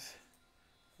 guys.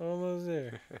 Almost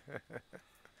there.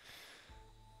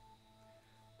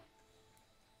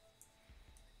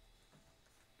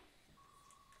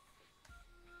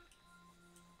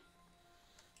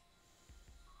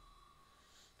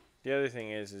 The other thing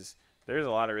is there's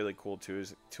a lot of really cool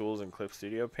tools in Clip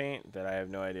Studio Paint that I have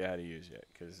no idea how to use yet,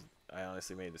 because I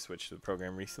honestly made the switch to the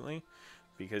program recently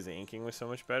because the inking was so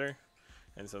much better,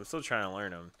 and so I'm still trying to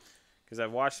learn them. Because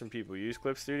I've watched some people use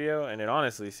Clip Studio, and it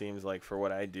honestly seems like for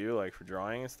what I do, like for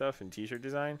drawing and stuff and t-shirt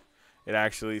design, It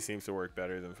actually seems to work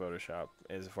better than Photoshop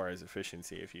as far as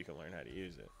efficiency if you can learn how to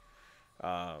use it.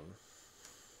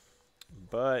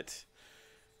 But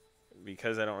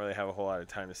because I don't really have a whole lot of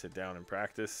time to sit down and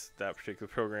practice that particular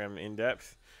program in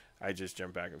depth, I just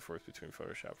jump back and forth between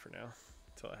Photoshop for now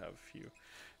until I have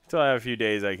a few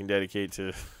days I can dedicate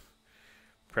to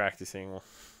practicing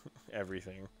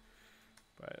everything.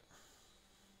 But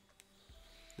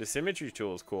the symmetry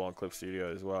tool is cool on Clip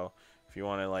Studio as well. If you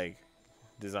want to like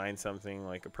design something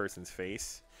like a person's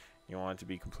face, you want it to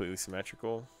be completely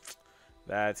symmetrical,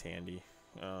 that's handy.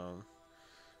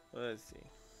 Let's see.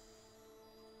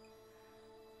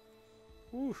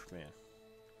 Oof, man.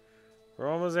 We're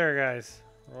almost there, guys.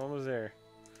 We're almost there.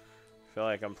 I feel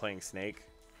like I'm playing Snake,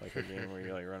 like a game where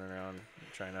you're like running around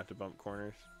trying not to bump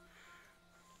corners.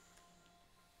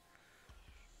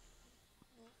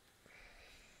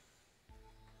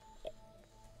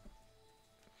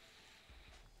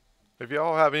 If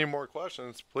y'all have any more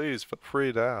questions, please feel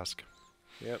free to ask.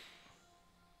 Yep.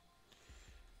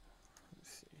 Let's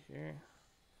see here.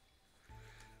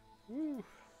 Woo.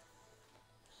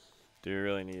 Do we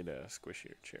really need a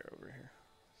squishier chair over here?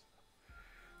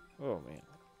 Oh, man.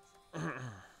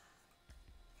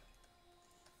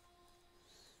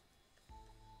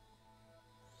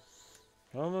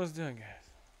 Almost done, guys.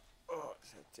 Oh,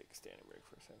 just have to take a standing break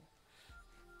for a second.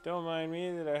 Don't mind me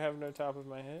that I have no top of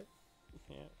my head.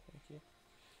 Yeah, thank you.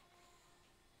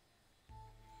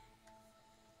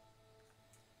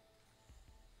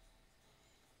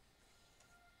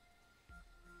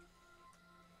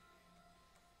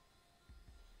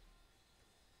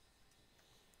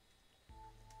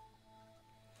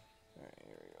 Alright,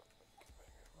 here we go.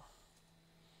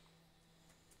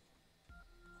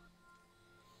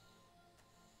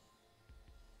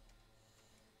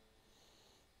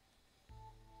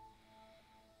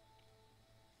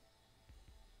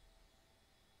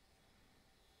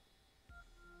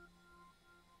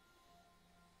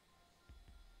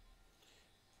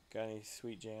 Got any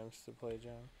sweet jams to play,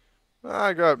 John?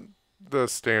 I got the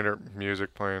standard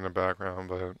music playing in the background,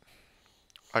 but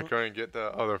I couldn't get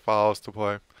the other files to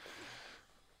play.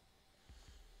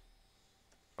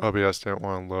 OBS didn't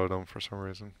want to load them for some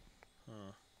reason.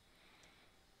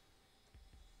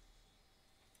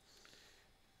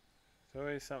 There's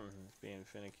always something that's being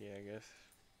finicky, I guess.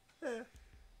 Yeah,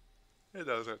 it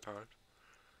does at times.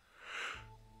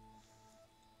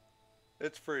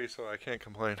 It's free, so I can't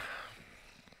complain.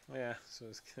 Yeah, so I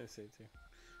was gonna say too.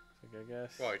 Like, I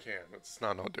guess. Well, I can't. It's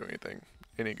not do anything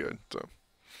any good, so.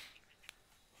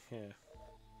 Yeah.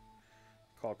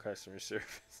 Call customer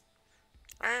service.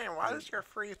 Hey, why does your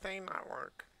free thing not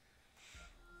work?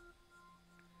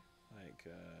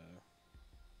 Like,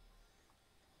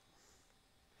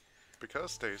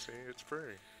 Because, Stacy, it's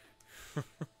free.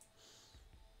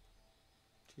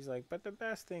 She's like, but the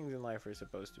best things in life are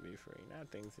supposed to be free, not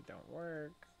things that don't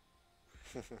work.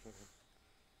 Let's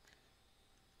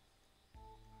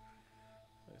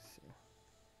see.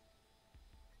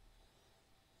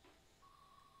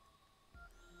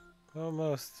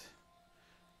 Almost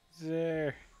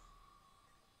there.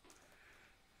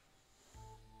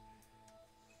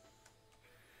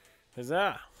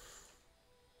 Huzzah!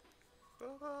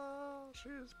 Oh,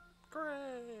 she's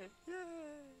great! Yay!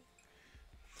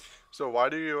 So why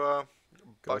do you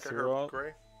bucket her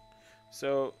gray?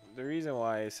 So the reason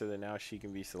why is so that now she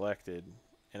can be selected,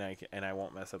 and I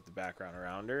won't mess up the background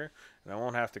around her, and I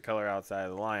won't have to color outside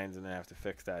of the lines, and then have to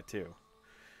fix that too.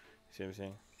 See what I'm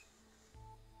saying?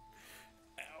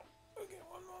 Ow. Okay,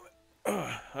 one moment.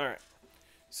 All right.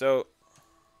 So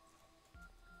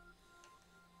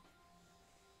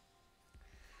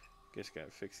guess you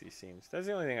gotta fix these seams. That's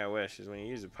the only thing I wish is when you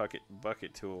use a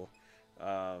bucket tool.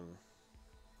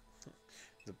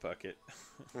 The bucket.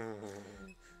 It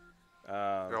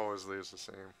always leaves the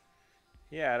same.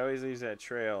 Yeah, it always leaves that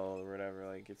trail or whatever.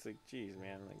 Like, it's like, geez,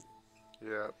 man. Like,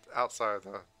 yeah, outside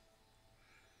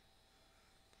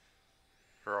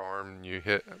her arm, you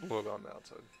hit a little bit on the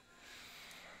outside.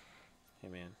 hey,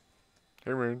 man.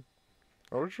 Hey, man.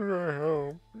 I was just gonna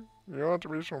help. You don't have to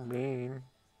be so mean.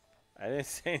 I didn't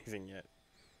say anything yet.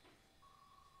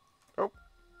 Oh.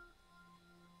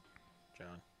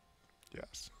 John.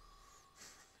 Yes.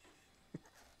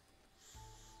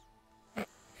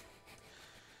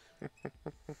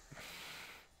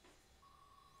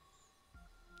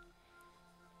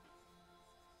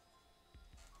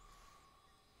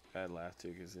 I'd laugh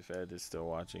too, because if Ed is still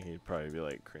watching, he'd probably be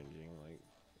like cringing. Like,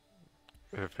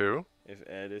 if who? If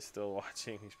Ed is still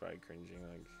watching, he's probably cringing.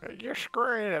 Like, hey, you're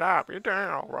screwing it up. You're doing it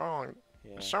all wrong.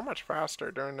 yeah. It's so much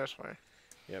faster doing this way.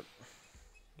 Yep.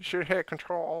 You should hit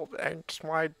Control Alt X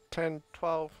Y 10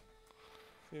 12.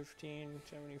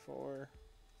 1574.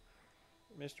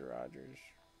 Mr. Rogers.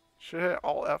 Should hit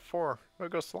all F4. It'll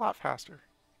go a lot faster.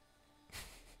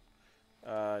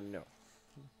 No.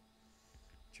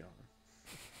 John.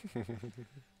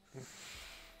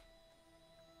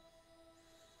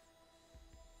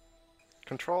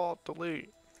 Control,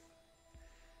 delete.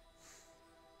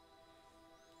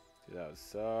 Dude, that would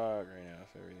suck right now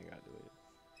if everything got deleted.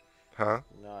 Huh?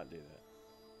 Not do that.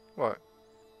 What?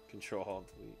 Control Alt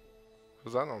Delete.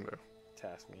 What's that on do?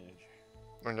 Task Manager.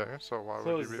 Okay, so why would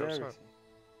Close you be upset? everything.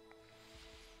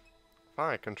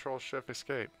 Fine, Control Shift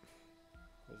Escape.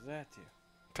 What does that do?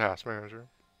 Task Manager.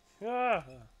 Ah!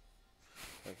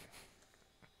 Okay.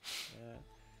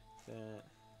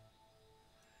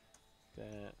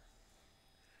 That.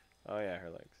 Oh yeah, her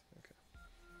legs. Okay.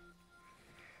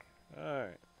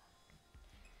 Alright.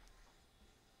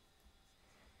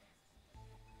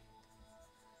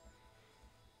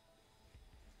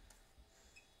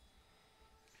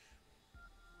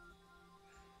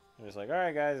 I'm just like,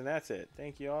 alright guys, and that's it.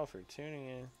 Thank you all for tuning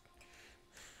in.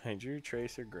 I drew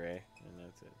Tracer Gray, and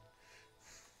that's it.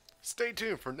 Stay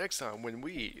tuned for next time when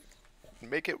we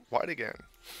make it white again.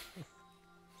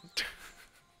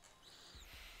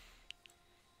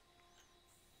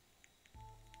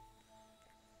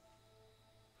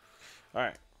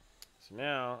 Alright. So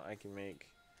now I can make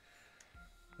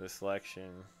the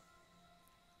selection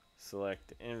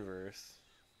select inverse.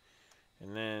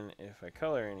 And then if I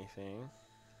color anything,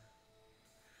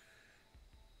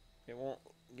 it won't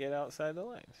get outside the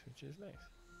lines, which is nice.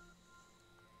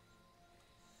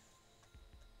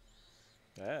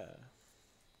 Yeah.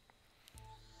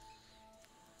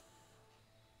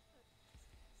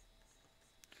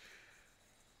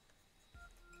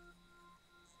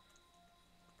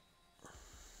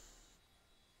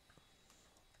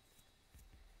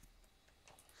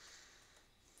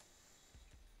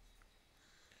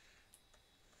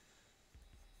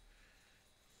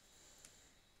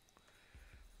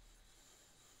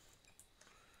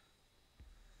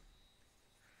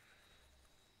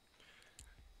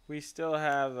 We still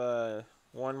have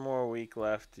one more week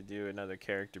left to do another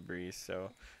character breeze.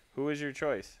 So, who was your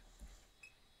choice?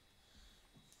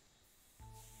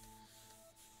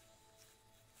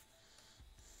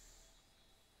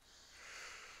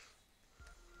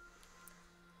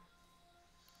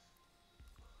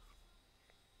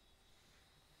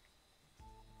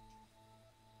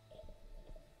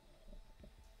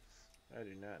 I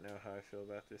do not know how I feel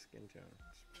about this skin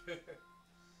tone.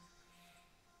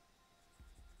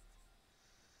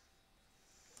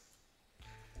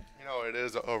 You know, it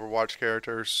is an Overwatch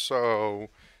character, so,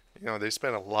 you know, they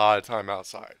spend a lot of time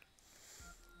outside.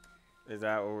 Is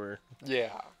that what we're...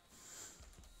 Yeah.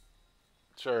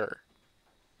 Sure.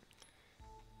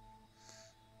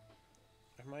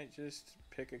 I might just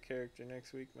pick a character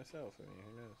next week myself. I mean,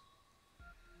 who knows?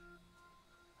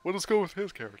 We'll just go with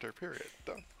his character, period.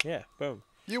 Done. Yeah, boom.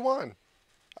 You won.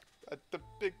 At the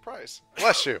big price.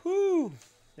 Bless you. Woo!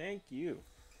 Thank you.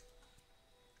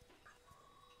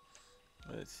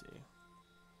 Let's see.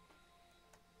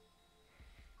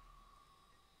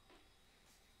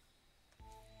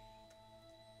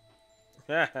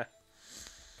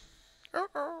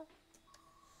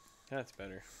 That's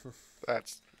better.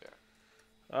 That's, yeah.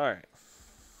 All right.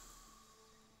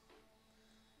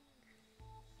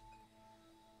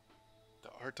 The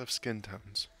art of skin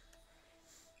tones.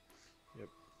 Yep.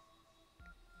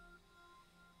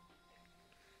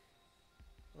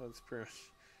 Well, it's pretty much...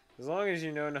 As long as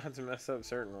you know not to mess up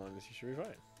certain ones, you should be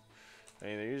fine. I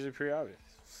mean, they're usually pretty obvious.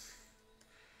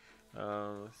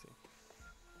 Let's see.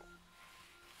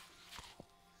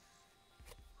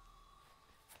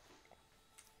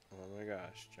 Oh my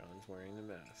gosh, John's wearing the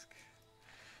mask.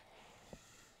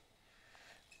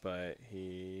 But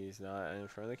he's not in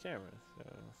front of the camera, so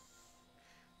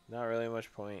not really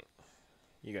much point.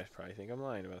 You guys probably think I'm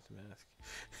lying about the mask.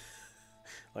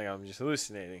 Like I'm just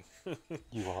hallucinating.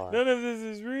 You are. None of this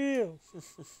is real.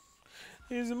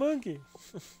 He's a monkey.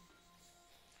 It's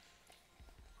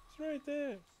right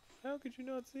there. How could you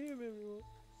not see him everywhere?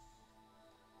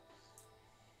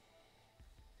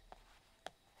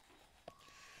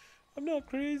 I'm not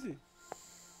crazy.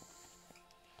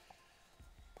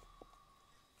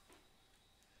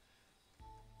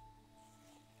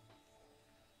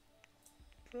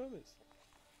 Promise.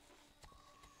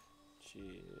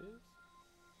 Cheers.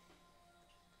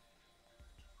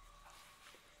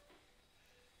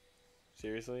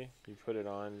 Seriously? You put it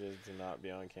on just to not be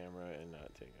on camera and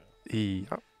not take out.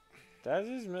 Yep. That's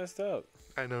just messed up.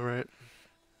 I know, right?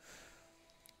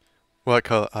 What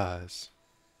color eyes?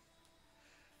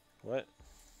 What?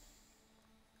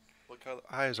 What color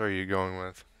eyes are you going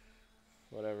with?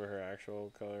 whatever her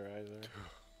actual color eyes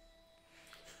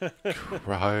are.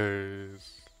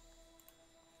 Christ.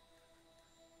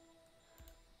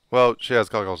 Well, she has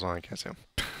goggles on. I can't see them.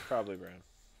 Probably brown.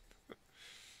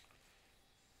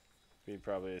 Be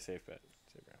probably a safe bet.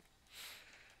 Say brown.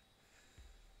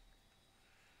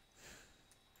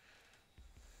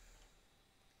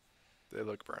 They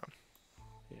look brown.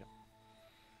 Yeah.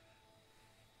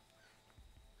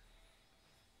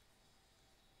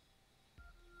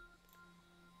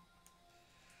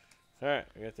 All right,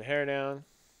 we got the hair down.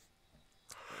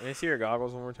 Can I see her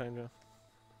goggles one more time, Joe?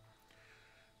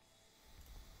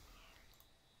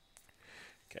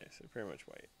 Okay, so pretty much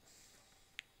white.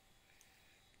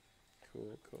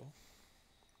 Cool, cool.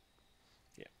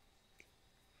 Yeah.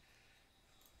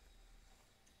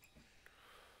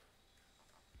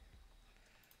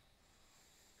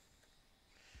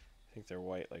 I think they're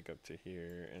white like up to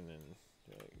here, and then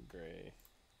they're like gray.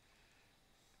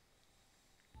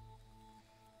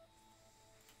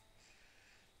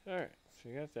 Alright, so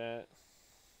we got that.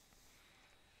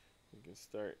 We can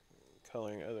start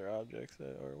coloring other objects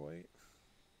that are white.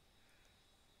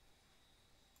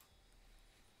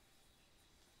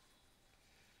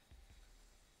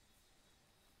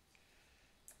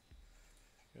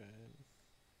 Go ahead.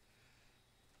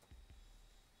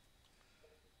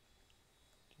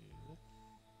 Do that.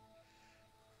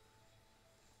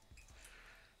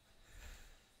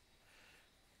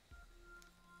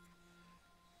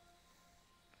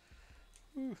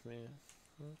 Oof, man.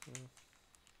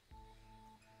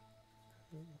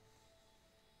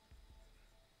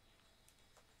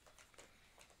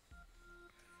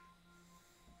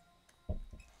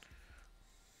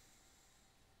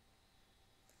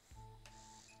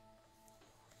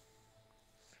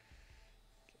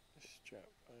 Strap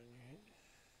on your head.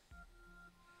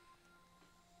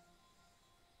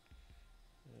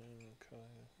 And we'll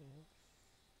color this in.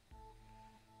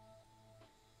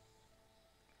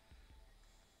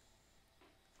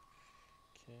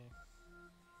 Okay.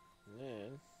 And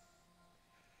then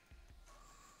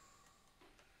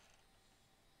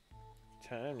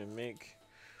time to make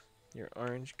your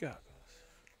orange goggles.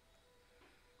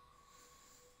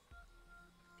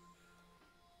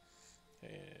 Yeah.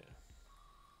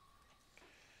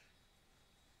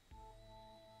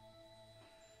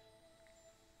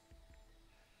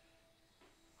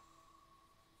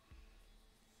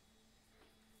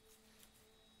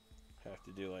 Have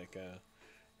to do like a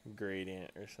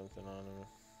gradient or something on them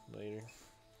later.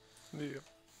 Yeah.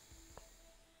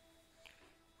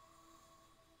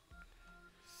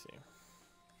 See.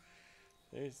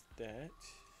 There's that.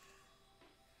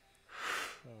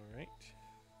 Alright.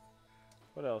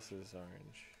 What else is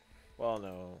orange? Well,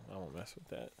 no, I won't mess with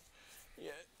that.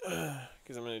 Yeah.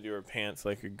 Because I'm going to do her pants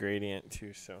like a gradient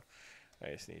too, so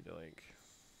I just need to like...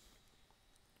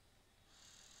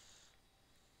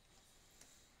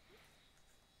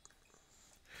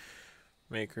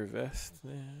 make her vest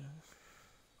now.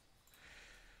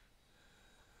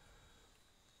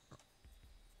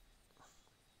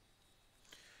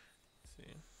 Let's see.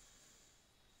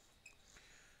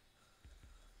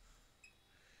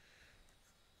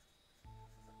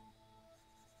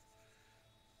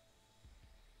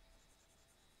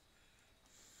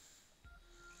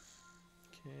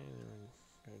 Okay, then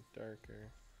we'll go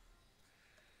darker.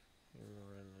 And we'll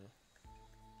run the...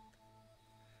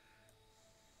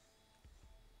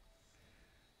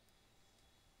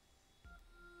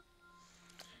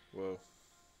 Whoa.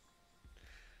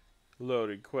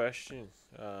 Loaded question.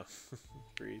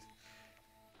 Breathe.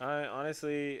 I'd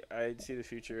see the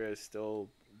future as still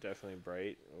definitely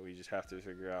bright. We just have to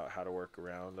figure out how to work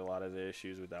around a lot of the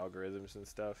issues with algorithms and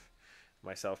stuff.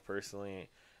 Myself personally,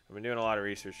 I've been doing a lot of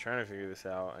research trying to figure this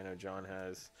out. I know John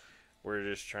has. We're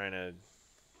just trying to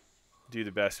do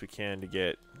the best we can to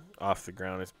get off the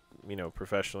ground as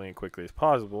professionally and quickly as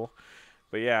possible.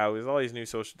 But yeah, with all these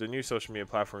the new social media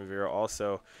platform Vero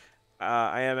also.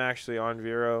 I am actually on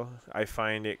Vero. I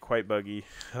find it quite buggy.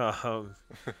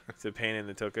 It's a pain in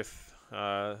the toketh,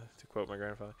 to quote my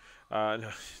grandfather.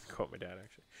 No, quote my dad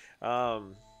actually.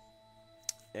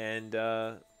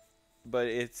 But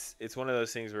it's one of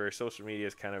those things where social media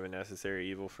is kind of a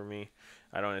necessary evil for me.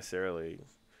 I don't necessarily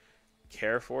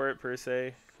care for it per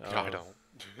se. I don't.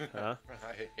 Huh?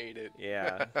 I hate it.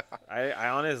 Yeah. I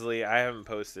honestly I haven't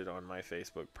posted on my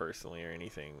Facebook personally or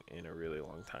anything in a really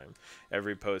long time.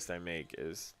 Every post I make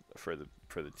is for the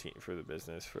team, for the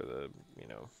business, for the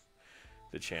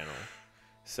the channel.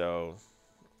 So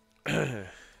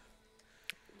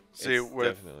see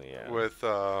with yeah.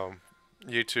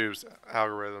 YouTube's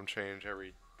algorithm change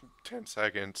every 10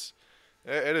 seconds.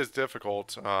 It is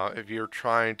difficult. If you're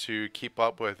trying to keep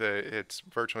up with it, it's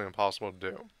virtually impossible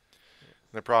to do.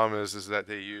 The problem is that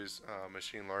they use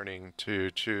machine learning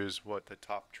to choose what the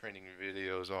top trending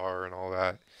videos are and all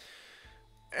that.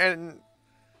 And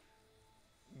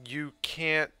you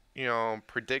can't,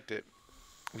 predict it.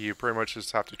 You pretty much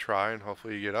just have to try and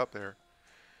hopefully you get up there.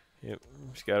 Yep,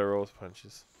 just gotta roll with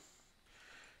punches.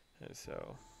 And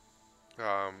so,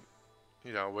 Um,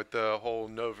 with the whole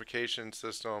notification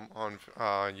system on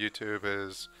YouTube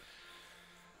is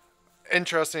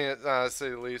interesting, to say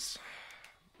the least.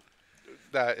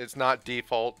 That it's not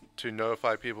default to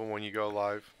notify people when you go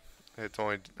live. It's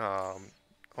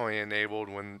only enabled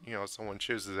when someone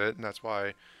chooses it, and that's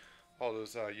why all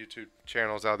those YouTube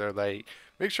channels out there, they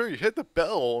make sure you hit the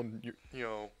bell and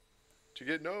to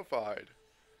get notified.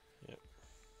 yep.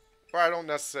 But I don't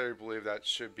necessarily believe that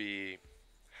should be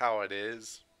how it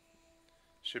is.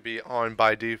 Should be on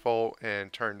by default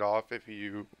and turned off if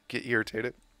you get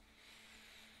irritated.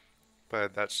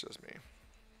 But that's just me.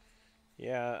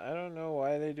 Yeah, I don't know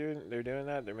why they're doing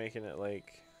that. They're making it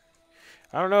like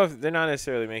I don't know if they're not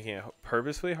necessarily making it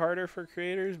purposely harder for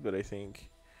creators, but I think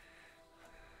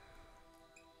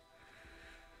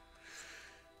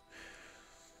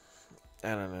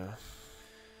I don't know.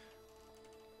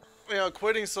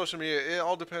 Quitting social media, it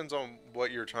all depends on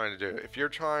what you're trying to do. If you're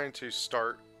trying to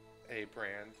start a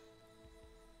brand,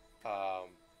 um,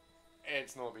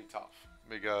 it's going to be tough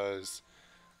because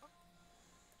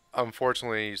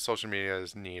unfortunately, social media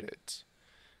is needed.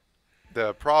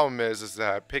 The problem is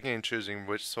that picking and choosing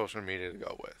which social media to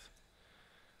go with.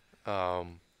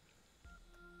 Um,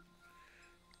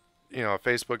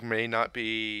 Facebook may not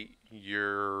be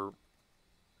your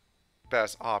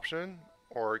best option,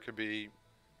 or it could be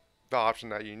the option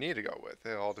that you need to go with.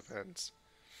 It all depends.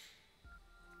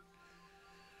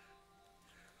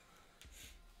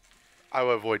 I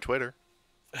would avoid Twitter.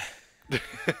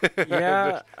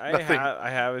 Yeah, Nothing. I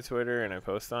have a Twitter and I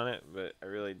post on it, but I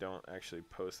really don't actually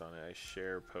post on it. I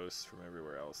share posts from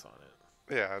everywhere else on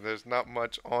it. Yeah, there's not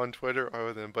much on Twitter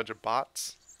other than a bunch of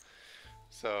bots.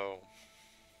 So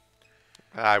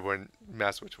I wouldn't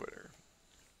mess with Twitter.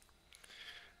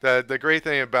 The great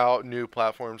thing about new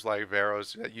platforms like Vero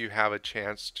is that you have a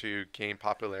chance to gain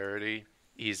popularity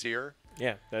easier.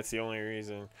 Yeah, that's the only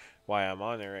reason why I'm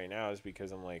on there right now is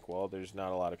because I'm like, well, there's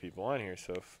not a lot of people on here,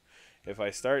 so if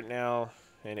I start now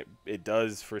and it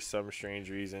does for some strange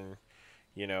reason,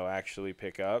 actually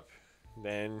pick up,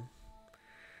 then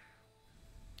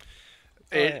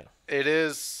It it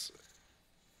is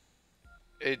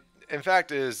it in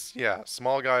fact is, yeah,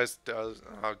 small guys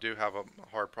do have a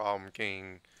hard problem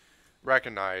getting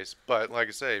recognized, but like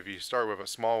I say, if you start with a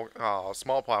small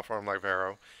platform like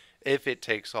Vero, if it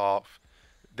takes off,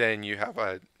 then you have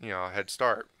a head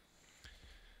start.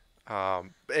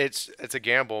 It's a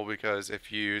gamble because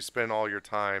if you spend all your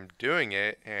time doing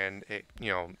it and it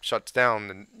shuts down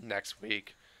the next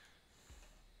week,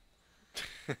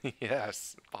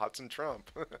 yes, bots and Trump.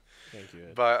 thank you,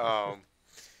 Ed. but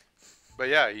but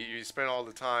yeah, you spend all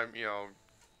the time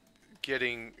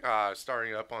getting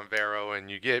starting up on Vero, and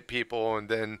you get people, and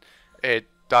then it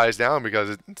dies down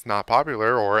because it's not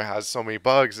popular or it has so many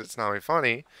bugs it's not really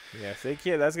funny. Yeah, if they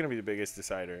can't, that's gonna be the biggest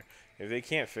decider. If they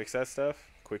can't fix that stuff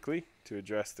quickly to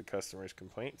address the customers'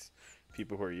 complaints,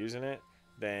 people who are using it,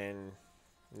 then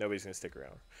nobody's gonna stick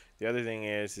around. The other thing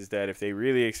is that if they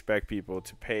really expect people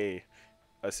to pay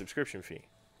a subscription fee,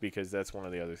 because that's one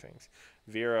of the other things,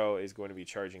 Vero is going to be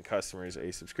charging customers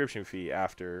a subscription fee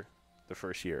after the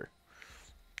first year.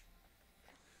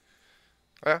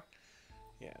 Yeah.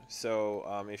 Yeah. So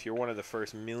if you're one of the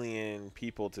first million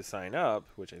people to sign up,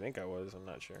 which I think I was, I'm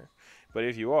not sure, but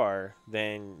if you are,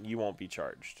 then you won't be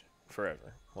charged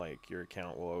forever. Like your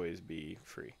account will always be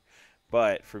free.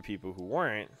 But for people who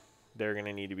weren't, they're going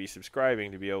to need to be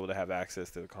subscribing to be able to have access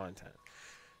to the content.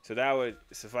 So that would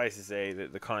suffice to say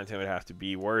that the content would have to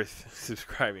be worth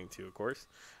subscribing to, of course.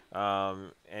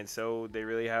 And so they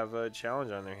really have a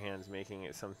challenge on their hands making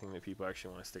it something that people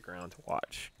actually want to stick around to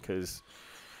watch. Because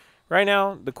right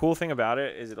now, the cool thing about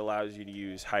it is it allows you to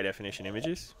use high definition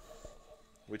images,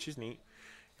 which is neat.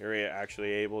 You're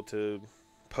actually able to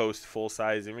post full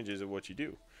size images of what you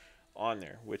do on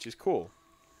there, which is cool.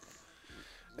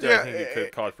 Do I Yeah, think it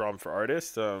could cause problem for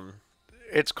artists?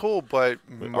 it's cool, but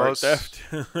With art theft.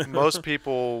 most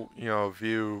people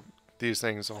view these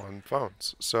things on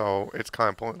phones, so it's kind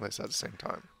of pointless at the same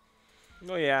time.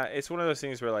 Well, yeah, it's one of those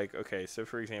things where, like, okay, so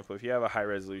for example, if you have a high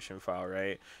resolution file,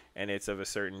 right, and it's of a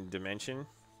certain dimension,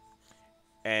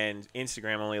 and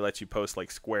Instagram only lets you post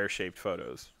like square shaped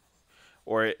photos,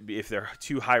 or if they're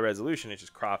too high resolution, it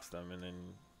just crops them, and then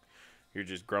you're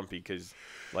just grumpy because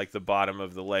like the bottom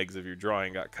of the legs of your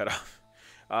drawing got cut off.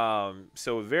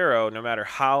 So with Vero, no matter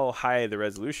how high the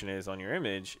resolution is on your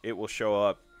image, it will show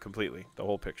up completely, the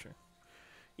whole picture.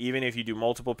 Even if you do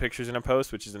multiple pictures in a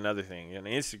post, which is another thing. On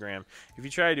Instagram, if you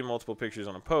try to do multiple pictures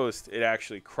on a post, it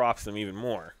actually crops them even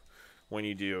more when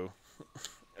you do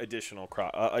additional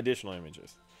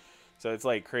images. So it's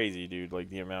like crazy, dude, like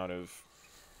the amount of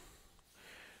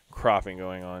cropping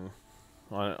going on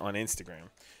Instagram.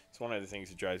 It's one of the things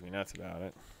that drives me nuts about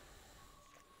it.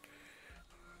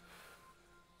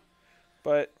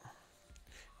 But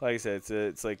like I said,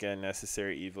 it's like a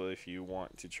necessary evil if you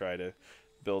want to try to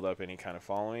build up any kind of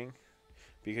following.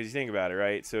 Because you think about it,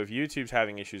 right? So if YouTube's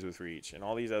having issues with reach and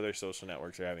all these other social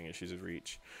networks are having issues with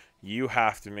reach, you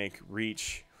have to make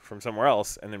reach from somewhere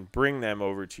else and then bring them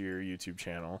over to your YouTube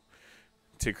channel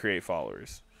to create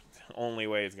followers. The only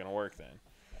way it's going to work then.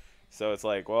 So it's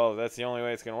like, well, if that's the only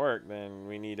way it's going to work, then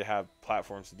we need to have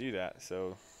platforms to do that.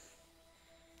 So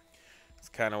it's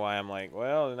kind of why I'm like,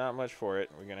 well, not much for it.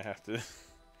 We're going to have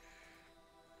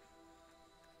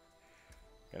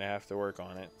to work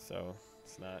on it. So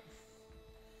it's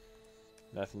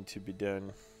nothing to be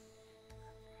done.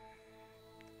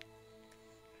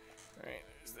 All right,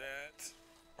 there's that.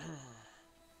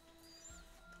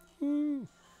 Woo. All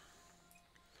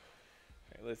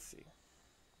right, let's see.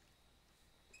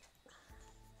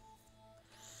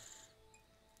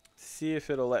 See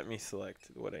if it'll let me select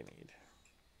what I need.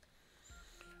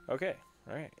 Okay,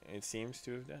 all right. It seems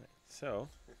to have done it. So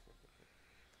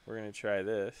we're going to try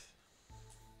this.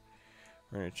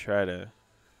 We're going to try to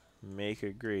make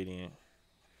a gradient.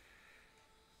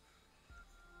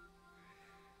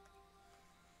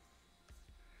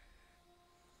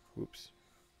 Whoops.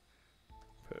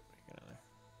 Put another.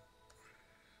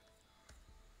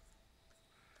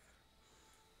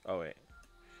 Oh, wait.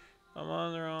 I'm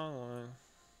on the wrong one.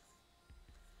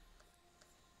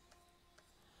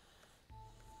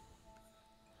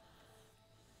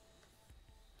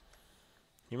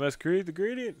 You must create the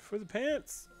gradient for the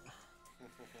pants.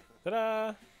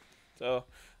 Ta-da! So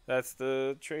that's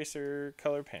the tracer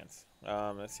color pants.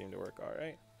 That seemed to work all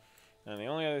right. And the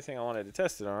only other thing I wanted to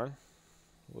test it on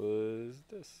was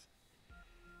this.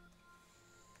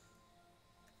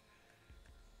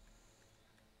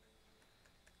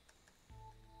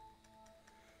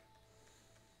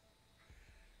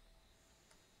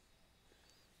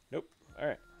 Nope. All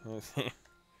right. Let's see.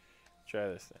 Try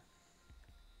this then.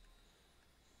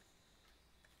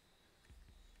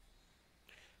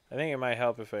 I think it might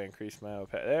help if I increase my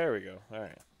opacity. There we go. All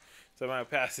right. So my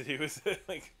opacity was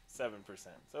like 7%.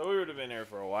 So we would have been here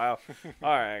for a while.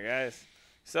 All right, guys.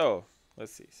 So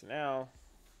let's see. So now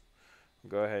I'll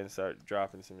go ahead and start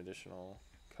dropping some additional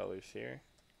colors here.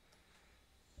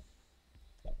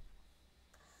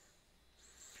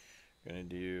 I'm going to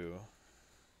do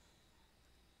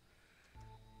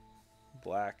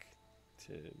black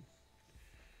to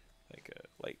like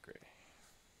a light gray.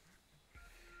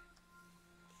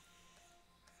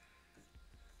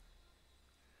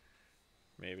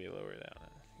 Maybe lower that one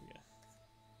again.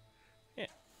 Yeah.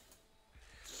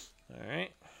 All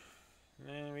right. And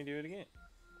then we do it again.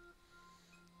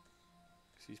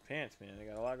 These pants, man, they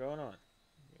got a lot going on.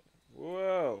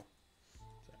 Whoa.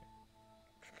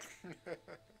 Sorry.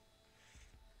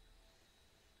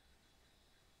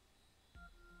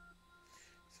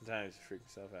 Sometimes you freak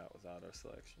yourself out with auto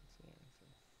selection. So.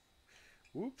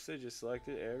 Whoops, I just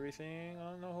selected everything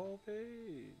on the whole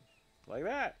page. Like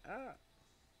that. Ah.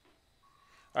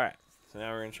 Alright, so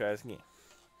now we're going to try this again.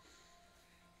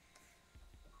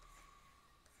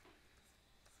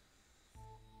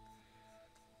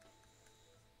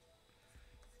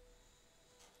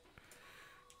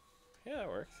 Yeah, that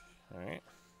works. Alright.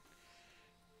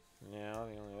 Now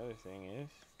the only other thing is,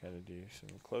 got to do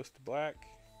some close to black.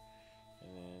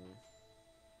 And then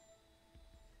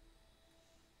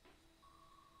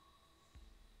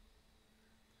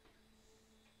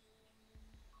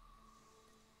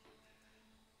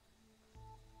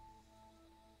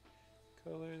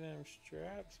color them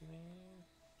straps, man.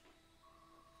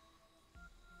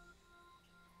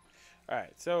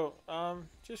 Alright, so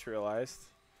just realized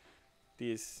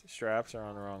these straps are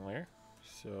on the wrong layer.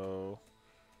 So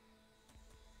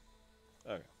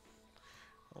okay.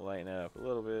 I'll lighten it up a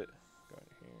little bit. Go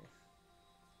into here.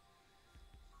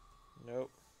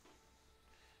 Nope.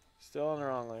 Still on the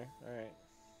wrong layer. Alright.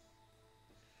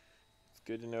 It's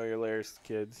good to know your layers,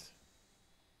 kids.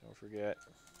 Don't forget.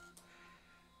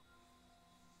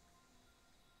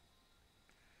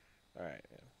 Alright,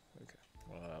 yeah. Okay.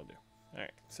 Well, that'll do.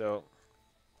 Alright, so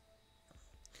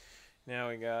now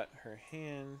we got her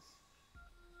hands.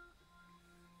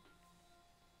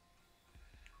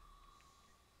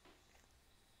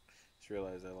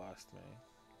 realized I lost my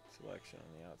selection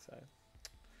on the outside.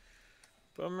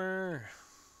 Bummer.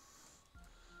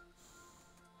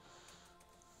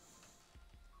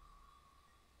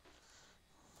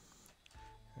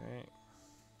 Alright.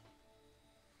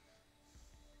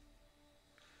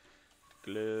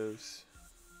 Gloves.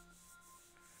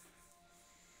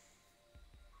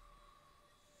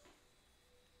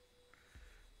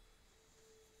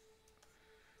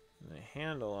 And the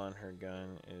handle on her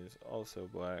gun is also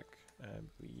black, I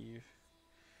believe.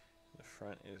 The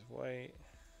front is white.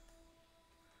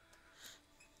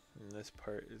 And this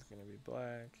part is going to be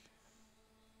black.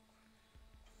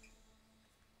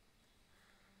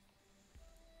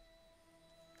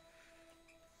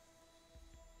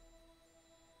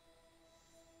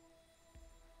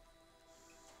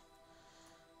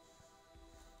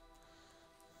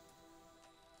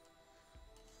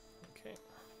 Okay.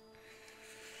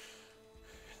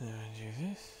 Then I do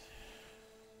this.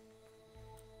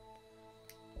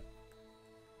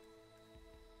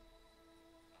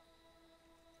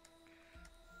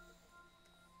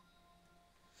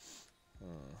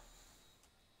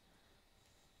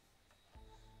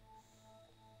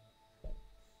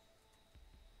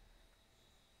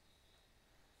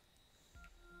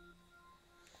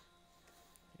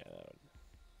 Yeah, that would.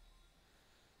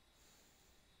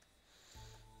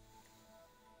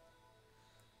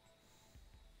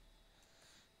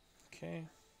 Okay.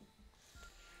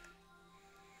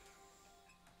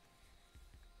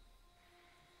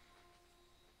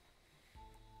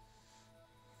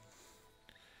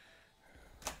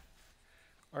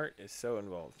 Art is so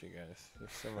involved, you guys.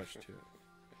 There's so much to it.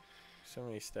 So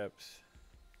many steps,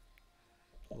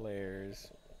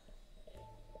 layers.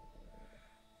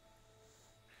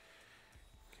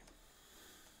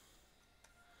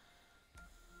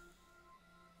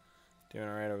 Doing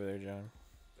all right over there, John.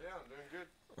 Yeah, I'm doing good.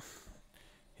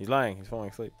 He's lying. He's falling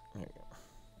asleep. There you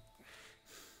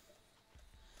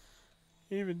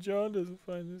go. Even John doesn't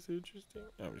find this interesting.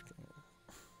 No, I'm just kidding.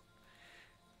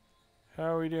 How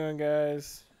are we doing,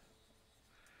 guys?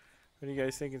 What are you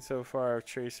guys thinking so far of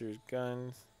Tracer's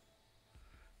guns?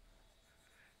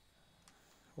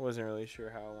 Wasn't really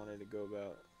sure how I wanted to go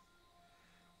about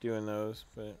doing those,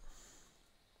 but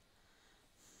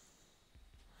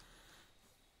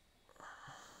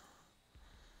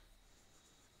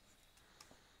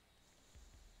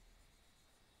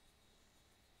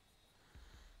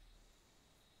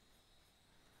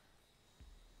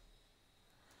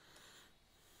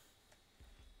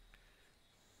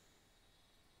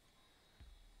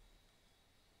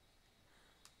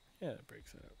yeah, that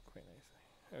breaks it up quite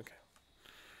nicely. Okay.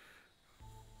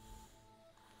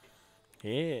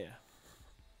 Yeah.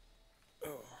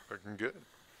 Oh, Looking good.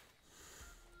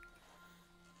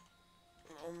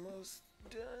 almost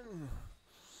done.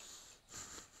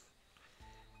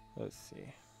 Let's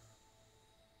see.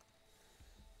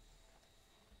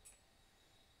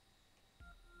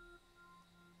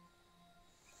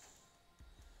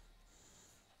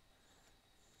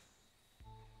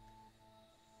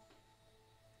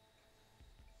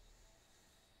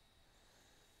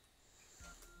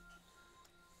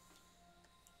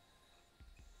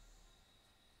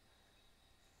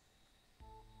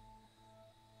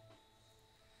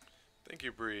 Thank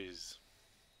you, Breeze.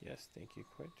 Yes, thank you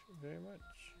quite very much.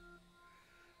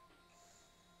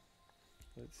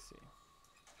 Let's see.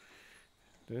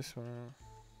 This one.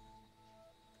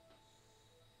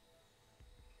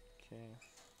 Okay.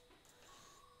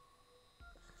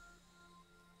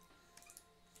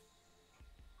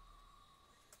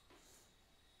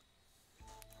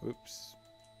 Whoops.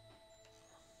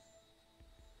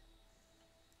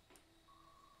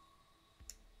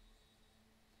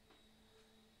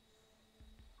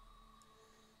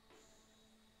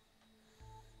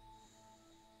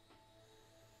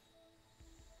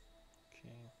 Okay.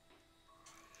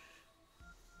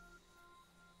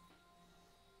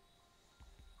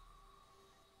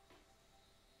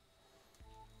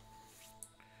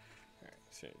 Alright,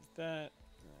 so there's that.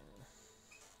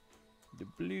 The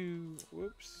blue.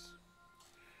 Whoops.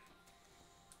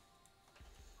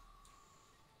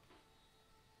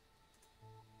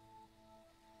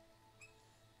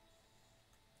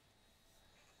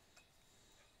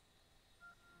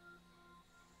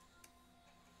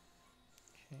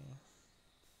 Okay.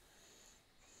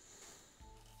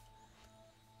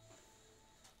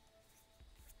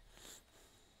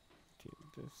 Do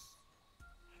this.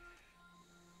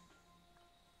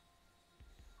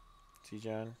 See,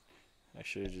 John? I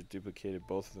should have just duplicated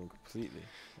both of them completely.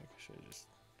 Like, I should have just.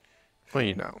 Well,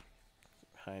 you know.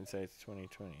 Hindsight's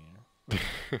 2020. You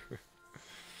know?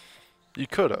 You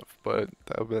could have, but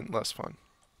that would have been less fun.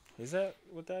 Is that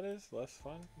what that is? Less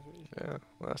fun? Is what you said? Yeah,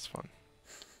 well, that's fun.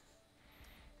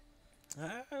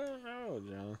 I don't know,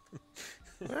 John.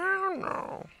 I don't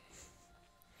know.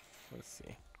 Let's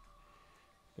see.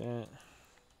 That.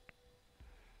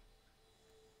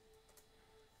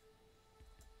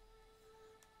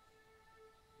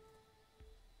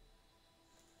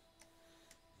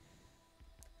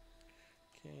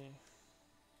 Okay.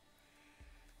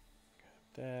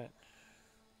 Got that.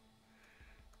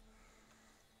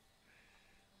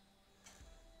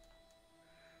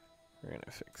 We're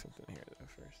gonna fix something here though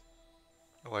first.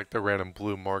 I like the random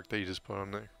blue mark that you just put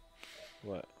on there.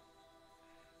 What?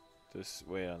 This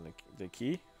way on the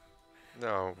key?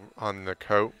 No, on the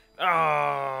coat.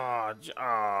 Oh,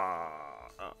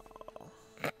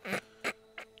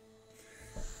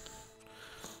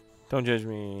 Don't judge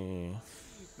me.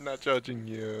 Not judging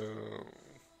you.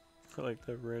 I like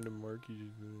that random mark you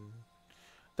just put.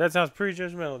 That sounds pretty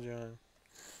judgmental, John.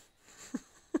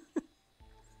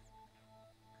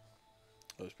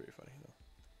 That was pretty funny though.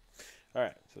 All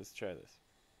right, so let's try this.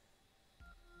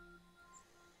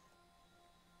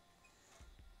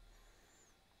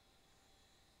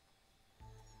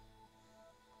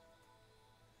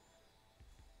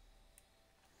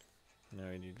 Now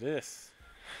I do this.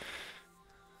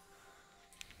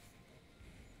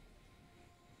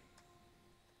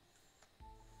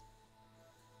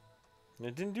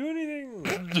 It didn't do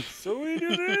anything. So we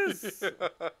do this.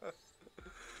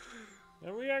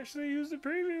 And we actually use the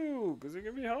preview because it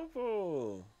can be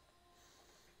helpful.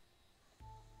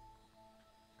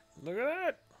 Look at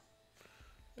that.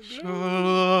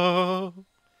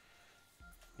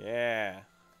 Yeah.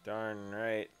 Darn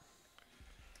right.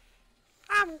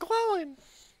 I'm glowing.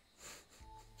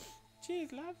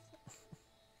 Jeez, love.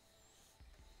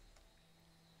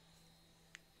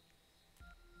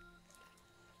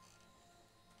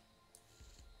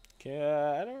 Okay,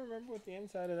 I don't remember what the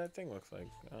inside of that thing looks like.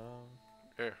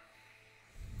 Here.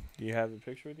 Do you have the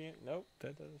picture of the Nope,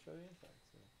 that doesn't show the inside.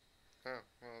 So. Oh,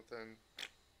 well then.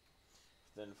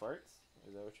 Then farts?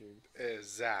 Is that what you...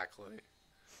 Exactly.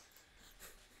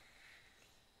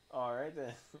 Alright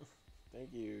then.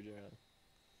 Thank you, John.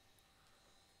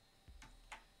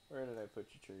 Where did I put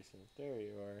your Tracy? There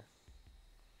you are.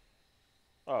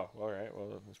 Oh, alright.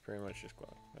 Well, it's pretty much just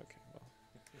glowing. Okay, well.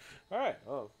 Alright,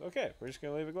 well, okay. We're just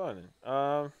going to leave it glowing then.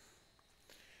 Alright.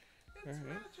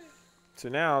 So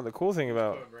now, the cool thing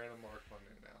about... Put a random mark on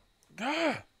it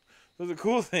now. So the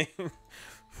cool thing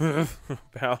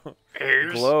about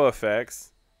glow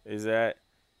effects is that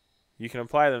you can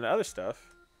apply them to other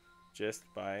stuff just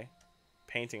by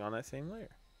painting on that same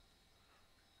layer.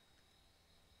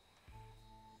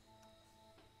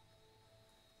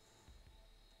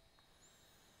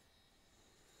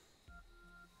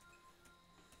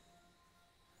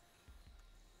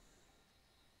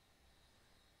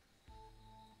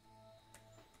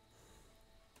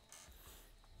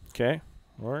 Okay,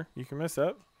 or you can mess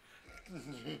up.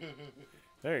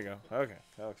 There you go. Okay,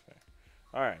 that looks better.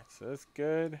 All right, so that's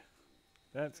good.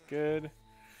 That's good.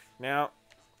 Now,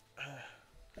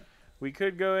 we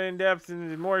could go in depth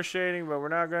into more shading, but we're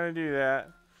not going to do that.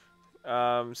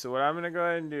 So what I'm going to go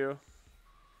ahead and do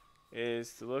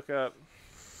is to look up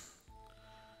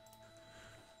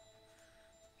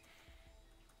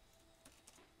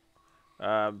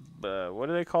what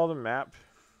do they call the map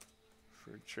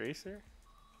for tracer?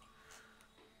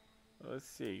 Let's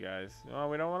see, guys. No,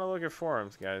 we don't want to look at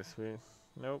forums, guys.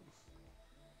 Nope.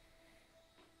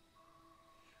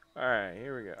 All right,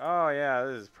 here we go. Oh yeah,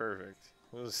 this is perfect.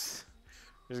 Just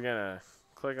gonna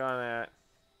click on that.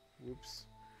 Whoops.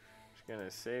 Just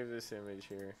gonna save this image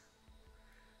here.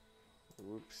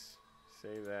 Whoops.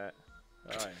 Save that.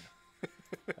 Oh yeah.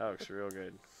 That looks real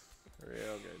good.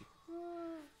 Real good.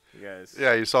 You guys.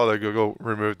 Yeah, you saw that Google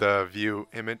removed the view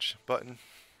image button.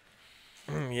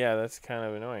 Yeah, that's kind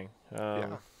of annoying.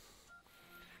 Yeah.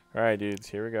 All right, dudes.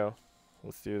 Here we go.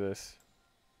 Let's do this.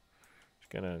 Just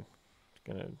gonna.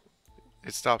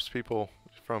 It stops people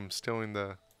from stealing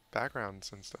the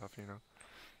backgrounds and stuff, you know.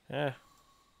 Yeah.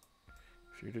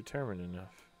 If you're determined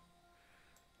enough,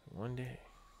 one day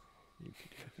you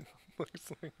could do it.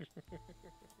 Looks like.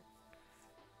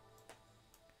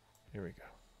 Here we go.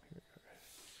 Here we go, guys.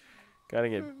 Gotta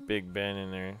get Big Ben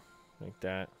in there like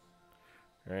that.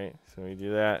 Right? So we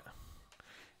do that.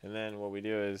 And then what we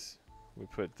do is we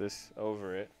put this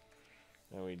over it.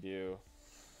 And we do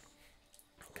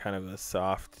kind of a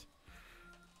soft.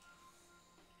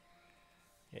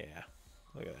 Yeah.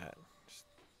 Look at that. Just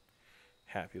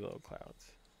happy little clouds.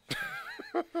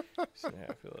 Just a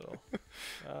happy little.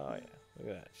 Oh yeah. Look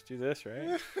at that. Just do this,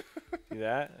 right? Do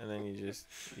that, and then you just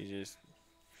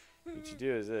What you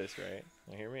do is this, right?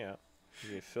 Now hear me out.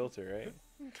 You get filter, right?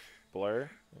 Blur.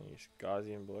 And you just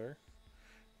Gaussian blur.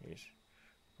 You just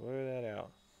blur that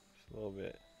out. Just a little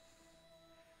bit.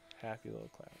 Happy little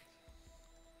clouds.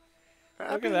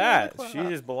 Look at that. She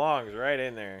just belongs right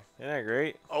in there. Isn't that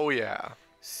great? Oh, yeah.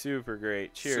 Super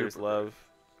great. Cheers, Super love.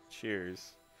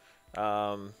 Cheers.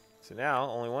 So now,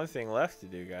 only one thing left to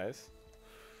do, guys.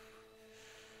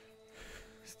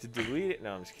 Is to delete it.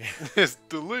 No, I'm just kidding. Just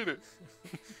delete it.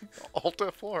 Alt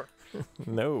F4.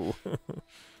 No.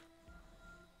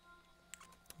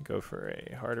 Go for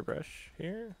a harder brush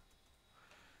here.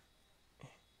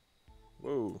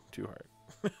 Whoa, too hard.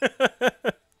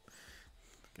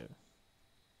 Good.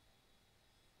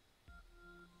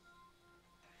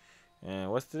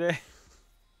 And what's today?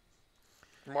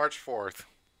 March 4th.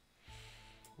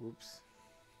 Whoops.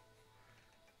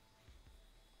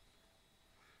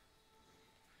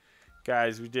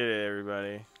 Guys, we did it,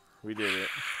 everybody. We did it.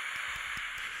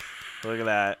 Look at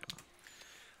that.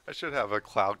 I should have a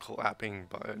cloud clapping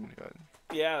button.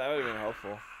 Yeah, that would have been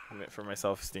helpful. For my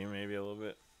self-esteem, maybe a little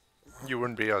bit. You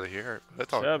wouldn't be able to hear it.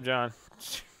 That's all. Shut up, John.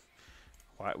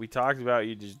 Why, we talked about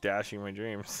you just dashing my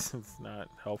dreams. It's not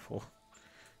helpful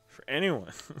for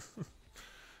anyone.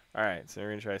 All right, so we're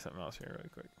going to try something else here really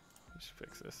quick. Just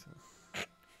fix this.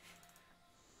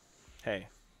 Hey,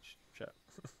 shut up.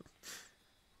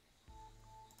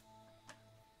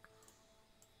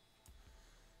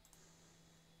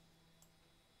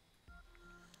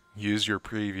 Use your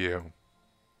preview.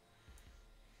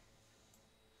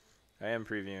 I am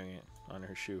previewing it on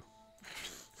her shoe.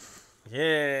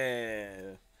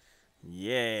 Yeah.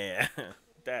 Yeah.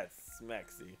 That's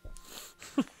smexy.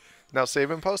 Now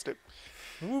save and post it.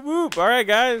 Whoop whoop. All right,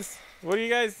 guys. What do you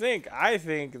guys think? I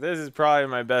think this is probably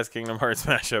my best Kingdom Hearts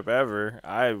mashup ever.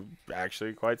 I'm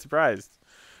actually quite surprised.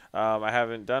 I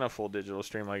haven't done a full digital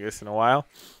stream like this in a while.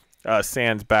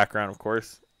 Sans background, of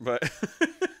course. But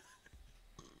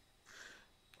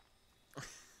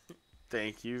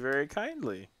thank you very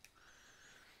kindly.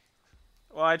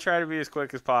 Well, I try to be as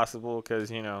quick as possible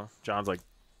because, you know, John's like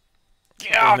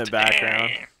in the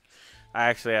background. I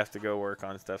actually have to go work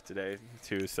on stuff today,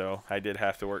 too, so I did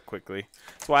have to work quickly.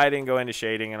 That's why I didn't go into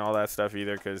shading and all that stuff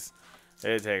either, because it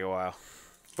did take a while.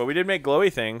 But we did make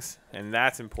glowy things, and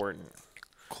that's important.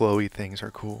 Glowy things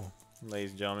are cool. Ladies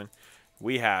and gentlemen,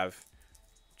 we have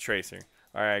Tracer.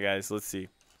 All right, guys, let's see.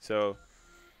 So,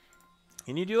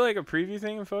 can you do, like, a preview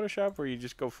thing in Photoshop where you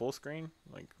just go full screen?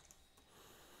 Like,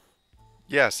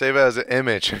 yeah, save it as an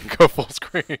image and go full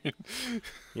screen.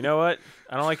 You know what?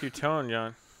 I don't like your tone,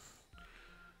 John.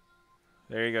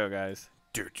 There you go, guys.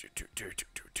 You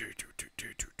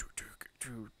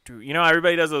know,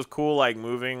 everybody does those cool, like,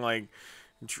 moving, like,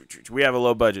 we have a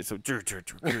low budget, so. Give it to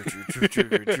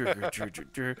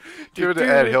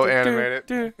Ed, he'll animate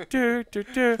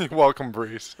it. Welcome,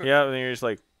 Breeze. Yeah, and then you're just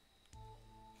like,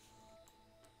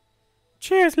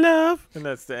 cheers, love. And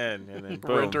that's the end. And then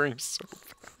boom. Rendering so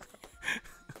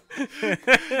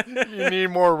You need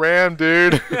more RAM,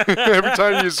 dude. Every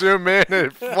time you zoom in,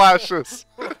 it flashes.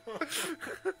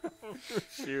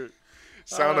 Shoot.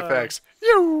 Sound effects.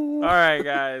 All right,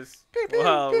 guys.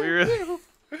 Well, we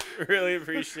really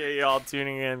appreciate y'all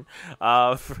tuning in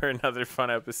for another fun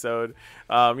episode.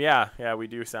 Yeah, we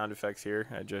do sound effects here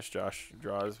at Just Josh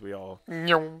Draws. We all,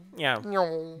 yeah.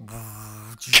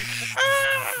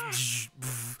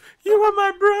 You are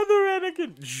my brother,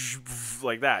 Anakin.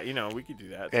 Like that, you know, we could do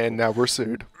that. That's and cool. now we're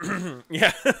sued.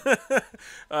 Yeah.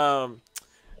 All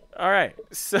right.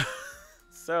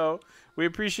 So we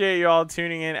appreciate you all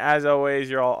tuning in. As always,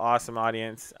 you're all awesome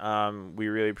audience. We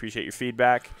really appreciate your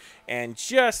feedback. And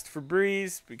just for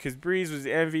Breeze, because Breeze was the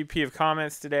MVP of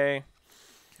comments today.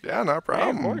 Yeah, no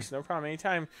problem. Hey, of course, no problem.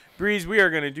 Anytime. Breeze, we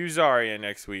are going to do Zarya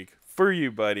next week. For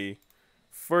you, buddy.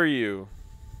 For you.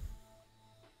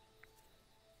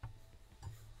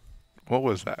 What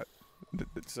was that?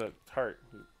 It's a heart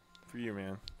for you,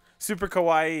 man. Super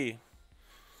kawaii.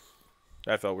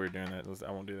 I thought we were doing that.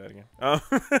 I won't do that again. All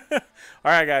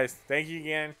right, guys. Thank you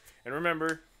again. And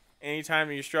remember, anytime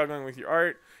you're struggling with your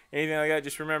art, anything like that,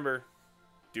 just remember,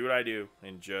 do what I do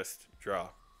and just draw.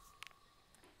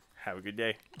 Have a good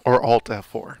day. Or Alt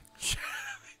F4.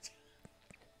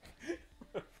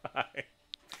 Bye.